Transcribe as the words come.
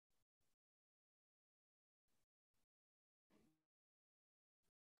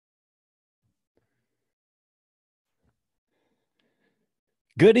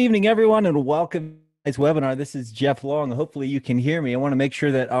Good evening, everyone, and welcome to this webinar. This is Jeff Long. Hopefully you can hear me. I want to make sure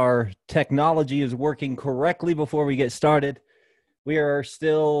that our technology is working correctly before we get started. We are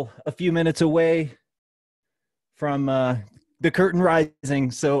still a few minutes away from the curtain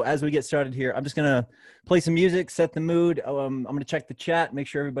rising. So as we get started here, I'm just going to play some music, set the mood. I'm going to check the chat, make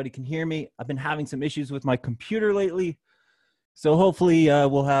sure everybody can hear me. I've been having some issues with my computer lately. So hopefully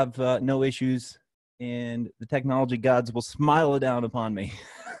we'll have no issues, and the technology gods will smile down upon me.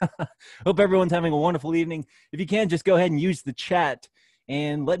 Hope everyone's having a wonderful evening. If you can, just go ahead and use the chat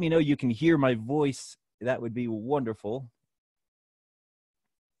and let me know you can hear my voice. That would be wonderful.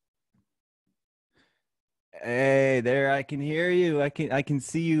 Hey, there, I can hear you. I can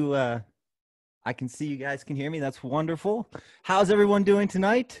see you. I can see you guys can hear me. That's wonderful. How's everyone doing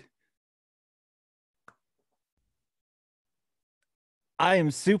tonight? I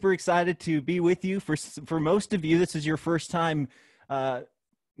am super excited to be with you. For most of you, this is your first time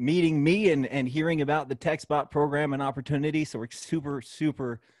meeting me and hearing about the Textbot program and opportunity. So we're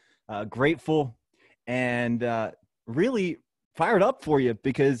super grateful and really fired up for you,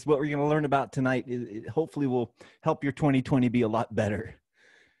 because what we're going to learn about tonight hopefully will help your 2020 be a lot better.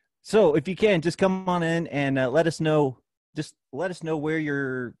 So if you can, just come on in and let us know. Just let us know where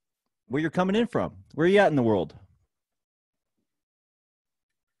you're coming in from. Where are you at in the world?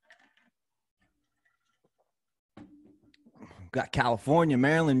 Got California,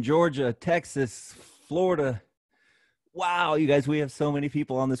 Maryland, Georgia, Texas, Florida. Wow, you guys, we have so many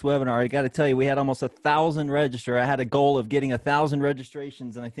people on this webinar. I got to tell you, we had almost 1,000 register. I had a goal of getting 1,000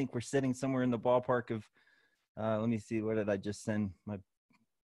 registrations, and I think we're sitting somewhere in the ballpark of, let me see, what did I just send? My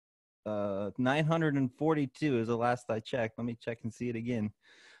 942 is the last I checked. Let me check and see it again.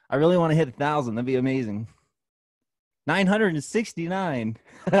 I really want to hit 1,000. That'd be amazing. 969.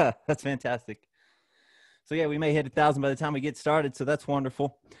 That's fantastic. So yeah, we may hit 1,000 by the time we get started. So that's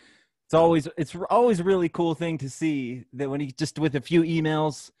wonderful. It's always a really cool thing to see that when you just with a few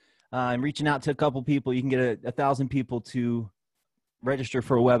emails and reaching out to a couple people, you can get 1,000 people to register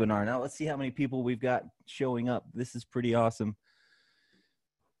for a webinar. Now let's see how many people we've got showing up. This is pretty awesome.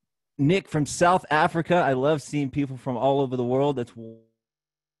 Nick from South Africa. I love seeing people from all over the world. That's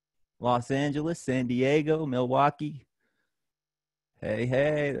Los Angeles, San Diego, Milwaukee.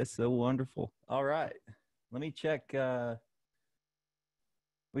 Hey, that's so wonderful. All right. Let me check.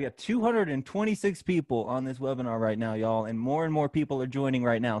 We got 226 people on this webinar right now, y'all, and more people are joining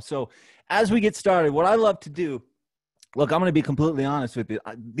right now. So as we get started, what I love to do, look, I'm going to be completely honest with you.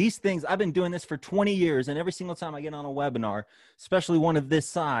 These things, I've been doing this for 20 years, and every single time I get on a webinar, especially one of this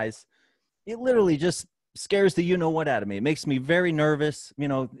size, it literally just scares the you-know-what out of me. It makes me very nervous, you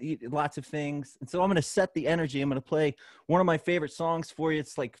know, lots of things. And so I'm going to set the energy. I'm going to play one of my favorite songs for you.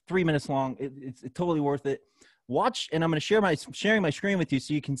 It's like 3 minutes long. It's totally worth it. Watch, and I'm going to sharing my screen with you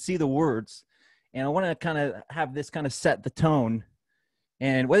so you can see the words. And I want to kind of have this kind of set the tone.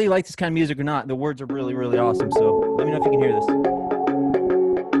 And whether you like this kind of music or not, the words are really, really awesome. So let me know if you can hear this.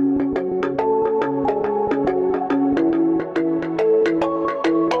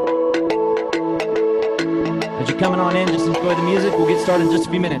 As you're coming on in, just enjoy the music. We'll get started in just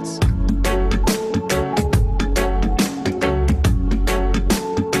a few minutes.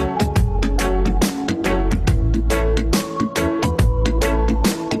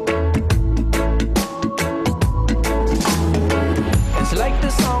 It's like the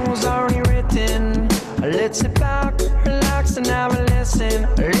song was already written. Let's sit back, relax, and have a listen.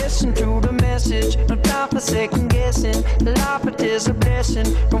 Listen to the message, no time for second guessing. Life it is a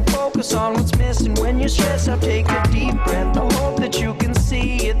blessing. Don't focus on what's missing. When you're stressed out, take a deep breath. I hope that you can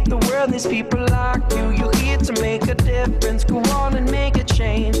see it. The world needs people like you. You're here to make a difference. Go on and make a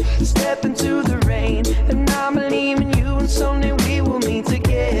change. Step into the rain, and I'm believing you. And someday we will meet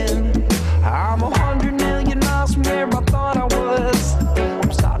again. I'm 100 million miles from where I thought I was.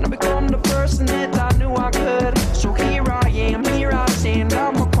 I'm starting to become the person that I knew I could. So here I am, here I stand.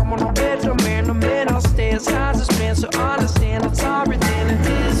 I'm becoming a better man, the man I'll stay as high as man. So understand it's everything, it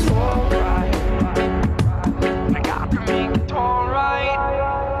is alright. I got to make it alright.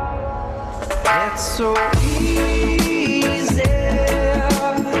 It's so easy.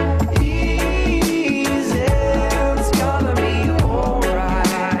 It's gonna be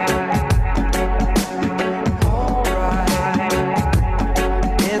alright.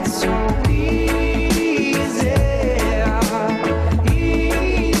 It's so easy.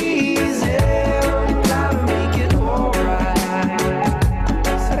 Gotta make it alright.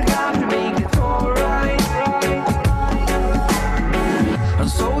 Gotta make it alright. And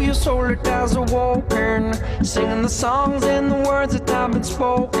so you your soul it as a walking, singing the songs and the words that have been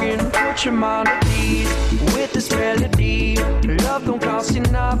spoken. Put your mind at ease with this melody. Love don't cost you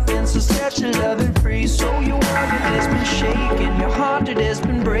nothing, so set your loving free. So your world has been shaking, your heart it has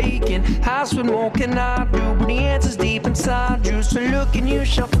been breaking. Ask what more can I do, but the answer's deep inside you. So look and you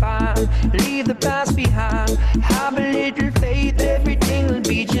shall find, leave the past behind. Have a little faith, everything will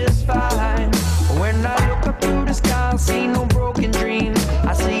be just fine. When I look up to the sky, I see no broken dreams.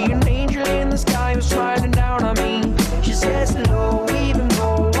 I see an angel in the sky who's smiling down on me. She says hello, even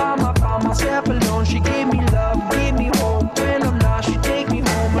though I'm not by myself alone. She gave me love, gave me hope. When I'm lost, she take me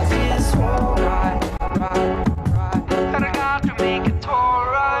home. But it's alright, right. But I got to make it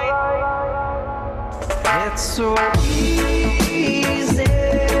alright. It's so easy, easy.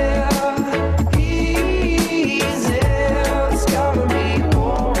 It's gonna be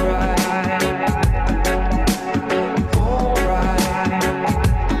alright, alright.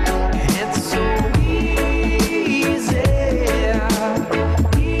 It's so easy,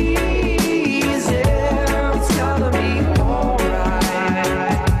 easy. It's gonna be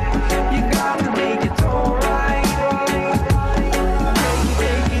alright. You got to make it alright.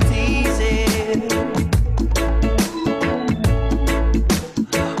 Take it easy.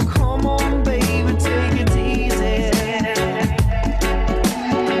 Come on, baby, take it easy.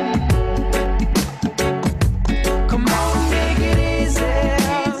 Come on, take it easy.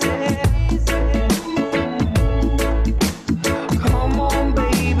 Come on,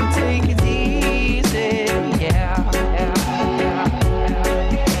 baby, take it easy. Yeah.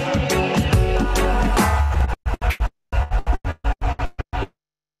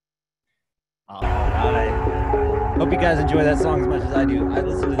 All right. Hope you guys enjoy that song as much as I do. I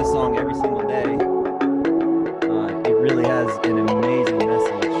listen to this song every single day. It really has an amazing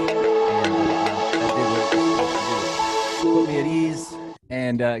message, and that did what it was supposed to do. Put me at ease.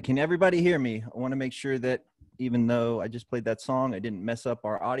 And can everybody hear me? I want to make sure that even though I just played that song, I didn't mess up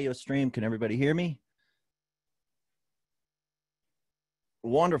our audio stream. Can everybody hear me?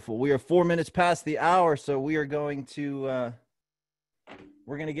 Wonderful. We are 4 minutes past the hour, so we are going to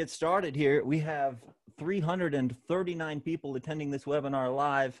get started here. We have 339 people attending this webinar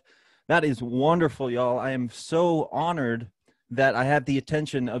live. That is wonderful, y'all. I am so honored that I have the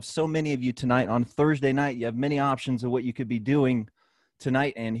attention of so many of you tonight on Thursday night. You have many options of what you could be doing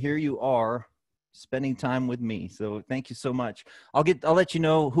tonight, and here you are spending time with me. So thank you so much. I'll let you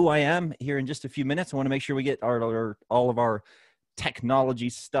know who I am here in just a few minutes. I want to make sure we get all of our technology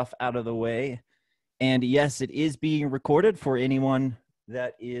stuff out of the way. And yes, it is being recorded for anyone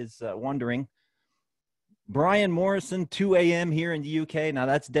that is wondering. Brian Morrison, 2 a.m. here in the UK. Now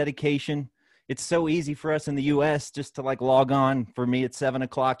that's dedication. It's so easy for us in the US just to like log on. For me, it's 7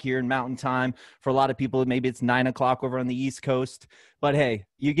 o'clock here in Mountain Time. For a lot of people, maybe it's 9 o'clock over on the East Coast. But hey,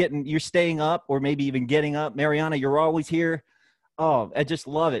 you're staying up or maybe even getting up. Mariana, you're always here. Oh, I just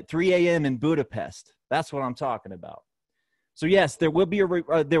love it. 3 a.m. in Budapest. That's what I'm talking about. So yes, there will be a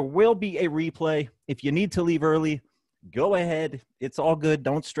replay. If you need to leave early, go ahead. It's all good.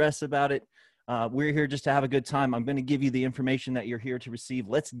 Don't stress about it. We're here just to have a good time. I'm going to give you the information that you're here to receive.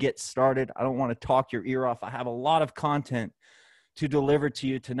 Let's get started. I don't want to talk your ear off. I have a lot of content to deliver to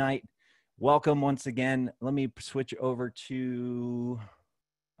you tonight. Welcome once again. Let me switch over to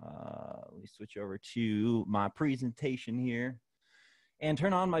my presentation here and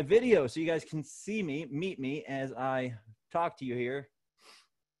turn on my video so you guys can see me, meet me as I talk to you here.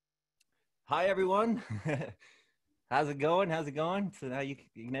 Hi, everyone. How's it going? How's it going? So now you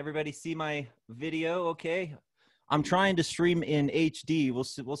can everybody see my video, okay? I'm trying to stream in HD.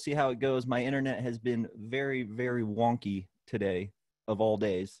 We'll see how it goes. My internet has been very, very wonky today, of all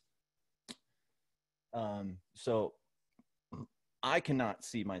days. So I cannot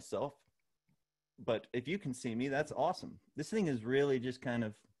see myself, but if you can see me, that's awesome. This thing is really just kind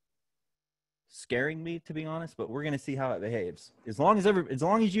of scaring me, to be honest, but we're gonna see how it behaves. As long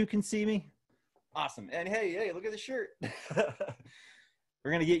as you can see me. Awesome. And hey, look at the shirt.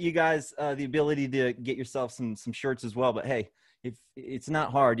 We're going to get you guys the ability to get yourself some shirts as well. But hey, if it's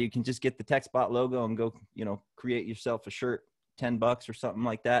not hard, you can just get the Textbot logo and go, create yourself a shirt, $10 or something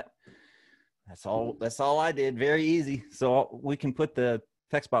like that. That's all I did. Very easy. So we can put the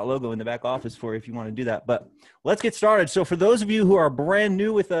Textbot logo in the back office for you if you want to do that. But let's get started. So for those of you who are brand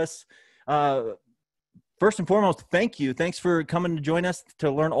new with us, first and foremost, thank you. Thanks for coming to join us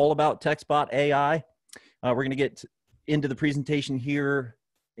to learn all about Textbot.ai. We're going to get into the presentation here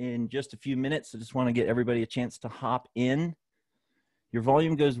in just a few minutes. I just want to get everybody a chance to hop in. Your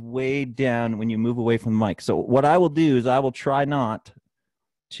volume goes way down when you move away from the mic. So what I will do is I will try not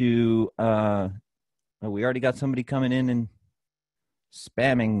to, we already got somebody coming in and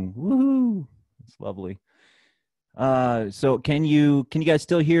Spamming. Woohoo. It's lovely. So can you guys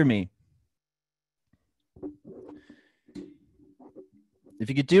still hear me? If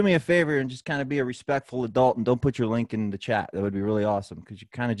you could do me a favor and just kind of be a respectful adult and don't put your link in the chat, that would be really awesome, because you're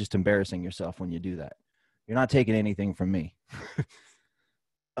kind of just embarrassing yourself when you do that. You're not taking anything from me.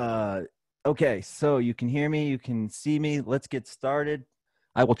 Okay, so you can hear me, you can see me. Let's get started.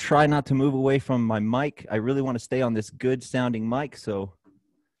 I will try not to move away from my mic. I really want to stay on this good sounding mic, so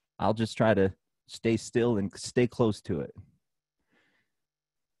I'll just try to stay still and stay close to it.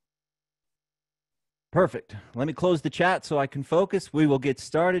 Perfect. Let me close the chat so I can focus. We will get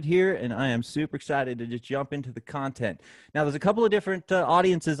started here, and I am super excited to just jump into the content. Now, there's a couple of different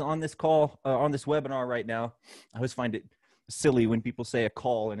audiences on this call, on this webinar right now. I always find it silly when people say a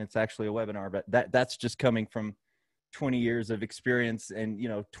call and it's actually a webinar, but that's just coming from 20 years of experience. And,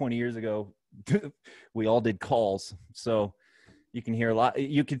 20 years ago, we all did calls. So you can hear a lot.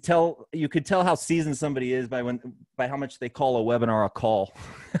 You could tell how seasoned somebody is by how much they call a webinar a call.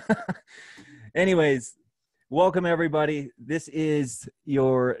 Anyways, welcome everybody. This is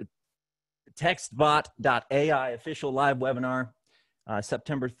your Textbot.ai official live webinar,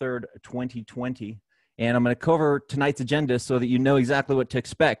 September 3rd, 2020. And I'm going to cover tonight's agenda so that you know exactly what to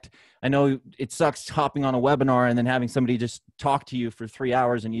expect. I know it sucks hopping on a webinar and then having somebody just talk to you for 3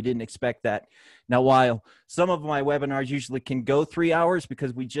 hours and you didn't expect that. Now, while some of my webinars usually can go 3 hours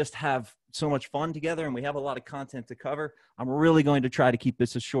because we just have so much fun together and we have a lot of content to cover, I'm really going to try to keep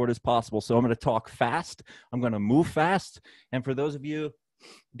this as short as possible. So I'm going to talk fast. I'm going to move fast. And for those of you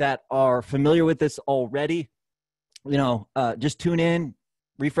that are familiar with this already, just tune in,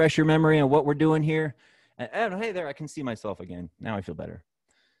 refresh your memory on what we're doing here. And hey there, I can see myself again. Now I feel better.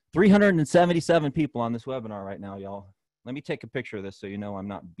 377 people on this webinar right now, y'all. Let me take a picture of this so you know I'm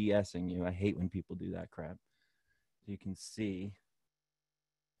not BSing you. I hate when people do that crap. You can see.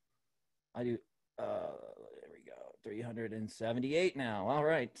 I do. There we go. 378 now. All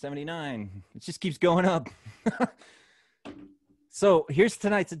right, 79. It just keeps going up. So here's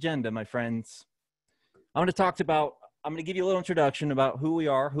tonight's agenda, my friends. I'm going to give you a little introduction about who we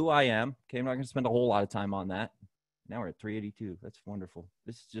are, who I am. Okay, I'm not going to spend a whole lot of time on that. Now we're at 382. That's wonderful.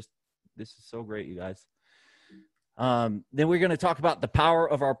 This is so great, you guys. Then we're going to talk about the power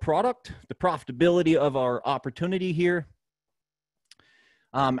of our product, the profitability of our opportunity here,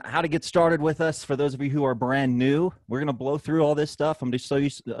 how to get started with us for those of you who are brand new. We're going to blow through all this stuff. I'm going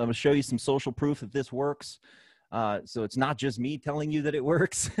to show you some social proof that this works. So it's not just me telling you that it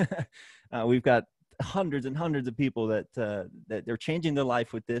works. We've got hundreds and hundreds of people that they're changing their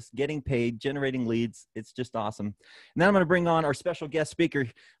life with this, getting paid, generating leads. It's just awesome. And then I'm going to bring on our special guest speaker.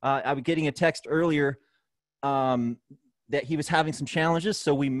 I was getting a text earlier that he was having some challenges,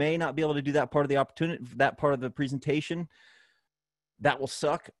 so we may not be able to do that part of the opportunity, that part of the presentation. That will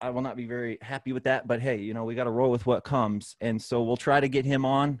suck. I will not be very happy with that, but hey, we got to roll with what comes. And so we'll try to get him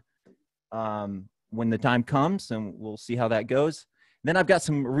on when the time comes, and we'll see how that goes. Then I've got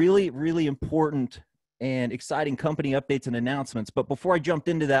some really, really important and exciting company updates and announcements. But before I jumped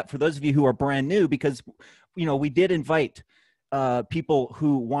into that, for those of you who are brand new, because, we did invite people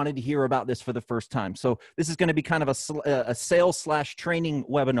who wanted to hear about this for the first time. So this is going to be kind of a sales/training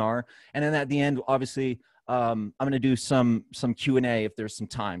webinar. And then at the end, obviously, I'm going to do some Q&A if there's some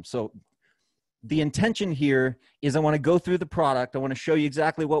time. So the intention here is I want to go through the product. I want to show you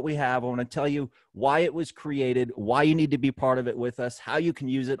exactly what we have. I want to tell you why it was created, why you need to be part of it with us, how you can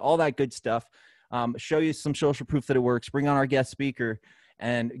use it, all that good stuff. Show you some social proof that it works, bring on our guest speaker,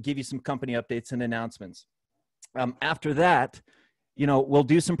 and give you some company updates and announcements. After that, we'll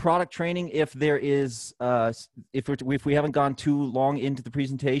do some product training if there is, if we haven't gone too long into the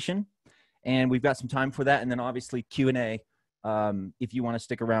presentation, and we've got some time for that. And then obviously Q&A. If you want to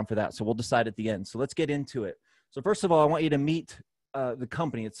stick around for that. So we'll decide at the end. So let's get into it. So first of all, I want you to meet the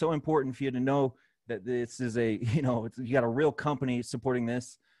company. It's so important for you to know that this is you got a real company supporting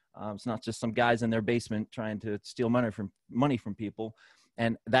this. It's not just some guys in their basement trying to steal money from people.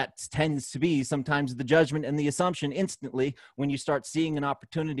 And that tends to be sometimes the judgment and the assumption instantly when you start seeing an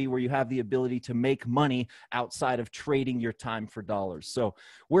opportunity where you have the ability to make money outside of trading your time for dollars. So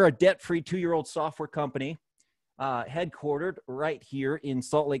we're a debt-free 2-year-old software company. Headquartered right here in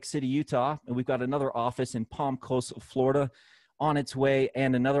Salt Lake City, Utah. And we've got another office in Palm Coast, Florida on its way,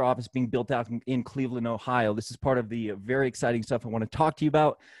 and another office being built out in Cleveland, Ohio. This is part of the very exciting stuff I want to talk to you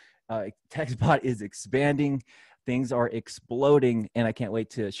about. Textbot is expanding. Things are exploding, and I can't wait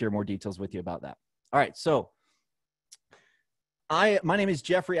to share more details with you about that. All right, so my name is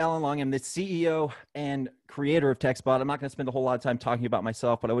Jeffrey Allen Long. I'm the CEO and creator of Textbot. I'm not going to spend a whole lot of time talking about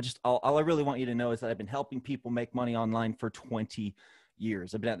myself, but all I really want you to know is that I've been helping people make money online for 20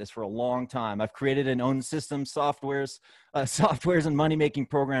 years. I've been at this for a long time. I've created and owned systems, softwares and money-making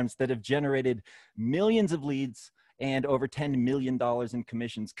programs that have generated millions of leads and over $10 million in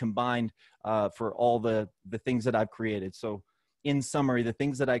commissions combined for all the things that I've created. So in summary, the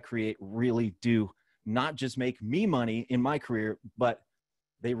things that I create really do not just make me money in my career, but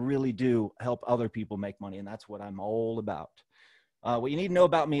they really do help other people make money. And that's what I'm all about. What you need to know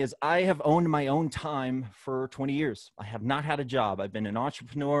about me is I have owned my own time for 20 years. I have not had a job. I've been an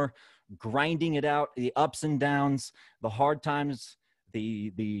entrepreneur, grinding it out, the ups and downs, the hard times,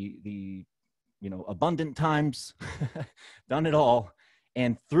 the abundant times, done it all.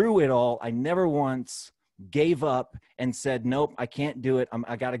 And through it all, I never once gave up and said, nope, I can't do it.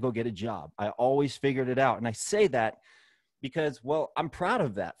 I got to go get a job. I always figured it out. And I say that because, well, I'm proud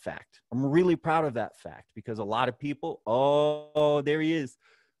of that fact. I'm really proud of that fact because a lot of people, oh, there he is.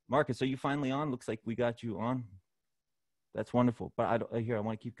 Marcus, are you finally on? Looks like we got you on. That's wonderful. But I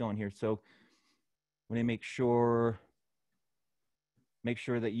want to keep going here. So let me make sure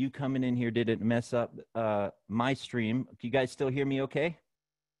that you coming in here didn't mess up my stream. Do you guys still hear me okay?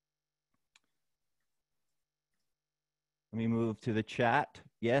 Let me move to the chat.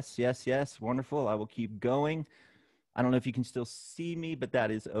 Yes, yes, yes. Wonderful. I will keep going. I don't know if you can still see me, but that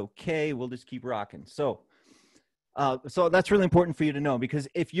is okay. We'll just keep rocking. So that's really important for you to know, because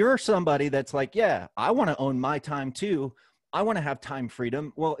if you're somebody that's like, yeah, I want to own my time too. I want to have time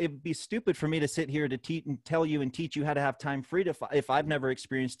freedom. Well, it'd be stupid for me to sit here to tell you and teach you how to have time freedom if I've never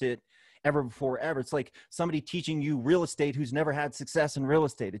experienced it ever before, ever. It's like somebody teaching you real estate who's never had success in real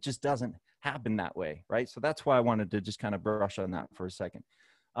estate. It just doesn't happen that way, right? So that's why I wanted to just kind of brush on that for a second.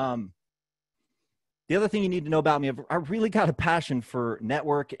 The other thing you need to know about me, I really got a passion for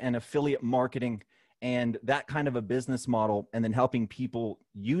network and affiliate marketing and that kind of a business model, and then helping people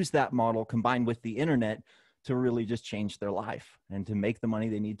use that model combined with the internet to really just change their life and to make the money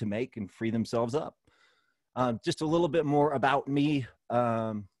they need to make and free themselves up. Just a little bit more about me.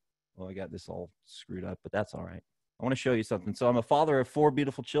 Well, I got this all screwed up, but that's all right. I want to show you something. So I'm a father of 4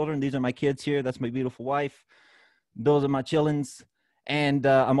 beautiful children. These are my kids here. That's my beautiful wife. Those are my chillins. And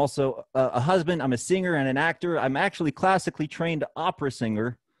I'm also a husband. I'm a singer and an actor. I'm actually classically trained opera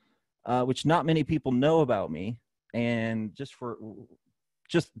singer, which not many people know about me. And just for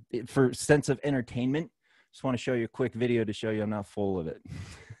sense of entertainment, just want to show you a quick video to show you I'm not full of it.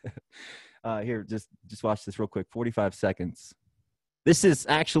 Here, just watch this real quick, 45 seconds. This is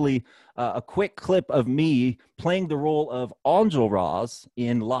actually a quick clip of me playing the role of 𝗦𝗁𝗏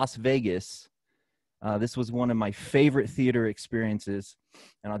in Las Vegas. This was one of my favorite theater experiences,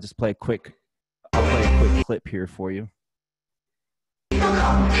 and I'll just play a quick clip here for you.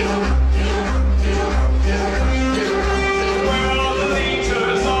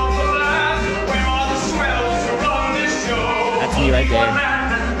 That's me right there.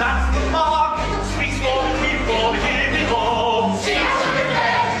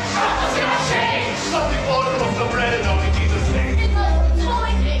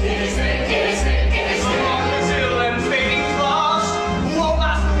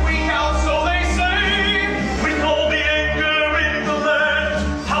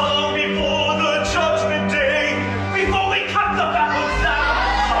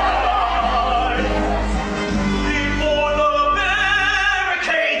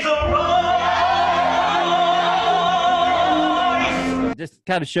 Just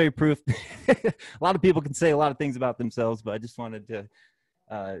kind of show you proof. A lot of people can say a lot of things about themselves, but I just wanted to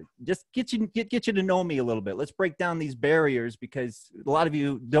just get you to know me a little bit. Let's break down these barriers, because a lot of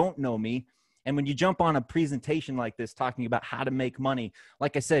you don't know me. And when you jump on a presentation like this, talking about how to make money,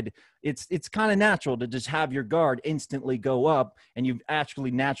 like I said, it's kind of natural to just have your guard instantly go up, and you've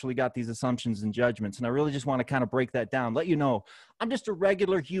actually naturally got these assumptions and judgments. And I really just want to kind of break that down, let you know I'm just a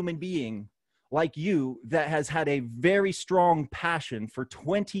regular human being like you that has had a very strong passion for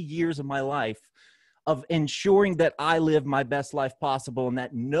 20 years of my life of ensuring that I live my best life possible, and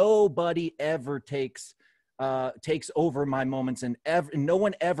that nobody ever takes over my moments, and no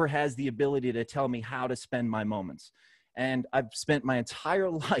one ever has the ability to tell me how to spend my moments. And I've spent my entire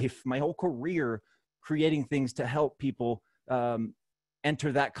life, my whole career, creating things to help people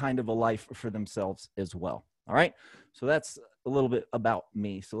enter that kind of a life for themselves as well. All right. So that's a little bit about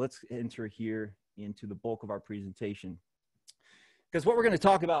me. So let's enter here into the bulk of our presentation, because what we're going to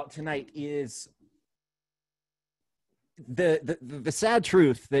talk about tonight is the sad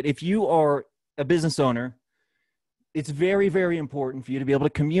truth that if you are a business owner, it's very, very important for you to be able to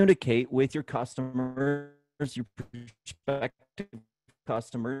communicate with your customers, your prospective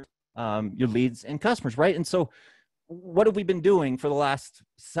customers, your leads and customers, right? And so what have we been doing for the last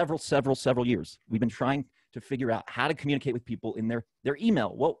several years? We've been trying to figure out how to communicate with people in their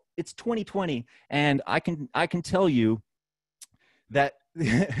email. Well, it's 2020, and I can tell you that,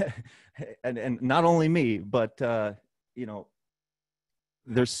 and not only me, but you know,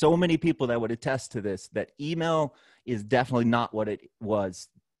 there's so many people that would attest to this, that email is definitely not what it was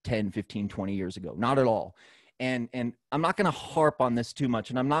 10, 15, 20 years ago. Not at all. And I'm not going to harp on this too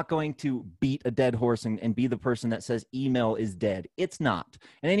much, and I'm not going to beat a dead horse and be the person that says email is dead. It's not.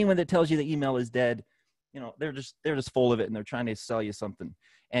 And anyone that tells you that email is dead, you know, they're just full of it, and they're trying to sell you something.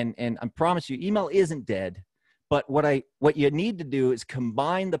 And I promise you, email isn't dead. But what you need to do is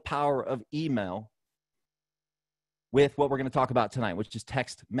combine the power of email with what we're going to talk about tonight, which is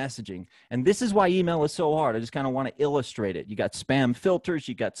text messaging. And this is why email is so hard. I just kind of want to illustrate it. You got spam filters,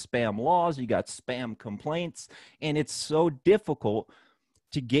 you got spam laws, you got spam complaints, and it's so difficult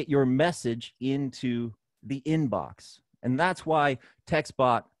to get your message into the inbox. And that's why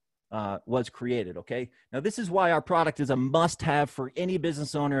Textbot was created, okay? Now, this is why our product is a must-have for any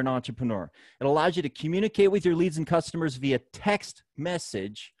business owner and entrepreneur. It allows you to communicate with your leads and customers via text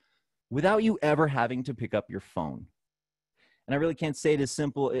message without you ever having to pick up your phone. And I really can't say it as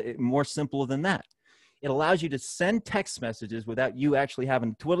simple, more simple than that. It allows you to send text messages without you actually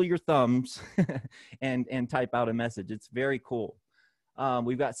having to twiddle your thumbs and type out a message. It's very cool.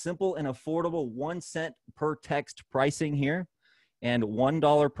 We've got simple and affordable 1 cent per text pricing here, and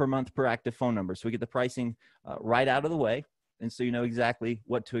 $1 per month per active phone number. So we get the pricing right out of the way, and so you know exactly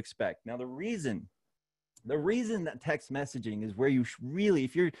what to expect. Now, the reason that text messaging is where you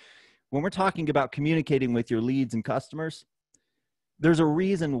really, when we're talking about communicating with your leads and customers, there's a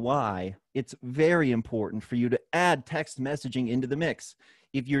reason why it's very important for you to add text messaging into the mix.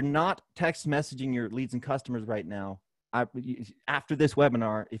 If you're not text messaging your leads and customers right now, after this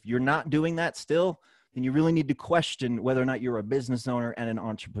webinar, if you're not doing that still, then you really need to question whether or not you're a business owner and an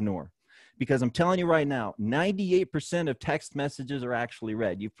entrepreneur. Because I'm telling you right now, 98% of text messages are actually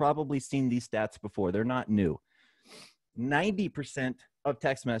read. You've probably seen these stats before. They're not new. 90% of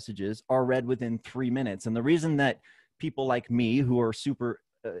text messages are read within 3 minutes. And the reason that people like me, who are super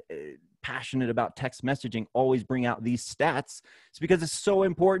passionate about text messaging, always bring out these stats, is because it's so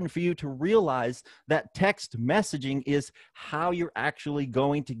important for you to realize that text messaging is how you're actually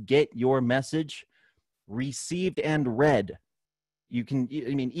going to get your message received and read. You can,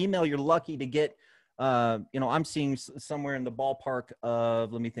 I mean, email, you're lucky to get, you know, I'm seeing somewhere in the ballpark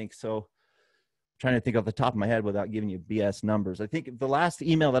of, let me think. So trying to think off the top of my head without giving you BS numbers. I think the last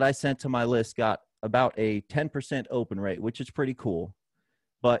email that I sent to my list got about a 10% open rate, which is pretty cool.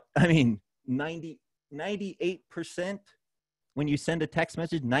 But I mean, 98%, when you send a text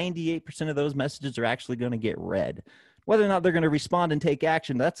message, 98% of those messages are actually going to get read. Whether or not they're going to respond and take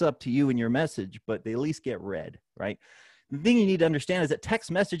action, that's up to you and your message, but they at least get read, right? The thing you need to understand is that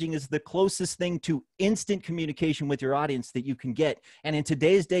text messaging is the closest thing to instant communication with your audience that you can get. And in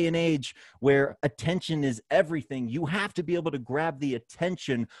today's day and age where attention is everything, you have to be able to grab the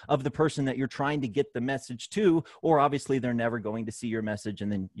attention of the person that you're trying to get the message to, or obviously they're never going to see your message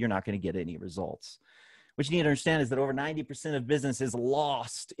and then you're not going to get any results. What you need to understand is that over 90% of business is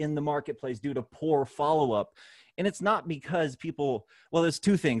lost in the marketplace due to poor follow-up. And it's not because people, well, there's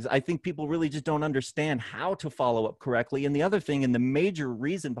two things. I think people really just don't understand how to follow up correctly. And the other thing, and the major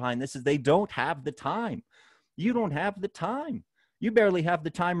reason behind this, is they don't have the time. You don't have the time. You barely have the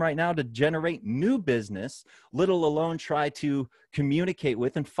time right now to generate new business, let alone try to communicate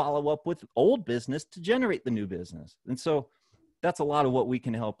with and follow up with old business to generate the new business. And so that's a lot of what we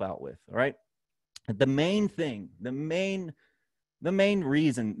can help out with, all right? The main thing, the main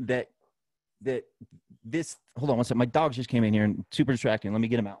reason that this, hold on one second. My dogs just came in here and super distracting. Let me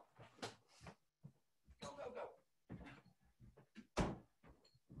get them out. Go, go, go.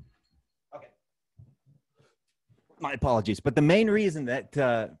 Okay. My apologies. But the main reason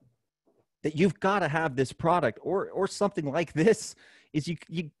that you've got to have this product or something like this is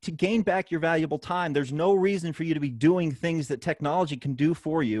you to gain back your valuable time. There's no reason for you to be doing things that technology can do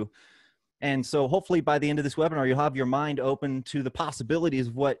for you. And so hopefully by the end of this webinar, you'll have your mind open to the possibilities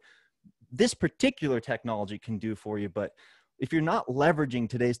of what this particular technology can do for you. But if you're not leveraging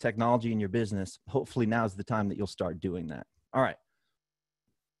today's technology in your business, hopefully now's the time that you'll start doing that. All right.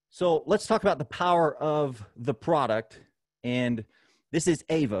 So let's talk about the power of the product. And this is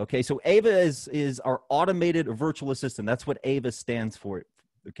Ava. Okay. So Ava is our automated virtual assistant. That's what Ava stands for.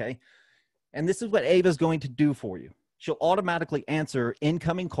 Okay. And this is what Ava is going to do for you. She'll automatically answer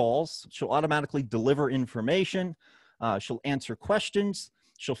incoming calls. She'll automatically deliver information. She'll answer questions.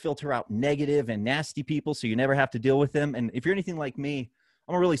 She'll filter out negative and nasty people so you never have to deal with them. And if you're anything like me,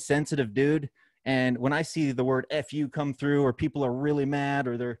 I'm a really sensitive dude. And when I see the word F you come through, or people are really mad,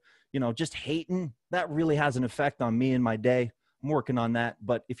 or they're, you know, just hating, that really has an effect on me and my day. I'm working on that.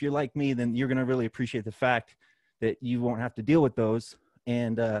 But if you're like me, then you're going to really appreciate the fact that you won't have to deal with those.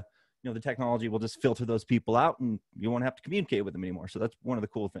 And, you know, the technology will just filter those people out and you won't have to communicate with them anymore. So that's one of the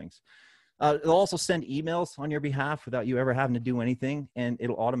cool things. It'll also send emails on your behalf without you ever having to do anything, and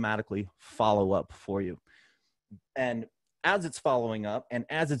it'll automatically follow up for you. And as it's following up and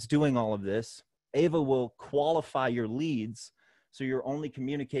as it's doing all of this, Ava will qualify your leads. So you're only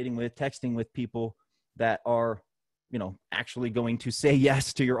communicating with, texting with people that are, you know, actually going to say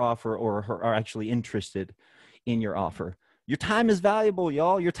yes to your offer or are actually interested in your offer. Your time is valuable,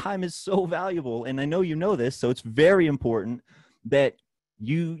 y'all. Your time is so valuable. And I know you know this, so it's very important that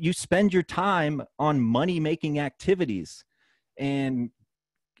you spend your time on money-making activities and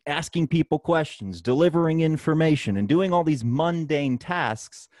asking people questions, delivering information, and doing all these mundane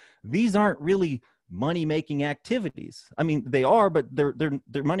tasks. These aren't really money-making activities. I mean, they are, but they're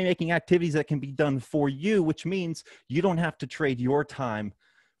money-making activities that can be done for you, which means you don't have to trade your time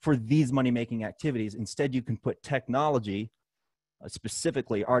for these money-making activities. Instead, you can put technology,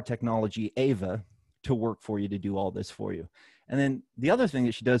 specifically our technology, Ava, to work for you, to do all this for you. And then the other thing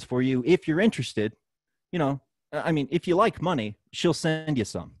that she does for you, if you're interested, you know, I mean, if you like money, she'll send you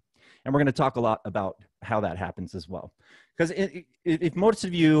some. And we're going to talk a lot about how that happens as well. Because if most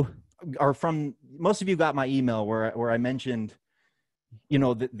of you are most of you got my email where I mentioned, you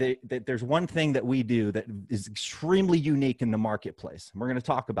know, that there's one thing that we do that is extremely unique in the marketplace. And we're going to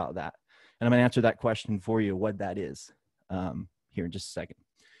talk about that. And I'm going to answer that question for you, what that is, here in just a second.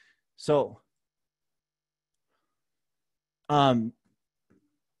 So, I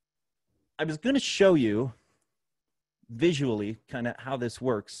was going to show you visually kind of how this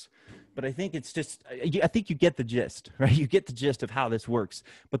works, but I think it's just, I think you get the gist, right? You get the gist of how this works.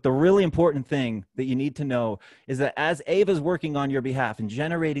 But the really important thing that you need to know is that as Ava's working on your behalf and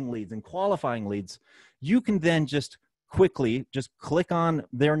generating leads and qualifying leads, you can then just quickly just click on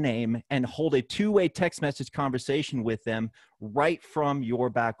their name and hold a two-way text message conversation with them right from your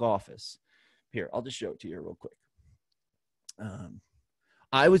back office. Here, I'll just show it to you real quick.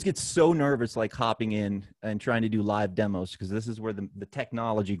 I always get so nervous, like hopping in and trying to do live demos, because this is where the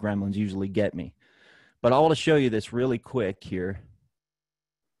technology gremlins usually get me. But I want to show you this really quick here.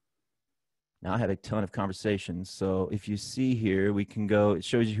 Now I have a ton of conversations. So if you see here, we can go, it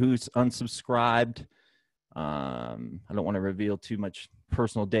shows you who's unsubscribed. I don't want to reveal too much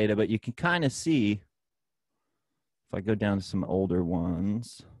personal data, but you can kind of see, if I go down to some older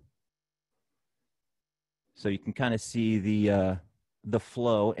ones. So you can kind of see the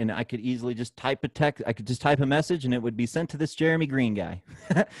flow, and I could easily just type a text. I could just type a message and it would be sent to this Jeremy Green guy.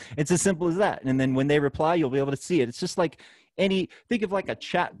 It's as simple as that. And then when they reply, you'll be able to see it. It's just like think of like a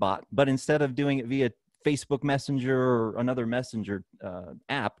chat bot, but instead of doing it via Facebook Messenger or another messenger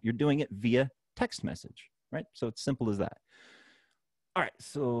app, you're doing it via text message, right? So it's simple as that. All right,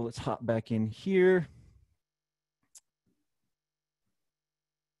 so let's hop back in here.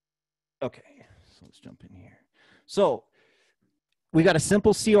 Okay, so let's jump in here. So we got a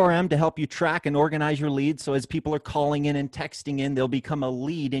simple CRM to help you track and organize your leads. So as people are calling in and texting in, they'll become a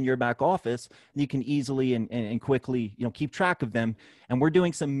lead in your back office. And you can easily and quickly, you know, keep track of them. And we're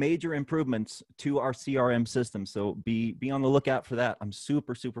doing some major improvements to our CRM system. So be on the lookout for that. I'm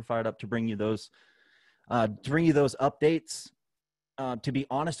super, super fired up to bring you those updates. To be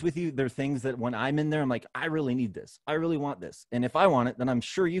honest with you, there are things that when I'm in there, I'm like, I really need this. I really want this. And if I want it, then I'm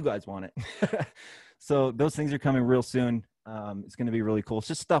sure you guys want it. So those things are coming real soon. It's going to be really cool. It's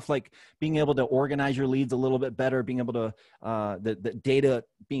just stuff like being able to organize your leads a little bit better, being able to, the data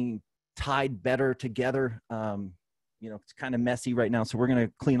being tied better together. You know, it's kind of messy right now. So we're going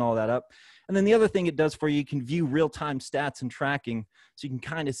to clean all that up. And then the other thing it does for you, you can view real-time stats and tracking. So you can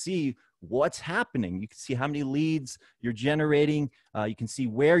kind of see what's happening. You can see how many leads you're generating. You can see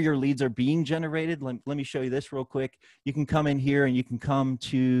where your leads are being generated. Let me show you this real quick. You can come in here and you can come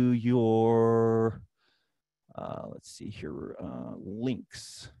to your, let's see here,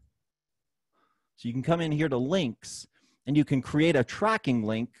 links. So you can come in here to links and you can create a tracking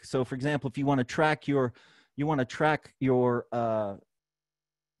link. So for example, if you want to track your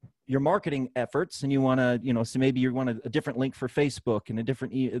marketing efforts and you want to, you know, so maybe you want a different link for Facebook and a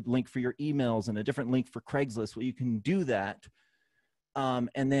different link for your emails and a different link for Craigslist. Well, you can do that.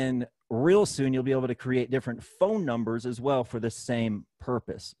 And then real soon you'll be able to create different phone numbers as well for the same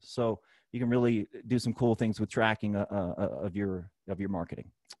purpose. So you can really do some cool things with tracking of your marketing.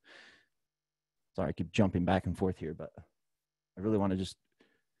 Sorry, I keep jumping back and forth here, but I really want to just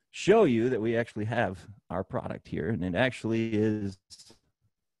show you that we actually have our product here, and it actually is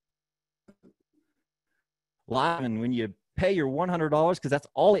live. And when you pay your $100 because that's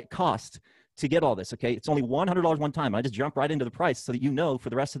all it costs to get all this. Okay. It's only $100 one time. I just jump right into the price so that you know for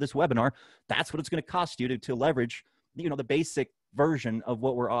the rest of this webinar, that's what it's going to cost you to leverage, you know, the basic version of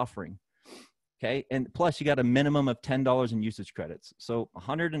what we're offering. Okay. And plus you got a minimum of $10 in usage credits. So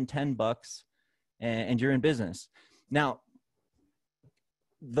 $110 and you're in business. Now,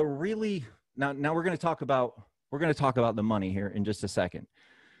 now we're going to talk about the money here in just a second.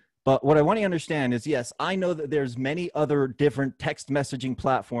 But what I want you to understand is, yes, I know that there's many other different text messaging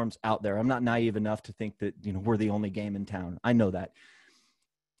platforms out there. I'm not naive enough to think that, you know, we're the only game in town. I know that.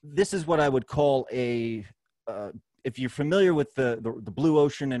 This is what I would call a, if you're familiar with the blue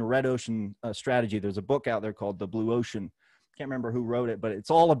ocean and red ocean strategy, there's a book out there called The Blue Ocean. Can't remember who wrote it, but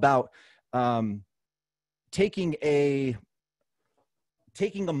it's all about taking a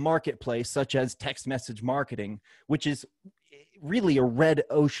marketplace such as text message marketing, which is really a red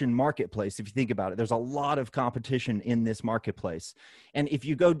ocean marketplace. If you think about it, there's a lot of competition in this marketplace. And if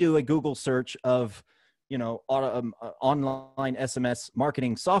you go do a Google search of, you know, online SMS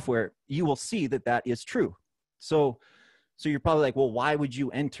marketing software, you will see that that is true. So you're probably like, well, why would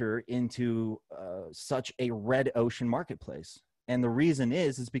you enter into such a red ocean marketplace? And the reason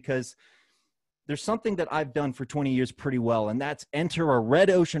is because there's something that I've done for 20 years pretty well, and that's enter a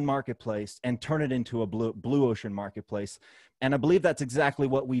red ocean marketplace and turn it into a blue ocean marketplace. And I believe that's exactly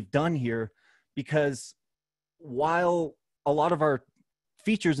what we've done here, because while a lot of our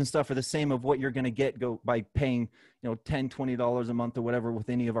features and stuff are the same of what you're going to get by paying, you know, $10, $20 a month or whatever with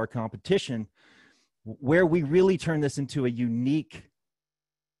any of our competition, where we really turn this into a unique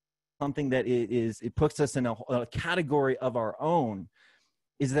something that it puts us in a category of our own,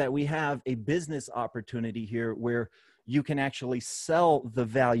 is that we have a business opportunity here where you can actually sell the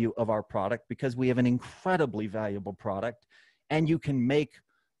value of our product, because we have an incredibly valuable product, and you can make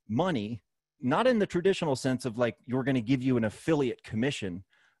money, not in the traditional sense of like, you're going to give you an affiliate commission.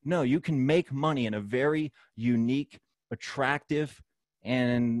 No, you can make money in a very unique, attractive,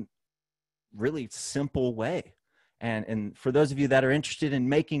 and really simple way. And for those of you that are interested in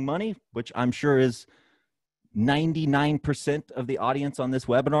making money, which I'm sure is 99% of the audience on this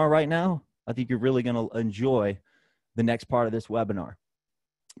webinar right now, I think you're really going to enjoy the next part of this webinar.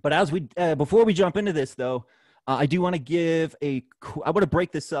 But as before we jump into this though, I do want to I want to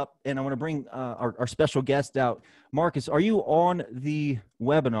break this up, and I want to bring our special guest out. Marcus, are you on the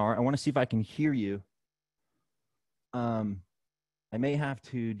webinar? I want to see if I can hear you. I may have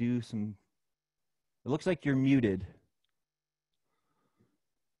to do some, it looks like you're muted.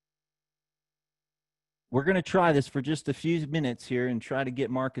 We're going to try this for just a few minutes here and try to get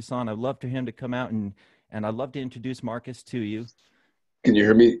Marcus on. I'd love for him to come out, and I'd love to introduce Marcus to you. Can you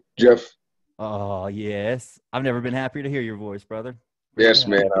hear me, Jeff? Oh, yes. I've never been happier to hear your voice, brother. Yes,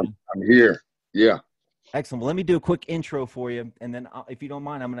 man. I'm here. Yeah. Excellent. Well, let me do a quick intro for you, and then if you don't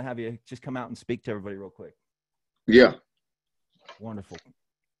mind, I'm going to have you just come out and speak to everybody real quick. Yeah. Wonderful.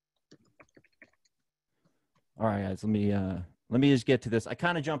 All right, guys. Let me just get to this. I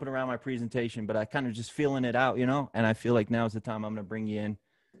kind of jumping around my presentation, but I kind of just feeling it out, you know, and I feel like now's the time I'm going to bring you in.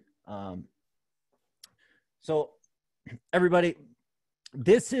 So everybody,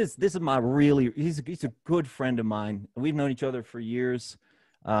 this is my he's a good friend of mine. We've known each other for years.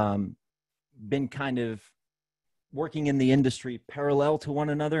 Been kind of working in the industry parallel to one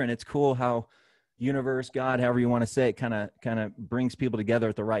another, and it's cool how universe, God, however you want to say it, kind of brings people together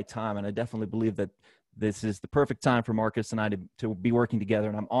at the right time. And I definitely believe that this is the perfect time for Marcus and I to be working together.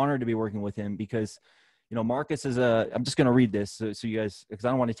 And I'm honored to be working with him because, you know, Marcus is I'm just going to read this so you guys, because I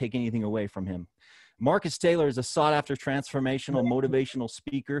don't want to take anything away from him. Marcus Taylor is a sought-after transformational, motivational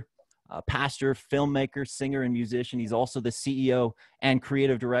speaker, pastor, filmmaker, singer, and musician. He's also the CEO and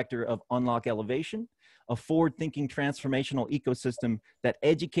creative director of Unlock Elevation, a forward-thinking transformational ecosystem that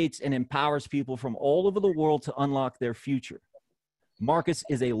educates and empowers people from all over the world to unlock their future. Marcus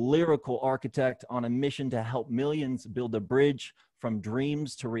is a lyrical architect on a mission to help millions build a bridge from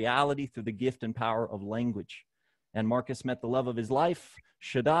dreams to reality through the gift and power of language. And Marcus met the love of his life,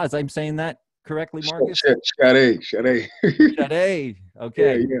 𝗪𝗏, as I'm saying that correctly, Marcus? 𝗪𝗏. Okay.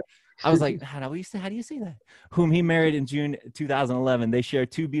 Yeah, yeah. I was like, how do you say that? Whom he married in June 2011. They share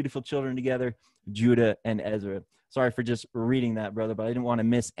 2 beautiful children together, Judah and Ezra. Sorry for just reading that, brother, but I didn't want to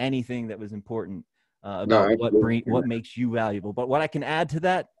miss anything that was important about what makes you valuable. But what I can add to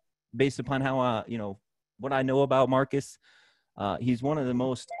that, based upon how you know, what I know about Marcus, he's one of the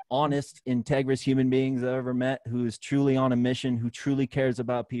most honest, integrous human beings I've ever met, who is truly on a mission, who truly cares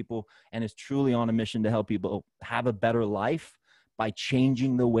about people, and is truly on a mission to help people have a better life by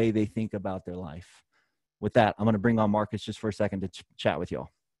changing the way they think about their life. With that, I'm going to bring on Marcus just for a second to chat with y'all.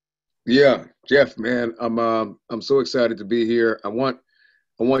 Yeah, Jeff, man, I'm so excited to be here. I want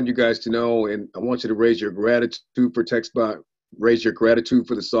you guys to know, and I want you to raise your gratitude for TextBot, raise your gratitude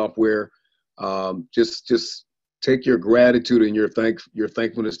for the software. Just take your gratitude and your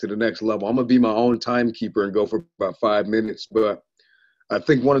thankfulness to the next level. I'm gonna be my own timekeeper and go for about 5 minutes, but I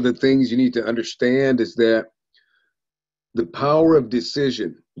think one of the things you need to understand is that the power of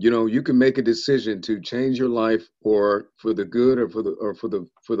decision. You can make a decision to change your life, or for the good, or for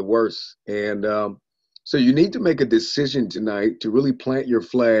the worse. And so you need to make a decision tonight to really plant your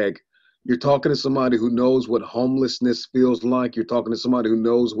flag. You're talking to somebody who knows what homelessness feels like. You're talking to somebody who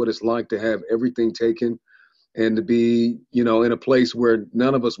knows what it's like to have everything taken and to be, in a place where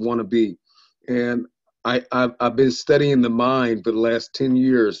none of us want to be. And I've been studying the mind for the last 10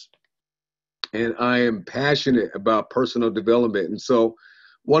 years, and I am passionate about personal development. And so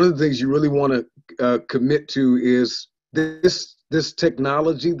one of the things you really want to commit to is this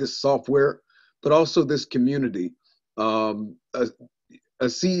technology, this software, but also this community. A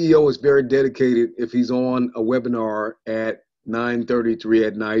CEO is very dedicated if he's on a webinar at 9:33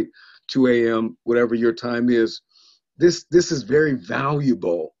 at night, 2 a.m., whatever your time is. This is very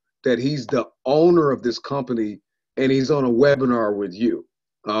valuable that he's the owner of this company and he's on a webinar with you.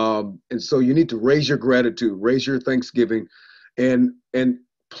 And so you need to raise your gratitude, raise your thanksgiving, and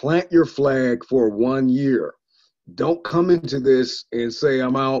plant your flag for 1 year. Don't come into this and say,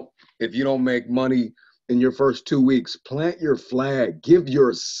 I'm out if you don't make money in your first 2 weeks. Plant your flag. Give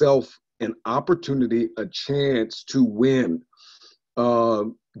yourself an opportunity, a chance to win.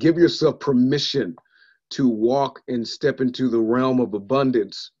 Give yourself permission to walk and step into the realm of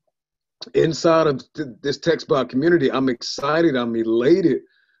abundance. Inside of this TextBot community, I'm excited, I'm elated,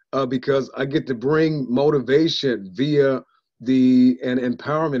 because I get to bring motivation via and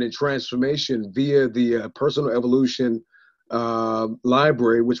empowerment and transformation via the personal evolution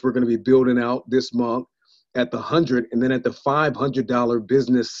library, which we're going to be building out this month at the 100, and then at the $500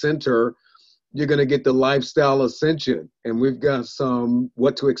 business center, you're going to get the lifestyle ascension. And we've got some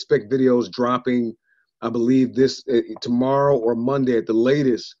what to expect videos dropping, I believe this tomorrow or Monday at the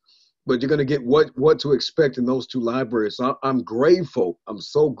latest. But you're going to get what to expect in those two libraries. So I'm grateful. I'm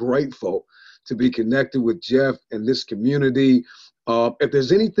so grateful to be connected with Jeff and this community. If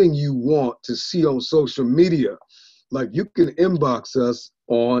there's anything you want to see on social media, like, you can inbox us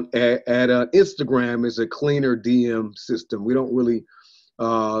on at Instagram. Is a cleaner DM system. We don't really,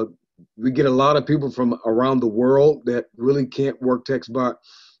 we get a lot of people from around the world that really can't work TextBot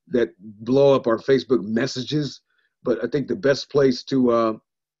that blow up our Facebook messages. But I think the best place to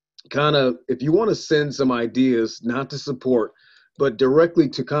kind of, if you want to send some ideas, not to support, but directly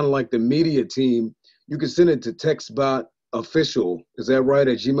to kind of like the media team, you can send it to TextBot.official. Is that right?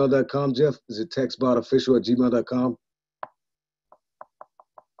 At gmail.com, Jeff? Is it TextBotofficial at gmail.com?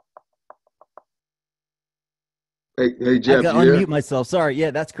 Hey, Jeff. I got to unmute myself. Sorry.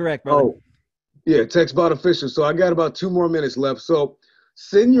 Yeah, that's correct, brother. Oh, yeah, TextBotofficial. So I got about 2 more minutes left. So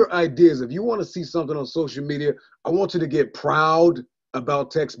send your ideas. If you want to see something on social media, I want you to get proud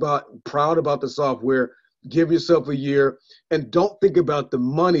about TextBot, proud about the software. Give yourself a year, and don't think about the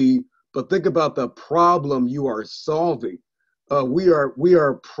money, but think about the problem you are solving. We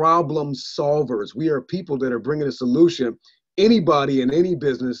are problem solvers. We are people that are bringing a solution. Anybody in any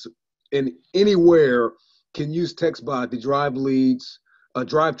business, in anywhere, can use TextBot to drive leads,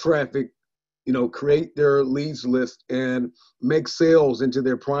 drive traffic, create their leads list and make sales into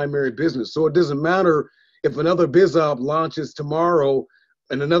their primary business. So it doesn't matter if another BizOp launches tomorrow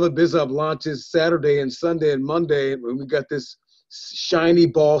and another BizOp launches Saturday and Sunday and Monday, and we got this shiny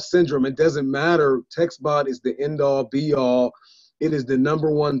ball syndrome. It doesn't matter. TextBot is the end all be all. It is the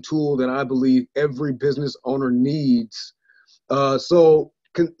 #1 tool that I believe every business owner needs. So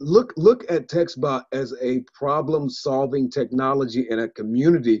look at TextBot as a problem-solving technology and a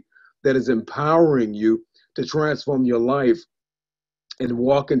community that is empowering you to transform your life and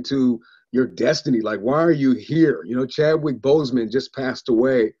walk into your destiny. Like, why are you here? Chadwick Boseman just passed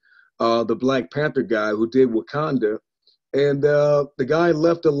away, the Black Panther guy who did Wakanda. And the guy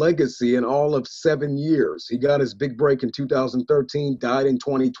left a legacy in all of 7 years. He got his big break in 2013, died in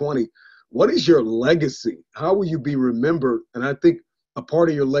 2020. What is your legacy? How will you be remembered? And I think a part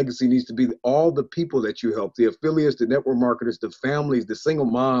of your legacy needs to be all the people that you helped, the affiliates, the network marketers, the families, the single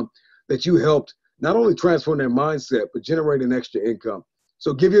mom that you helped not only transform their mindset, but generate an extra income.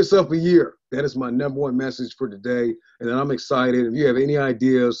 So give yourself a year. That is my #1 message for today. And then I'm excited. If you have any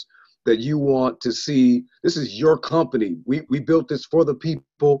ideas that you want to see, this is your company. We built this for the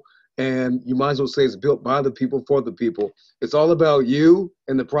people, and you might as well say it's built by the people for the people. It's all about you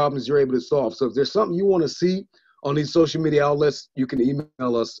and the problems you're able to solve. So if there's something you want to see on these social media outlets, you can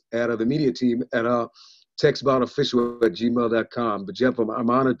email us at the media team at 𝗪𝗏𝗍𝗏𝗏@gmail.com. But Jeff, I'm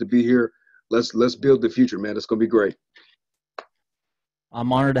honored to be here. Let's build the future, man. It's gonna be great.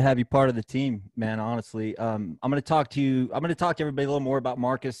 I'm honored to have you part of the team, man. Honestly, I'm going to talk to you. I'm going to talk to everybody a little more about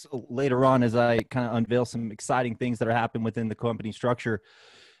Marcus later on as I kind of unveil some exciting things that are happening within the company structure,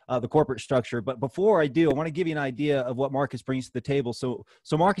 the corporate structure. But before I do, I want to give you an idea of what Marcus brings to the table. So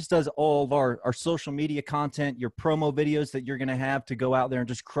Marcus does all of our social media content, your promo videos that you're going to have to go out there and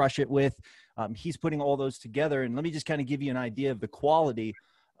just crush it with. He's putting all those together. And let me just kind of give you an idea of the quality,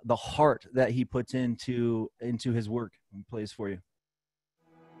 the heart that he puts into his work and plays for you.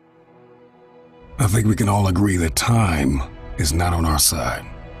 I think we can all agree that time is not on our side.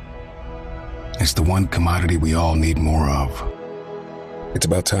 It's the one commodity we all need more of. It's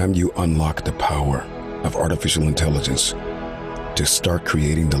about time you unlock the power of artificial intelligence to start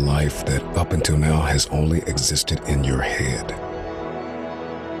creating the life that up until now has only existed in your head.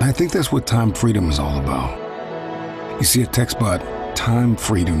 I think that's what time freedom is all about. You see, at Textbot, time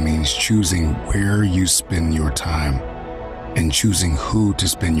freedom means choosing where you spend your time and choosing who to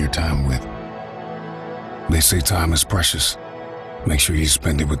spend your time with. They say time is precious. Make sure you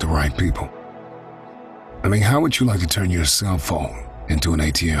spend it with the right people. I mean, how would you like to turn your cell phone into an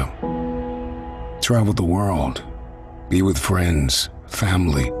ATM? Travel the world, be with friends,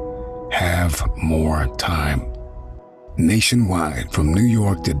 family, have more time. Nationwide, from New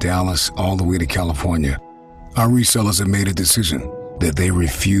York to Dallas, all the way to California, our resellers have made a decision that they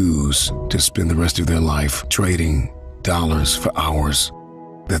refuse to spend the rest of their life trading dollars for hours,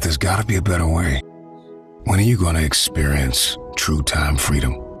 that there's got to be a better way. When are you going to experience true time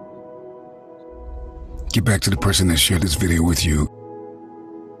freedom? Get back to the person that shared this video with you.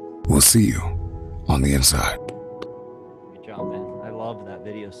 We'll see you on the inside. Good job, man. I love that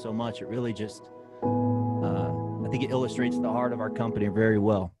video so much. It really just, I think it illustrates the heart of our company very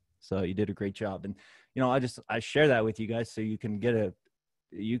well. So you did a great job. And, you know, I share that with you guys so you can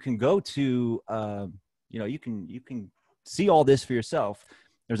you can go to, you know, you can see all this for yourself.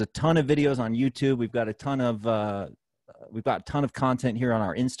 There's a ton of videos on YouTube. We've got a ton of content here on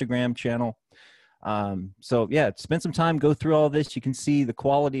our Instagram channel. So yeah, spend some time, go through all this. You can see the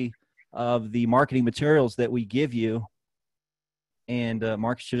quality of the marketing materials that we give you. And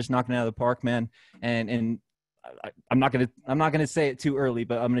Marcus, you're just knocking it out of the park, man. And I'm not gonna say it too early,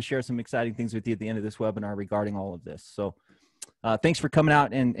 but I'm gonna share some exciting things with you at the end of this webinar regarding all of this. So thanks for coming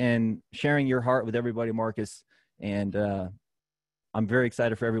out and sharing your heart with everybody, Marcus. And I'm very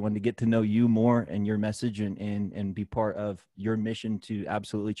excited for everyone to get to know you more and your message and be part of your mission to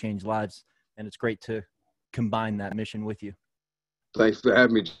absolutely change lives. And it's great to combine that mission with you. Thanks for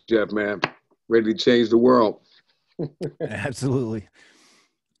having me, Jeff, man. Ready to change the world. Absolutely.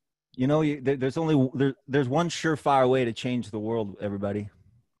 You know, there's one surefire way to change the world, everybody,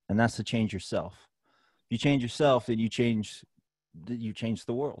 and that's to change yourself. If you change yourself, then you change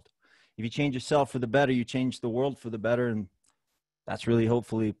the world. If you change yourself for the better, you change the world for the better. And that's really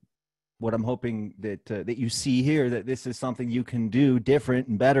hopefully what I'm hoping that you see here, that this is something you can do different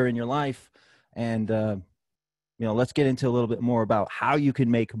and better in your life. And, you know, let's get into a little bit more about how you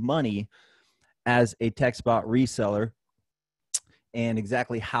can make money as a Textbot reseller and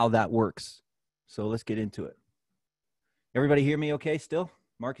exactly how that works. So let's get into it. Everybody hear me okay still?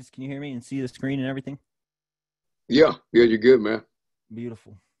 Marcus, can you hear me and see the screen and everything? Yeah, you're good, man.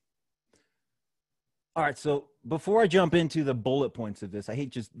 Beautiful. All right, so before I jump into the bullet points of this, I hate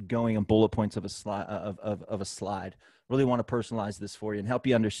just going on bullet points of a slide. Of a slide. Really want to personalize this for you and help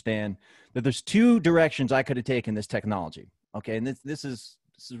you understand that there's two directions I could have taken this technology. Okay, and this is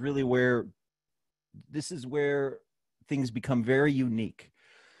really where things become very unique,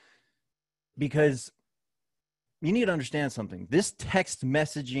 because you need to understand something. This text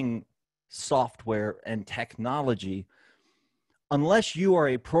messaging software and technology, unless you are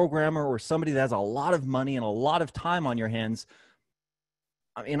a programmer or somebody that has a lot of money and a lot of time on your hands,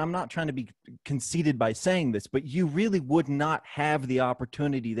 I mean, I'm not trying to be conceited by saying this, but you really would not have the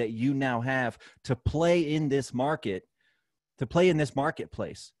opportunity that you now have to play in this market, to play in this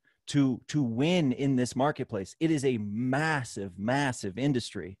marketplace, to win in this marketplace. It is a massive, massive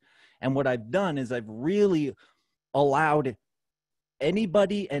industry. And what I've done is I've really allowed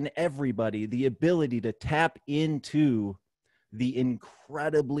anybody and everybody the ability to tap into the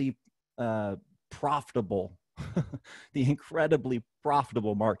incredibly profitable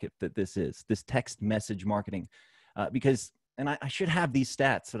market that this is, this text message marketing. Because, and I should have these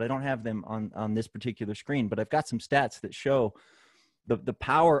stats, but I don't have them on this particular screen, but I've got some stats that show the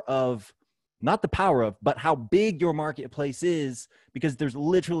power of not the power of, but how big your marketplace is, because there's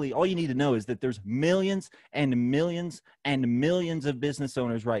literally, all you need to know is that there's millions and millions and millions of business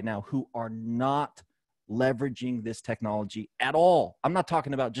owners right now who are not leveraging this technology at all. I'm not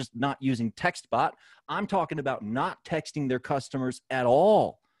talking about just not using Textbot. I'm talking about not texting their customers at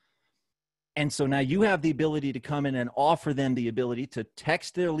all. And so now you have the ability to come in and offer them the ability to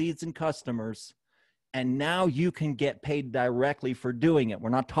text their leads and customers. And now you can get paid directly for doing it. We're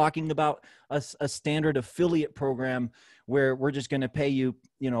not talking about a standard affiliate program where we're just going to pay you,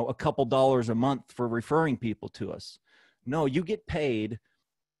 a couple dollars a month for referring people to us. No, you get paid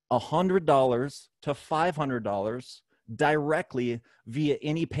 $100 to $500 directly via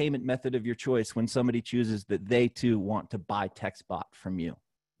any payment method of your choice when somebody chooses that they too want to buy Textbot from you.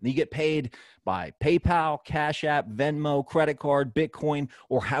 And you get paid by PayPal, Cash App, Venmo, credit card, Bitcoin,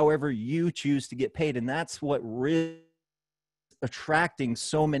 or however you choose to get paid. And that's what really attracting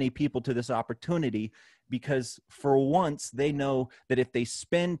so many people to this opportunity, because for once they know that if they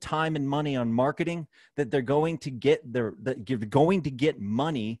spend time and money on marketing, that they're going to get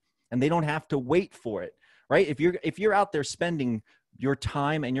money, and they don't have to wait for it, right? If you're out there spending your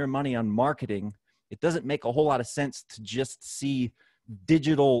time and your money on marketing, it doesn't make a whole lot of sense to just see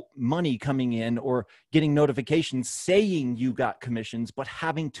digital money coming in or getting notifications saying you got commissions, but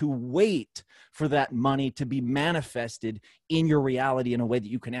having to wait for that money to be manifested in your reality in a way that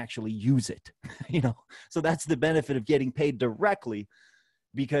you can actually use it. So that's the benefit of getting paid directly,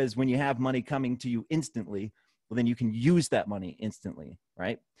 because when you have money coming to you instantly, well, then you can use that money instantly,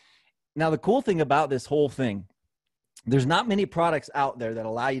 right? Now, the cool thing about this whole thing, there's not many products out there that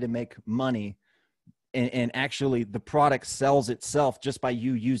allow you to make money and actually the product sells itself just by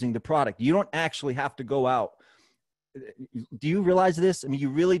you using the product. You don't actually have to go out. Do you realize this? I mean, you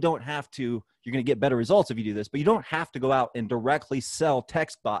really don't have to. You're going to get better results if you do this, but you don't have to go out and directly sell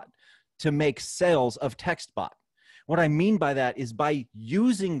Textbot to make sales of Textbot. What I mean by that is by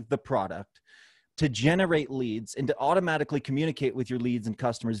using the product to generate leads and to automatically communicate with your leads and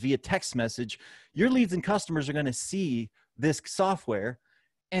customers via text message, your leads and customers are going to see this software.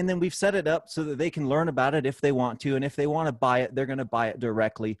 And then we've set it up so that they can learn about it if they want to. And if they want to buy it, they're going to buy it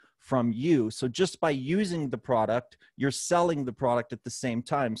directly from you. So just by using the product, you're selling the product at the same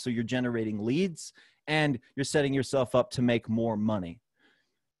time. So you're generating leads and you're setting yourself up to make more money.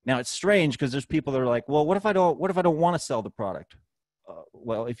 Now it's strange because there's people that are like, well, what if I don't want to sell the product?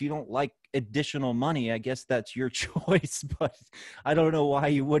 Well, if you don't like additional money, I guess that's your choice, but I don't know why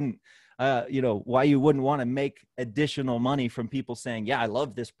you wouldn't. Why you wouldn't want to make additional money from people saying, yeah, I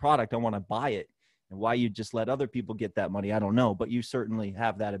love this product, I want to buy it. And why you just let other people get that money, I don't know. But you certainly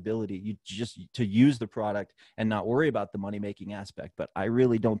have that ability to use the product and not worry about the money-making aspect. But I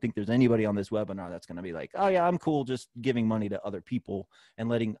really don't think there's anybody on this webinar that's going to be like, oh, yeah, I'm cool just giving money to other people and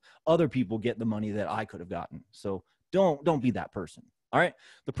letting other people get the money that I could have gotten. So don't be that person. All right.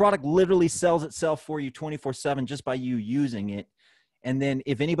 The product literally sells itself for you 24/7 just by you using it. And then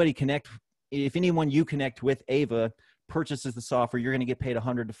if anyone you connect with Ava purchases the software, you're going to get paid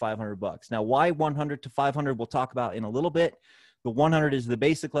 $100 to $500. Now, why $100 to $500? We'll talk about in a little bit. The 100 is the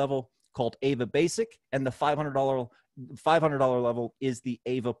basic level called Ava Basic, and the $500 level is the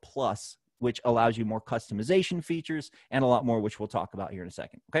Ava Plus, which allows you more customization features and a lot more, which we'll talk about here in a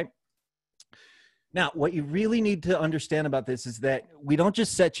second. Okay. Now, what you really need to understand about this is that we don't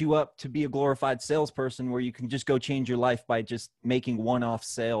just set you up to be a glorified salesperson where you can just go change your life by just making one-off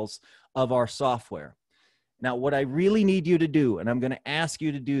sales of our software. Now, what I really need you to do, and I'm going to ask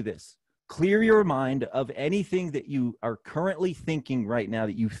you to do this, clear your mind of anything that you are currently thinking right now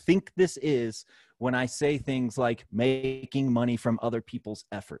that you think this is when I say things like making money from other people's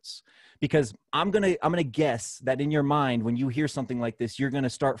efforts. Because I'm gonna guess that in your mind, when you hear something like this, you're gonna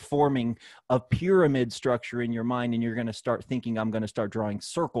start forming a pyramid structure in your mind, and you're gonna start thinking, I'm gonna start drawing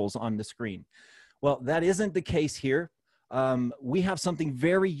circles on the screen. Well, that isn't the case here. We have something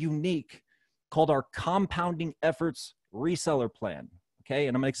very unique called our Compounding Efforts Reseller Plan, okay?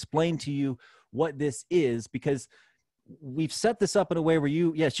 And I'm gonna explain to you what this is, because we've set this up in a way where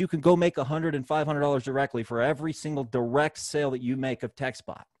you can go make $100 and $500 directly for every single direct sale that you make of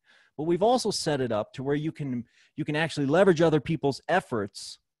Textbot. But we've also set it up to where you can actually leverage other people's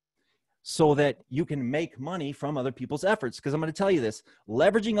efforts so that you can make money from other people's efforts. Because I'm going to tell you this,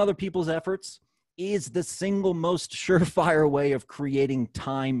 leveraging other people's efforts is the single most surefire way of creating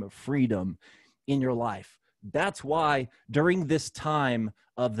time freedom in your life. That's why during this time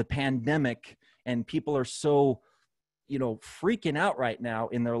of the pandemic, and people are so freaking out right now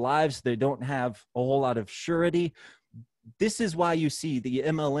in their lives, they don't have a whole lot of surety. This is why you see the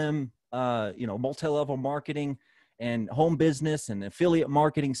MLM, multi-level marketing and home business and affiliate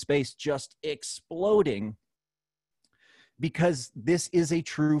marketing space just exploding, because this is a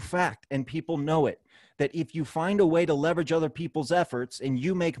true fact and people know it, that if you find a way to leverage other people's efforts and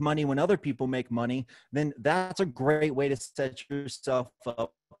you make money when other people make money, then that's a great way to set yourself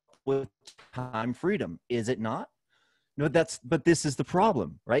up with time freedom. Is it not? No, but this is the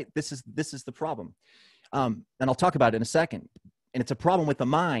problem, right? This is the problem. And I'll talk about it in a second. And it's a problem with the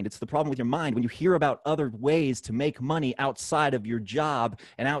mind. It's the problem with your mind. When you hear about other ways to make money outside of your job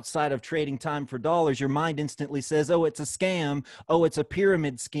and outside of trading time for dollars, your mind instantly says, oh, it's a scam. Oh, it's a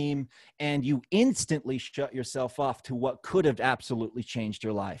pyramid scheme. And you instantly shut yourself off to what could have absolutely changed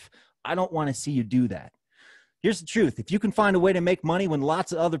your life. I don't want to see you do that. Here's the truth. If you can find a way to make money when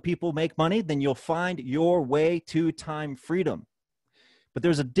lots of other people make money, then you'll find your way to time freedom. But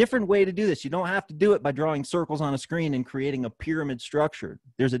there's a different way to do this. You don't have to do it by drawing circles on a screen and creating a pyramid structure.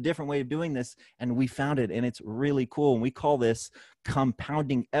 There's a different way of doing this, and we found it, and it's really cool. And we call this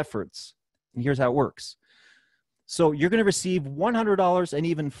compounding efforts. And here's how it works. So you're going to receive $100 and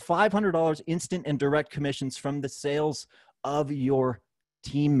even $500 instant and direct commissions from the sales of your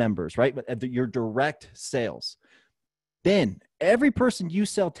team members, right? Your direct sales. Then every person you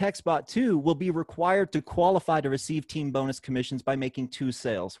sell Textbot to will be required to qualify to receive team bonus commissions by making 2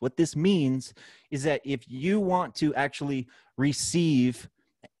 sales. What this means is that if you want to actually receive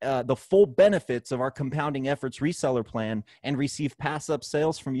the full benefits of our compounding efforts reseller plan and receive pass-up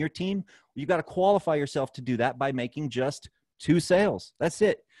sales from your team, you got to qualify yourself to do that by making just 2 sales. That's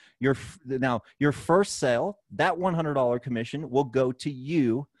it. Now, your first sale, that $100 commission will go to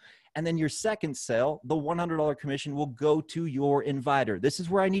you. And then your second sale, the $100 commission will go to your inviter. This is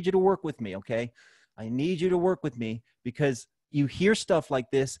where I need you to work with me, okay? I need you to work with me because you hear stuff like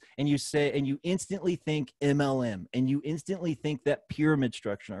this and you say, and you instantly think MLM and you instantly think that pyramid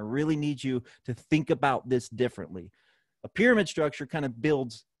structure. I really need you to think about this differently. A pyramid structure kind of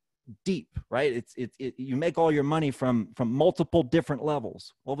builds deep, right? You make all your money from multiple different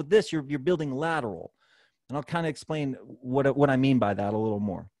levels. Well, with this, you're building lateral. And I'll kind of explain what I mean by that a little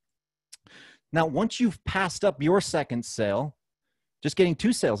more. Now, once you've passed up your second sale, just getting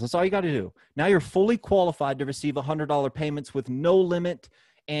 2 sales, that's all you got to do. Now you're fully qualified to receive $100 payments with no limit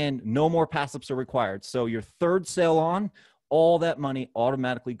and no more pass-ups are required. So your third sale on, all that money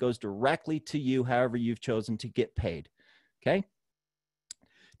automatically goes directly to you, however you've chosen to get paid, okay?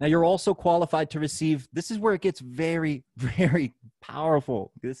 Now you're also qualified to receive, this is where it gets very, very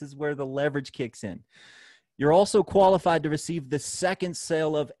powerful. This is where the leverage kicks in. You're also qualified to receive the second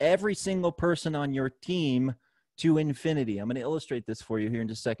sale of every single person on your team to infinity. I'm going to illustrate this for you here in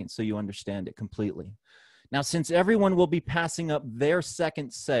just a second so you understand it completely. Now, since everyone will be passing up their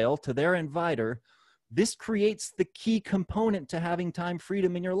second sale to their inviter, this creates the key component to having time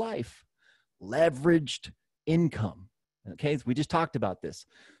freedom in your life, leveraged income. Okay, we just talked about this.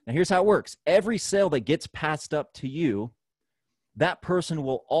 Now, here's how it works. Every sale that gets passed up to you, that person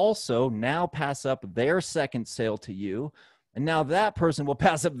will also now pass up their second sale to you. And now that person will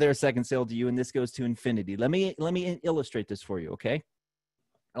pass up their second sale to you. And this goes to infinity. Let me illustrate this for you. Okay.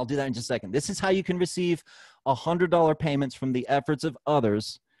 I'll do that in just a second. This is how you can receive $100 payments from the efforts of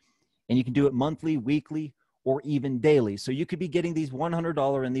others. And you can do it monthly, weekly, or even daily. So you could be getting these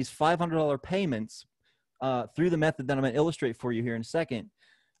 $100 and these $500 payments through the method that I'm going to illustrate for you here in a second,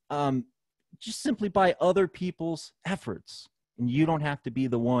 just simply by other people's efforts. And you don't have to be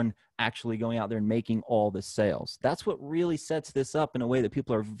the one actually going out there and making all the sales. That's what really sets this up in a way that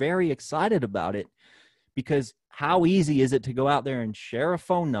people are very excited about it, because how easy is it to go out there and share a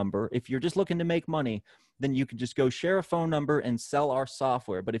phone number? If you're just looking to make money, then you can just go share a phone number and sell our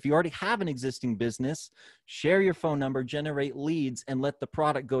software. But if you already have an existing business, share your phone number, generate leads, and let the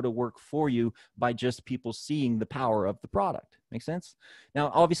product go to work for you by just people seeing the power of the product. Make sense?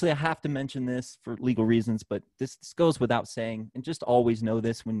 Now, obviously, I have to mention this for legal reasons, but this goes without saying. And just always know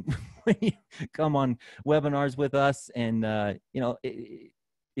this when you come on webinars with us. And,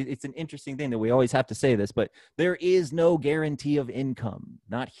 it's an interesting thing that we always have to say this, but there is no guarantee of income.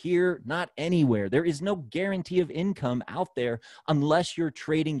 Not here, not anywhere. There is no guarantee of income out there unless you're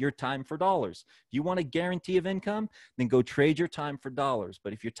trading your time for dollars. If you want a guarantee of income, then go trade your time for dollars.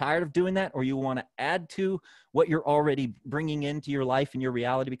 But if you're tired of doing that, or you want to add to what you're already bringing into your life and your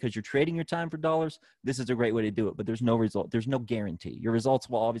reality because you're trading your time for dollars, this is a great way to do it. But there's no result. There's no guarantee. Your results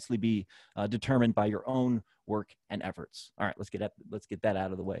will obviously be determined by your own work and efforts. All right, let's get that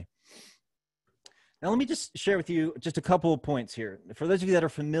out of the way. Now, let me just share with you just a couple of points here. For those of you that are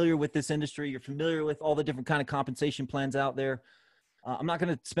familiar with this industry, you're familiar with all the different kind of compensation plans out there. I'm not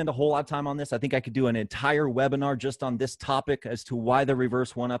going to spend a whole lot of time on this. I think I could do an entire webinar just on this topic as to why the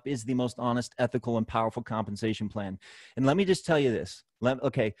reverse one-up is the most honest, ethical, and powerful compensation plan. And let me just tell you this.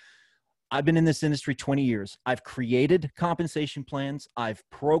 Okay, I've been in this industry 20 years. I've created compensation plans. I've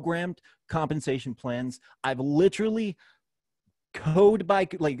programmed compensation plans. I've literally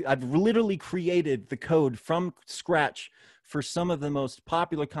I've literally created the code from scratch for some of the most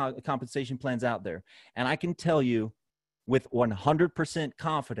popular compensation plans out there. And I can tell you with 100%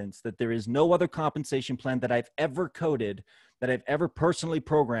 confidence that there is no other compensation plan that I've ever coded, that I've ever personally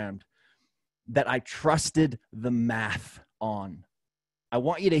programmed, that I trusted the math on. I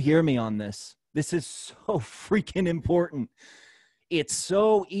want you to hear me on this. This is so freaking important. It's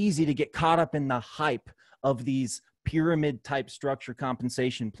so easy to get caught up in the hype of these pyramid type structure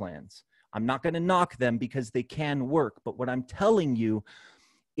compensation plans. I'm not going to knock them because they can work. But what I'm telling you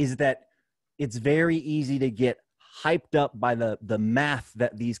is that it's very easy to get hyped up by the math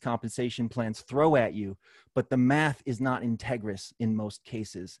that these compensation plans throw at you, but the math is not integrous in most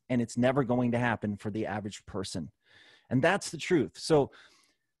cases, and it's never going to happen for the average person. And that's the truth. So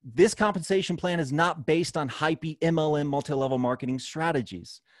this compensation plan is not based on hypey MLM multi-level marketing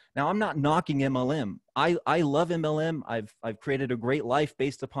strategies. Now, I'm not knocking MLM. I love MLM. I've created a great life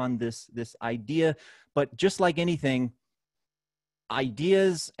based upon this idea, but just like anything,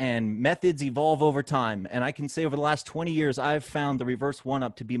 ideas and methods evolve over time. And I can say over the last 20 years, I've found the reverse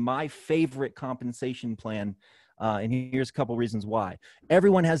one-up to be my favorite compensation plan. And here's a couple reasons why.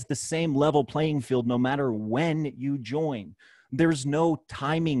 Everyone has the same level playing field no matter when you join. There's no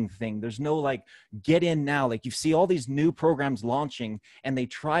timing thing. There's no like get in now. Like you see all these new programs launching and they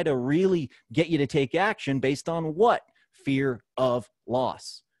try to really get you to take action based on what? Fear of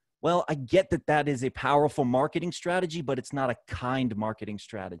loss. Well, I get that that is a powerful marketing strategy, but it's not a kind marketing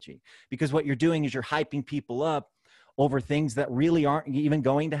strategy, because what you're doing is you're hyping people up over things that really aren't even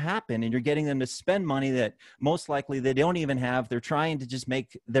going to happen. And you're getting them to spend money that most likely they don't even have. They're trying to just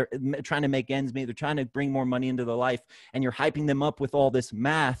they're trying to make ends meet. They're trying to bring more money into their life. And you're hyping them up with all this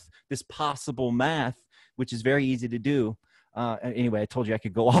math, this possible math, which is very easy to do. Anyway, I told you I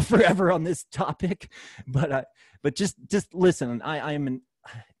could go off forever on this topic, but just listen.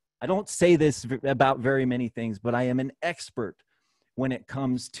 I don't say this about very many things, but I am an expert when it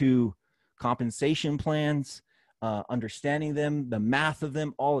comes to compensation plans, understanding them, the math of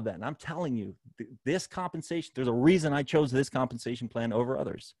them, all of that. And I'm telling you, this compensation, there's a reason I chose this compensation plan over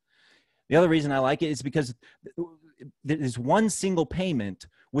others. The other reason I like it is because there's one single payment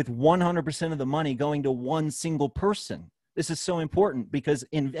with 100% of the money going to one single person. This is so important because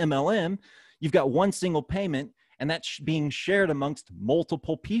in MLM, you've got one single payment, and that's being shared amongst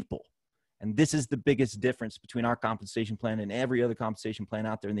multiple people. And this is the biggest difference between our compensation plan and every other compensation plan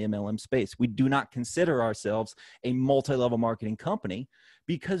out there in the MLM space. We do not consider ourselves a multi-level marketing company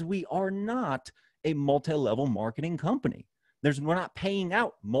because we are not a multi-level marketing company. We're not paying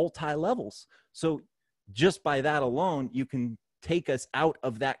out multi-levels. So just by that alone, you can take us out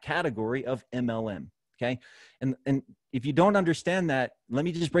of that category of MLM, okay? And if you don't understand that, let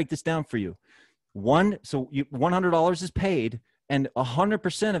me just break this down for you. $100 is paid, and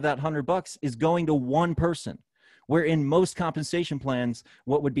 100% of that $100 is going to one person. Where in most compensation plans,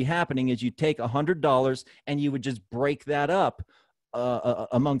 what would be happening is you take $100 and you would just break that up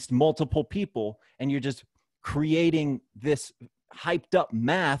amongst multiple people, and you're just creating this hyped up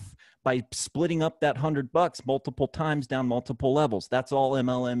math by splitting up that $100 multiple times down multiple levels. That's all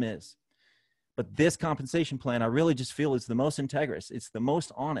MLM is. But this compensation plan, I really just feel is the most integrous. It's the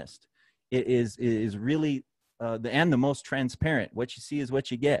most honest. It is really and the most transparent. What you see is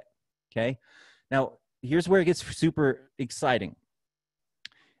what you get, okay? Now, here's where it gets super exciting.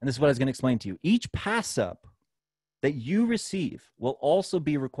 And this is what I was going to explain to you. Each pass up that you receive will also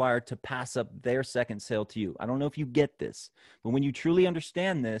be required to pass up their second sale to you. I don't know if you get this, but when you truly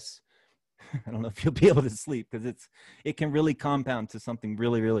understand this, I don't know if you'll be able to sleep, because it can really compound to something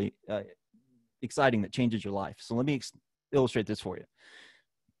really, really exciting that changes your life. So let me illustrate this for you.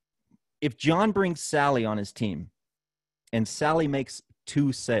 If John brings Sally on his team and Sally makes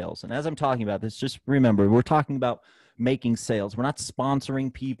 2 sales, and as I'm talking about this, just remember, we're talking about making sales. We're not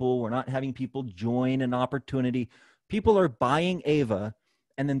sponsoring people. We're not having people join an opportunity. People are buying Ava,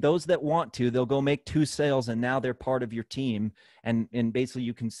 and then those that want to, they'll go make 2 sales, and now they're part of your team. And basically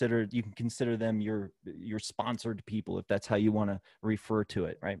you can consider them your sponsored people, if that's how you want to refer to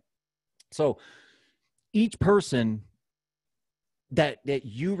it, right? So each person that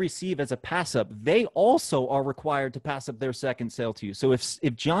you receive as a pass up, they also are required to pass up their second sale to you. So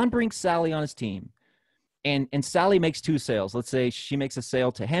if John brings Sally on his team and Sally makes 2 sales, let's say she makes a sale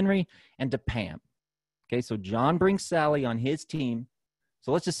to Henry and to Pam, Okay, so John brings Sally on his team.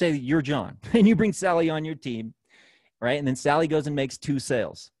 So let's just say that you're John and you bring Sally on your team, right? And then Sally goes and makes 2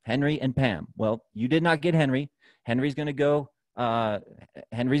 sales, Henry and Pam. Well, you did not get Henry. Henry's going to go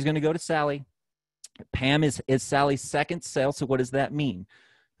to Sally. Pam is Sally's second sale. So what does that mean?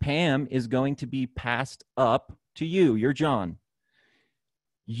 Pam is going to be passed up to you. You're John.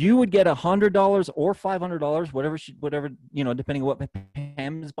 You would get $100 or $500, whatever, you know, depending on what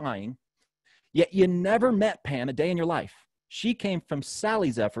Pam is buying. Yet you never met Pam a day in your life. She came from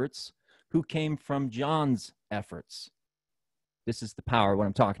Sally's efforts, who came from John's efforts. This is the power of what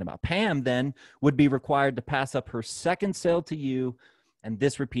I'm talking about. Pam then would be required to pass up her second sale to you, and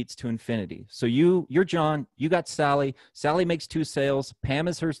this repeats to infinity. So you're John, you got Sally. Sally makes 2 sales. Pam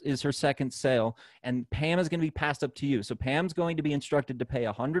is her second sale, and Pam is going to be passed up to you. So Pam's going to be instructed to pay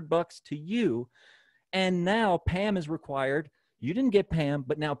 $100 to you, and now Pam is required. You didn't get Pam,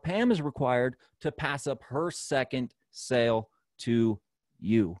 but now Pam is required to pass up her second sale to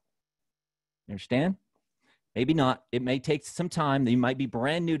you. You understand? Maybe not. It may take some time. You might be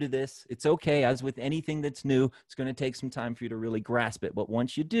brand new to this. It's okay. As with anything that's new, it's going to take some time for you to really grasp it. But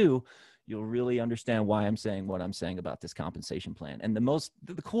once you do, you'll really understand why I'm saying what I'm saying about this compensation plan. And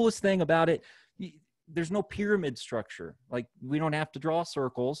the coolest thing about it, there's no pyramid structure. Like, we don't have to draw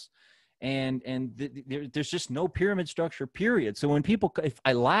circles. And there's just no pyramid structure, period. So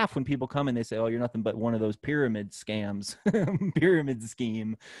I laugh when people come and they say, oh, you're nothing but one of those pyramid scams, pyramid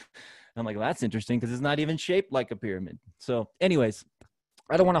scheme. I'm like, well, that's interesting because it's not even shaped like a pyramid. So anyways,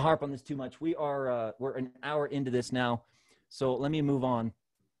 I don't want to harp on this too much. We're an hour into this now. So let me move on.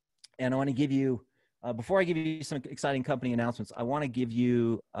 And I want to give you, before I give you some exciting company announcements, I want to give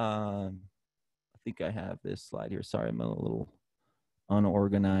you, I think I have this slide here. Sorry, I'm a little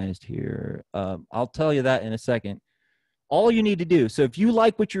unorganized here. I'll tell you that in a second. All you need to do, so if you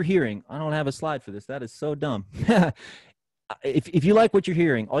like what you're hearing, I don't have a slide for this. That is so dumb. If you like what you're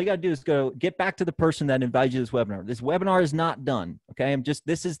hearing, all you got to do is get back to the person that invited you to this webinar. This webinar is not done. Okay.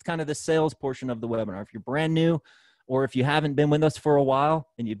 This is kind of the sales portion of the webinar. If you're brand new, or if you haven't been with us for a while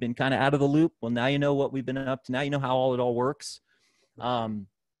and you've been kind of out of the loop, well, now you know what we've been up to. Now you know how it all works. And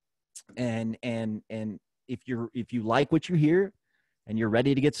if you like what you hear, and you're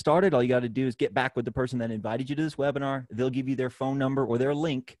ready to get started, all you got to do is get back with the person that invited you to this webinar. They'll give you their phone number or their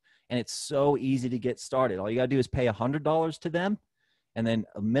link, and it's so easy to get started. All you got to do is pay $100 to them, and then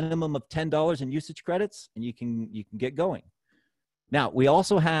a minimum of $10 in usage credits, and you can get going. Now, we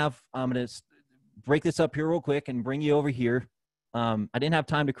also have, I'm going to break this up here real quick and bring you over here. I didn't have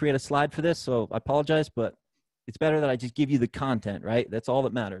time to create a slide for this, so I apologize, but it's better that I just give you the content, right? That's all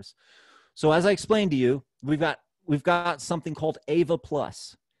that matters. So as I explained to you, we've got something called 𝗦𝗑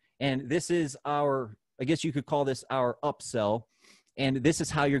Plus. And this is I guess you could call this our upsell. And this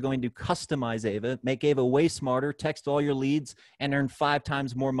is how you're going to customize 𝗦𝗑, make 𝗦𝗑 way smarter, text all your leads, and earn 5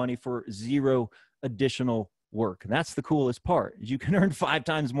 times more money for 0 additional work. And that's the coolest part. You can earn 5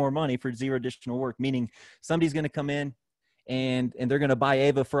 times more money for 0 additional work, meaning somebody's going to come in and they're going to buy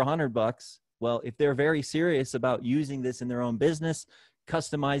𝗦𝗑 for $100. Well, if they're very serious about using this in their own business,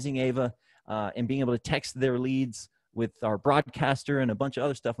 customizing 𝗦𝗑, and being able to text their leads with our broadcaster and a bunch of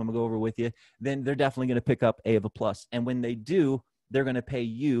other stuff I'm going to go over with you, then they're definitely going to pick up 𝗦𝗑 Plus. And when they do, they're going to pay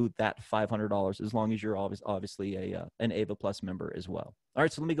you that $500 as long as you're obviously an 𝗦𝗑 Plus member as well. All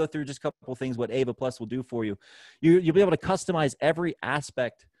right, so let me go through just a couple of things what 𝗦𝗑 Plus will do for you. You'll be able to customize every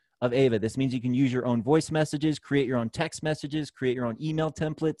aspect of 𝗦𝗑. This means you can use your own voice messages, create your own text messages, create your own email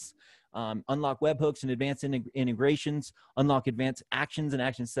templates, unlock webhooks and advanced integrations, unlock advanced actions and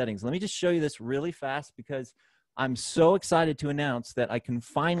action settings. Let me just show you this really fast because I'm so excited to announce that I can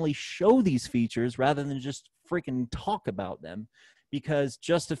finally show these features rather than just freaking talk about them, because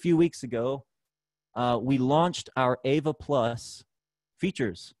just a few weeks ago, we launched our 𝗦𝗑 Plus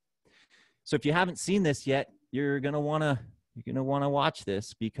features. So if you haven't seen this yet, you're going to want to watch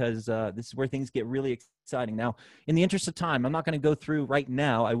this because this is where things get really exciting. Now, in the interest of time, I'm not going to go through right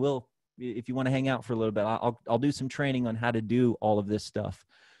now. I will, if you want to hang out for a little bit, I'll do some training on how to do all of this stuff.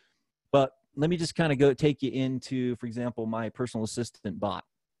 But let me just kind of take you into, for example, my personal assistant bot.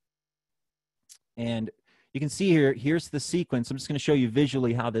 And you can see here's the sequence. I'm just going to show you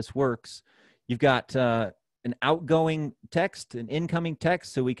visually how this works. You've got an outgoing text, an incoming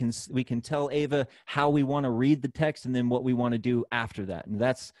text, so we can tell 𝗦𝗑 how we want to read the text and then what we want to do after that. And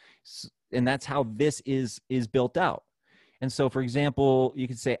that's how this is built out. And so, for example, you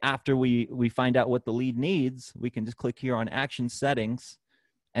could say after we find out what the lead needs, we can just click here on action settings,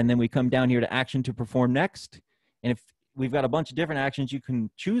 and then we come down here to action to perform next. And if we've got a bunch of different actions you can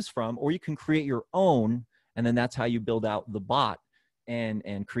choose from, or you can create your own, and then that's how you build out the bot.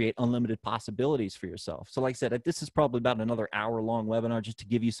 and create unlimited possibilities for yourself. So like I said, this is probably about another hour-long webinar just to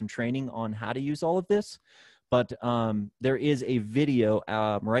give you some training on how to use all of this. But there is a video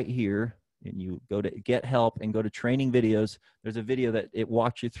right here, and you go to Get Help and go to Training Videos. There's a video that it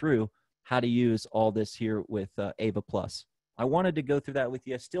walks you through how to use all this here with 𝗦𝗑+. I wanted to go through that with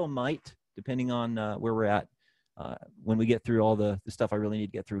you. I still might, depending on where we're at when we get through all the stuff I really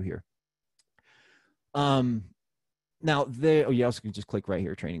need to get through here. Now, you also can just click right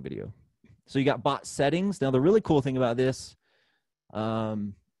here, training video. So you got bot settings. Now, the really cool thing about this,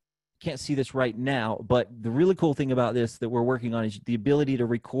 can't see this right now, but the really cool thing about this that we're working on is the ability to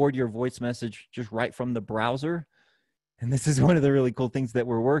record your voice message just right from the browser. And this is one of the really cool things that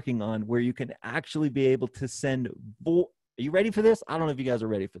we're working on, where you can actually be able to send are you ready for this? I don't know if you guys are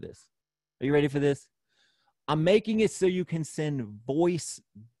ready for this. Are you ready for this? I'm making it so you can send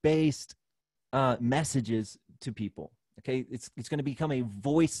voice-based messages to people. Okay, it's going to become a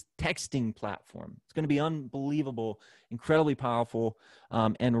voice texting platform. It's going to be unbelievable, incredibly powerful,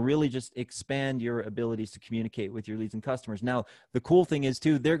 and really just expand your abilities to communicate with your leads and customers. Now, the cool thing is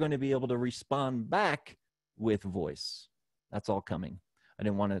too, they're going to be able to respond back with voice. That's all coming. I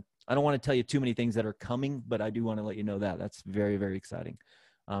don't want to tell you too many things that are coming, but I do want to let you know that that's very, very exciting,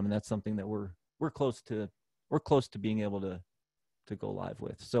 and that's something that we're close to being able to go live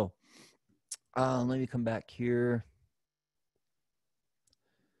with. So. Let me come back here.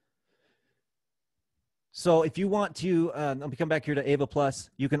 So if you want to, let me come back here to 𝗦𝗑+.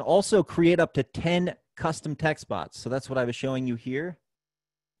 You can also create up to 10 custom text bots. So that's what I was showing you here.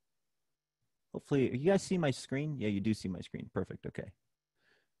 Hopefully, you guys see my screen? Yeah, you do see my screen. Perfect. Okay.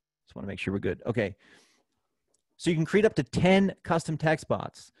 Just want to make sure we're good. Okay. So you can create up to 10 custom text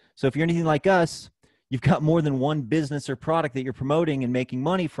bots. So if you're anything like us, you've got more than one business or product that you're promoting and making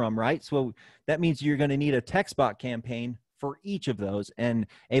money from, right? So that means you're going to need a text bot campaign for each of those, and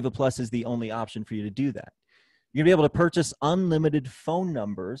𝗦𝗑+ is the only option for you to do that. You're going to be able to purchase unlimited phone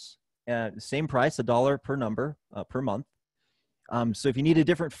numbers at the same price, $1 per number per month. So if you need a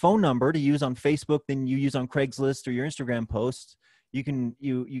different phone number to use on Facebook than you use on Craigslist or your Instagram posts, you're going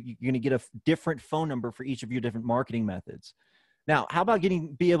to get a different phone number for each of your different marketing methods. Now, how about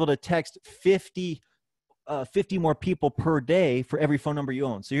be able to text 50 more people per day for every phone number you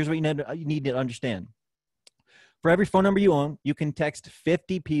own? So here's what you need to understand. For every phone number you own, you can text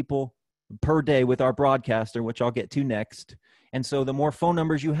 50 people per day with our broadcaster, which I'll get to next. And so the more phone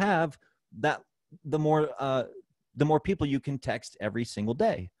numbers you have, the more people you can text every single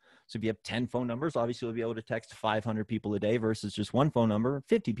day. So if you have 10 phone numbers, obviously you'll be able to text 500 people a day versus just one phone number,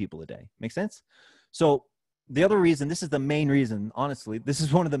 50 people a day. Make sense? So the other reason, this is the main reason, honestly, this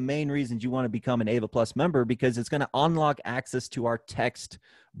is one of the main reasons you want to become an 𝗦𝗑+ member, because it's going to unlock access to our text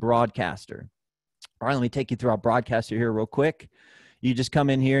broadcaster. All right, let me take you through our broadcaster here real quick. You just come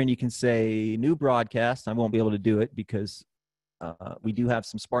in here and you can say new broadcast. I won't be able to do it because we do have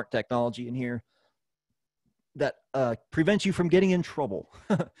some smart technology in here that prevents you from getting in trouble.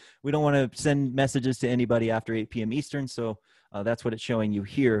 We don't want to send messages to anybody after 8 p.m. Eastern, so that's what it's showing you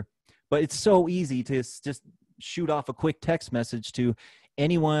here. But it's so easy to just shoot off a quick text message to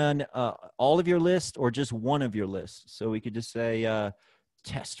anyone, all of your list or just one of your lists. So we could just say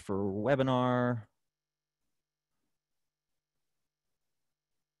test for webinar.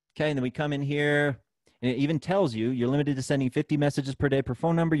 Okay, and then we come in here, and it even tells you you're limited to sending 50 messages per day per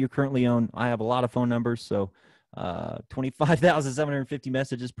phone number. You currently own, I have a lot of phone numbers, so 25,750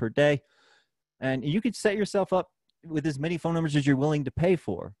 messages per day. And you could set yourself up with as many phone numbers as you're willing to pay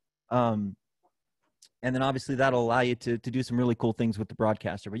for. And then obviously that'll allow you to do some really cool things with the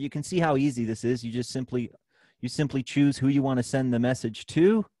broadcaster. But you can see how easy this is. You just simply choose who you want to send the message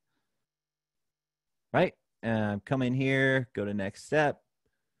to, right? Come in here, go to next step,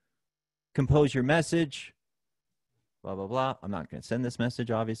 compose your message, blah, blah, blah. I'm not going to send this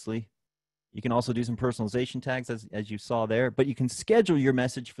message, obviously. You can also do some personalization tags as you saw there, but you can schedule your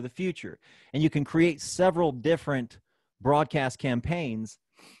message for the future, and you can create several different broadcast campaigns.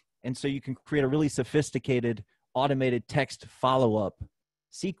 And so you can create a really sophisticated automated text follow-up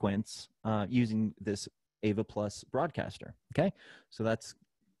sequence using this 𝗦𝗑+ broadcaster. Okay, so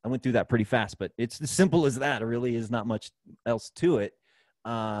I went through that pretty fast, but it's as simple as that. It really is not much else to it.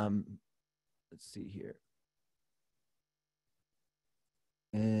 Let's see here.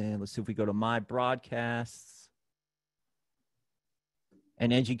 And let's see if we go to my broadcasts.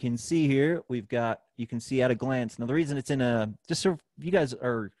 And as you can see here, you can see at a glance. Now the reason it's in just so you guys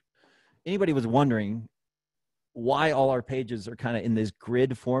anybody was wondering why all our pages are kind of in this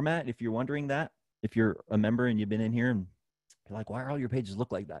grid format, if you're wondering that, if you're a member and you've been in here and You're like, why are all your pages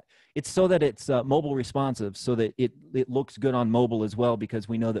look like that? It's so that it's mobile responsive, so that it looks good on mobile as well, because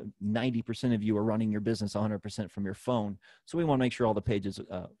we know that 90% of you are running your business 100% from your phone. So we want to make sure all the pages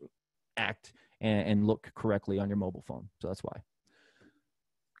act and look correctly on your mobile phone. So that's why.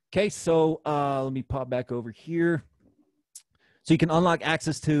 Okay, so let me pop back over here. So you can unlock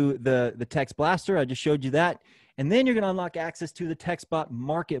access to the Text Blaster. I just showed you that. And then you're going to unlock access to the TextBot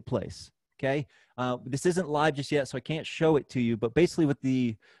Marketplace. Okay, this isn't live just yet, so I can't show it to you. But basically, what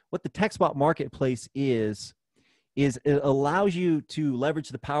the TextBot Marketplace is it allows you to leverage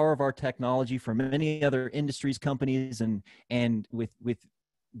the power of our technology for many other industries, companies, and with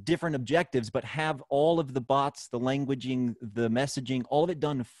different objectives, but have all of the bots, the languaging, the messaging, all of it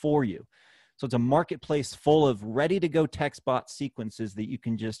done for you. So it's a marketplace full of ready-to-go TextBot sequences that you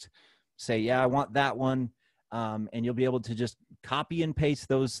can just say, yeah, I want that one. And you'll be able to just copy and paste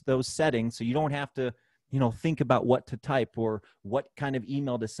those settings, so you don't have to, think about what to type or what kind of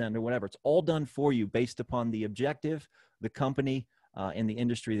email to send or whatever. It's all done for you based upon the objective, the company, and the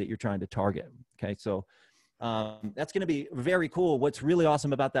industry that you're trying to target. Okay, so that's going to be very cool. What's really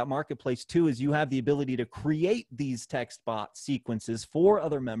awesome about that marketplace too is you have the ability to create these TextBot sequences for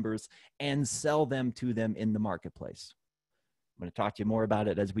other members and sell them to them in the marketplace. I'm going to talk to you more about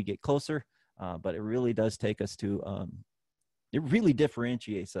it as we get closer. But it really does take us to, it really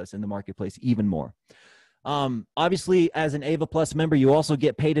differentiates us in the marketplace even more. Obviously, as an Ava Plus member, you also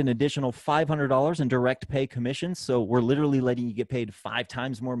get paid an additional $500 in direct pay commissions. So we're literally letting you get paid 5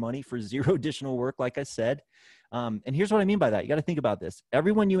 times more money for 0 additional work, like I said. And here's what I mean by that. You got to think about this.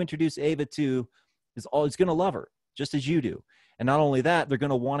 Everyone you introduce Ava to is going to love her, just as you do. And not only that, they're going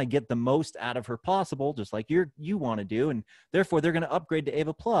to want to get the most out of her possible, just like you want to do. And therefore, they're going to upgrade to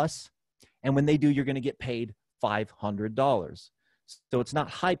Ava Plus. And when they do, you're going to get paid $500. So it's not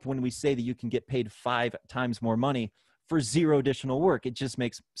hype when we say that you can get paid 5 times more money for 0 additional work. It just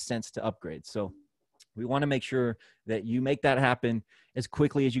makes sense to upgrade. So we want to make sure that you make that happen as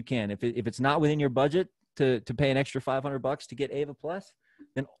quickly as you can. If it's not within your budget to pay an extra $500 to get Ava Plus,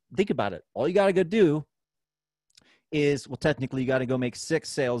 then think about it. All you got to go do is, well, technically you got to go make 6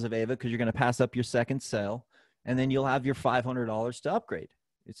 sales of Ava, because you're going to pass up your second sale, and then you'll have your $500 to upgrade.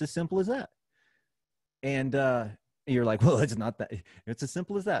 It's as simple as that. And you're like, well, it's not that. It's as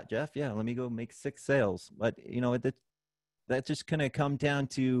simple as that, Jeff. Yeah, let me go make 6 sales. But, that's just going to come down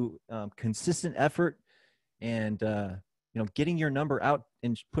to consistent effort and, getting your number out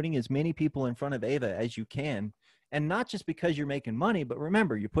and putting as many people in front of Ava as you can. And not just because you're making money, but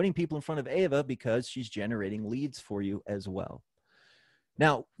remember, you're putting people in front of Ava because she's generating leads for you as well.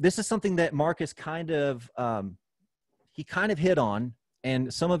 Now, this is something that Marcus kind of hit on.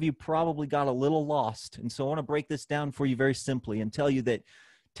 And some of you probably got a little lost. And so I want to break this down for you very simply and tell you that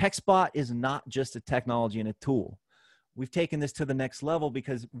TextBot is not just a technology and a tool. We've taken this to the next level,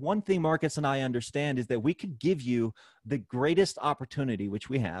 because one thing Marcus and I understand is that we could give you the greatest opportunity, which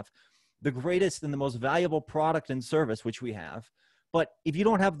we have, the greatest and the most valuable product and service, which we have. But if you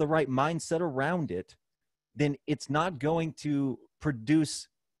don't have the right mindset around it, then it's not going to produce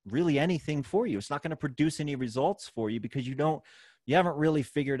really anything for you. It's not going to produce any results for you, because you haven't really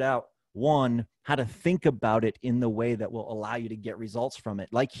figured out, one, how to think about it in the way that will allow you to get results from it.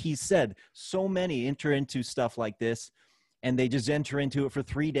 Like he said, so many enter into stuff like this, and they just enter into it for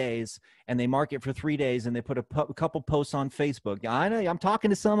 3 days, and they mark it for 3 days, and they put a couple posts on Facebook. I know, I'm talking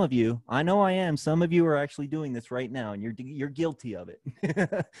to some of you. I know I am. Some of you are actually doing this right now, and you're guilty of it.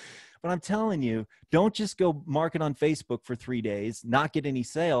 But I'm telling you, don't just go market on Facebook for 3 days, not get any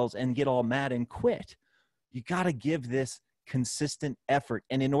sales, and get all mad and quit. You got to give this consistent effort.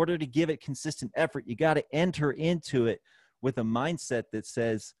 And in order to give it consistent effort, you got to enter into it with a mindset that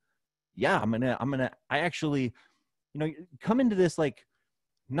says, yeah, I actually, come into this like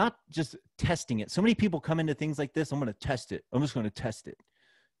not just testing it. So many people come into things like this. I'm going to test it. I'm just going to test it.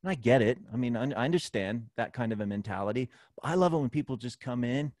 And I get it. I mean, I understand that kind of a mentality. But I love it when people just come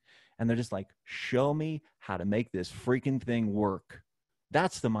in and they're just like, show me how to make this freaking thing work.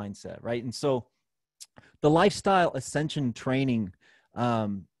 That's the mindset, right? And so the lifestyle ascension training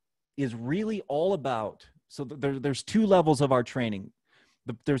is really all about, so there's 2 levels of our training.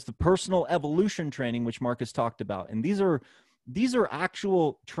 There's the personal evolution training, which Marcus talked about. And these are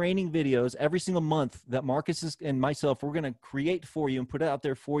actual training videos every single month that Marcus and myself, we're going to create for you and put it out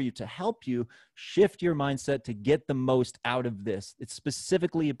there for you to help you shift your mindset to get the most out of this. It's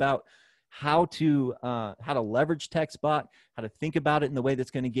specifically about how to leverage TextBot, how to think about it in the way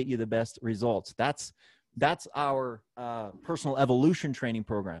that's going to get you the best results. That's our personal evolution training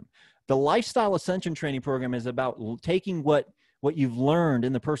program. The lifestyle ascension training program is about taking what you've learned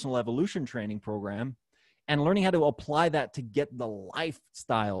in the personal evolution training program and learning how to apply that to get the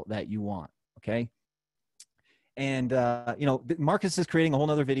lifestyle that you want. Okay. And, you know, Marcus is creating a whole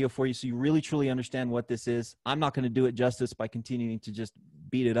nother video for you, so you really truly understand what this is. I'm not going to do it justice by continuing to just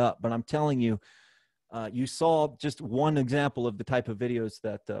beat it up, but I'm telling you, you saw just one example of the type of videos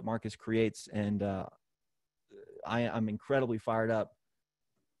that Marcus creates, and I'm incredibly fired up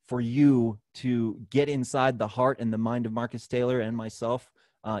for you to get inside the heart and the mind of Marcus Taylor and myself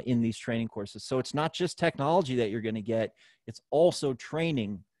in these training courses. So it's not just technology that you're going to get, it's also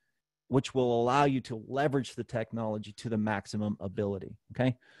training, which will allow you to leverage the technology to the maximum ability.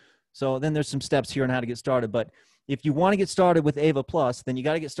 Okay. So then there's some steps here on how to get started. But if you want to get started with Ava Plus, then you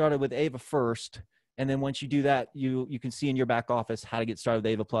got to get started with Ava first. And then once you do that, you can see in your back office how to get started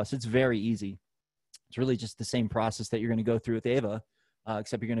with Ava Plus. It's very easy. It's really just the same process that you're going to go through with Ava,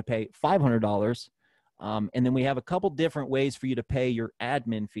 except you're going to pay $500. And then we have a couple different ways for you to pay your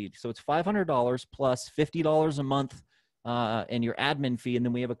admin fee. So it's $500 plus $50 a month and your admin fee. And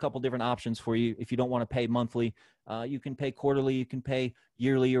then we have a couple different options for you. If you don't want to pay monthly, you can pay quarterly, you can pay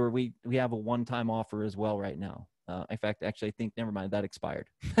yearly, or we have a one-time offer as well right now. In fact, actually, I think, never mind, that expired.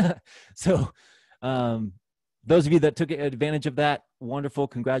 So those of you that took advantage of that, wonderful,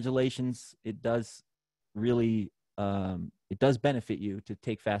 congratulations. It does really, it does benefit you to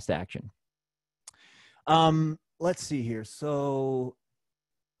take fast action. Let's see here. So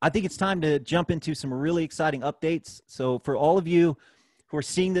I think it's time to jump into some really exciting updates. So for all of you who are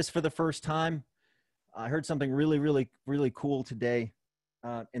seeing this for the first time, I heard something really, really, really cool today.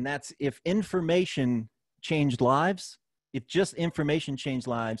 And that's, if information changed lives, if just information changed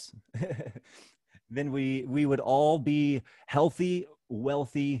lives, then we would all be healthy,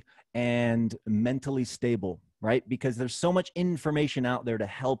 wealthy, and mentally stable, right? Because there's so much information out there to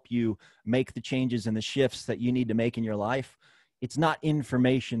help you make the changes and the shifts that you need to make in your life. It's not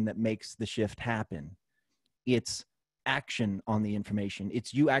information that makes the shift happen. It's action on the information.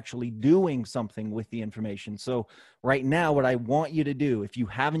 It's you actually doing something with the information. So right now, what I want you to do, if you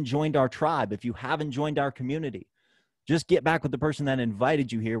haven't joined our tribe, if you haven't joined our community, just get back with the person that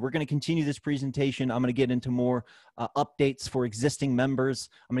invited you here. We're going to continue this presentation. I'm going to get into more updates for existing members.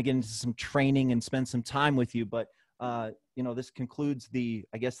 I'm going to get into some training and spend some time with you. But, you know, this concludes the,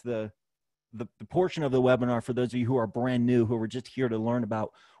 I guess, the portion of the webinar for those of you who are brand new, who are just here to learn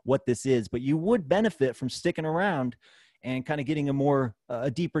about what this is. But you would benefit from sticking around and kind of getting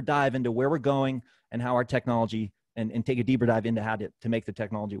a deeper dive into where we're going and how our technology, and take a deeper dive into how to make the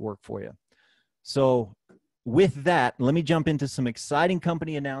technology work for you. So with that, let me jump into some exciting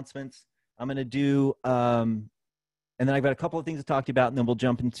company announcements. I'm going to do, and then I've got a couple of things to talk to you about, and then we'll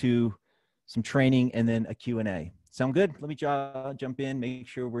jump into some training and then a Q&A. Sound good? Let me jump in, make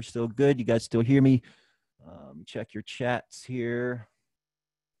sure we're still good. You guys still hear me? Check your chats here.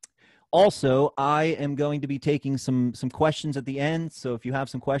 Also, I am going to be taking some questions at the end. So if you have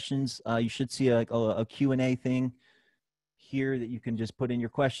some questions, you should see a Q&A thing here that you can just put in your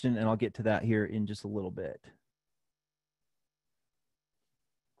question, and I'll get to that here in just a little bit.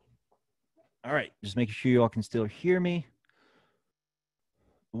 All right, just making sure you all can still hear me.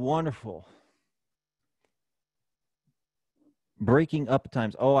 Wonderful. Breaking up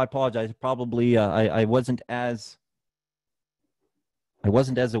times. Oh, I apologize. Probably I wasn't as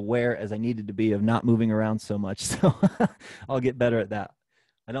aware as I needed to be of not moving around so much. So I'll get better at that.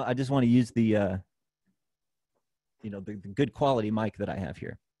 I just want to use the you know, the good quality mic that I have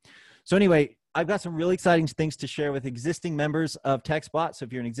here. So anyway, I've got some really exciting things to share with existing members of Textbot. So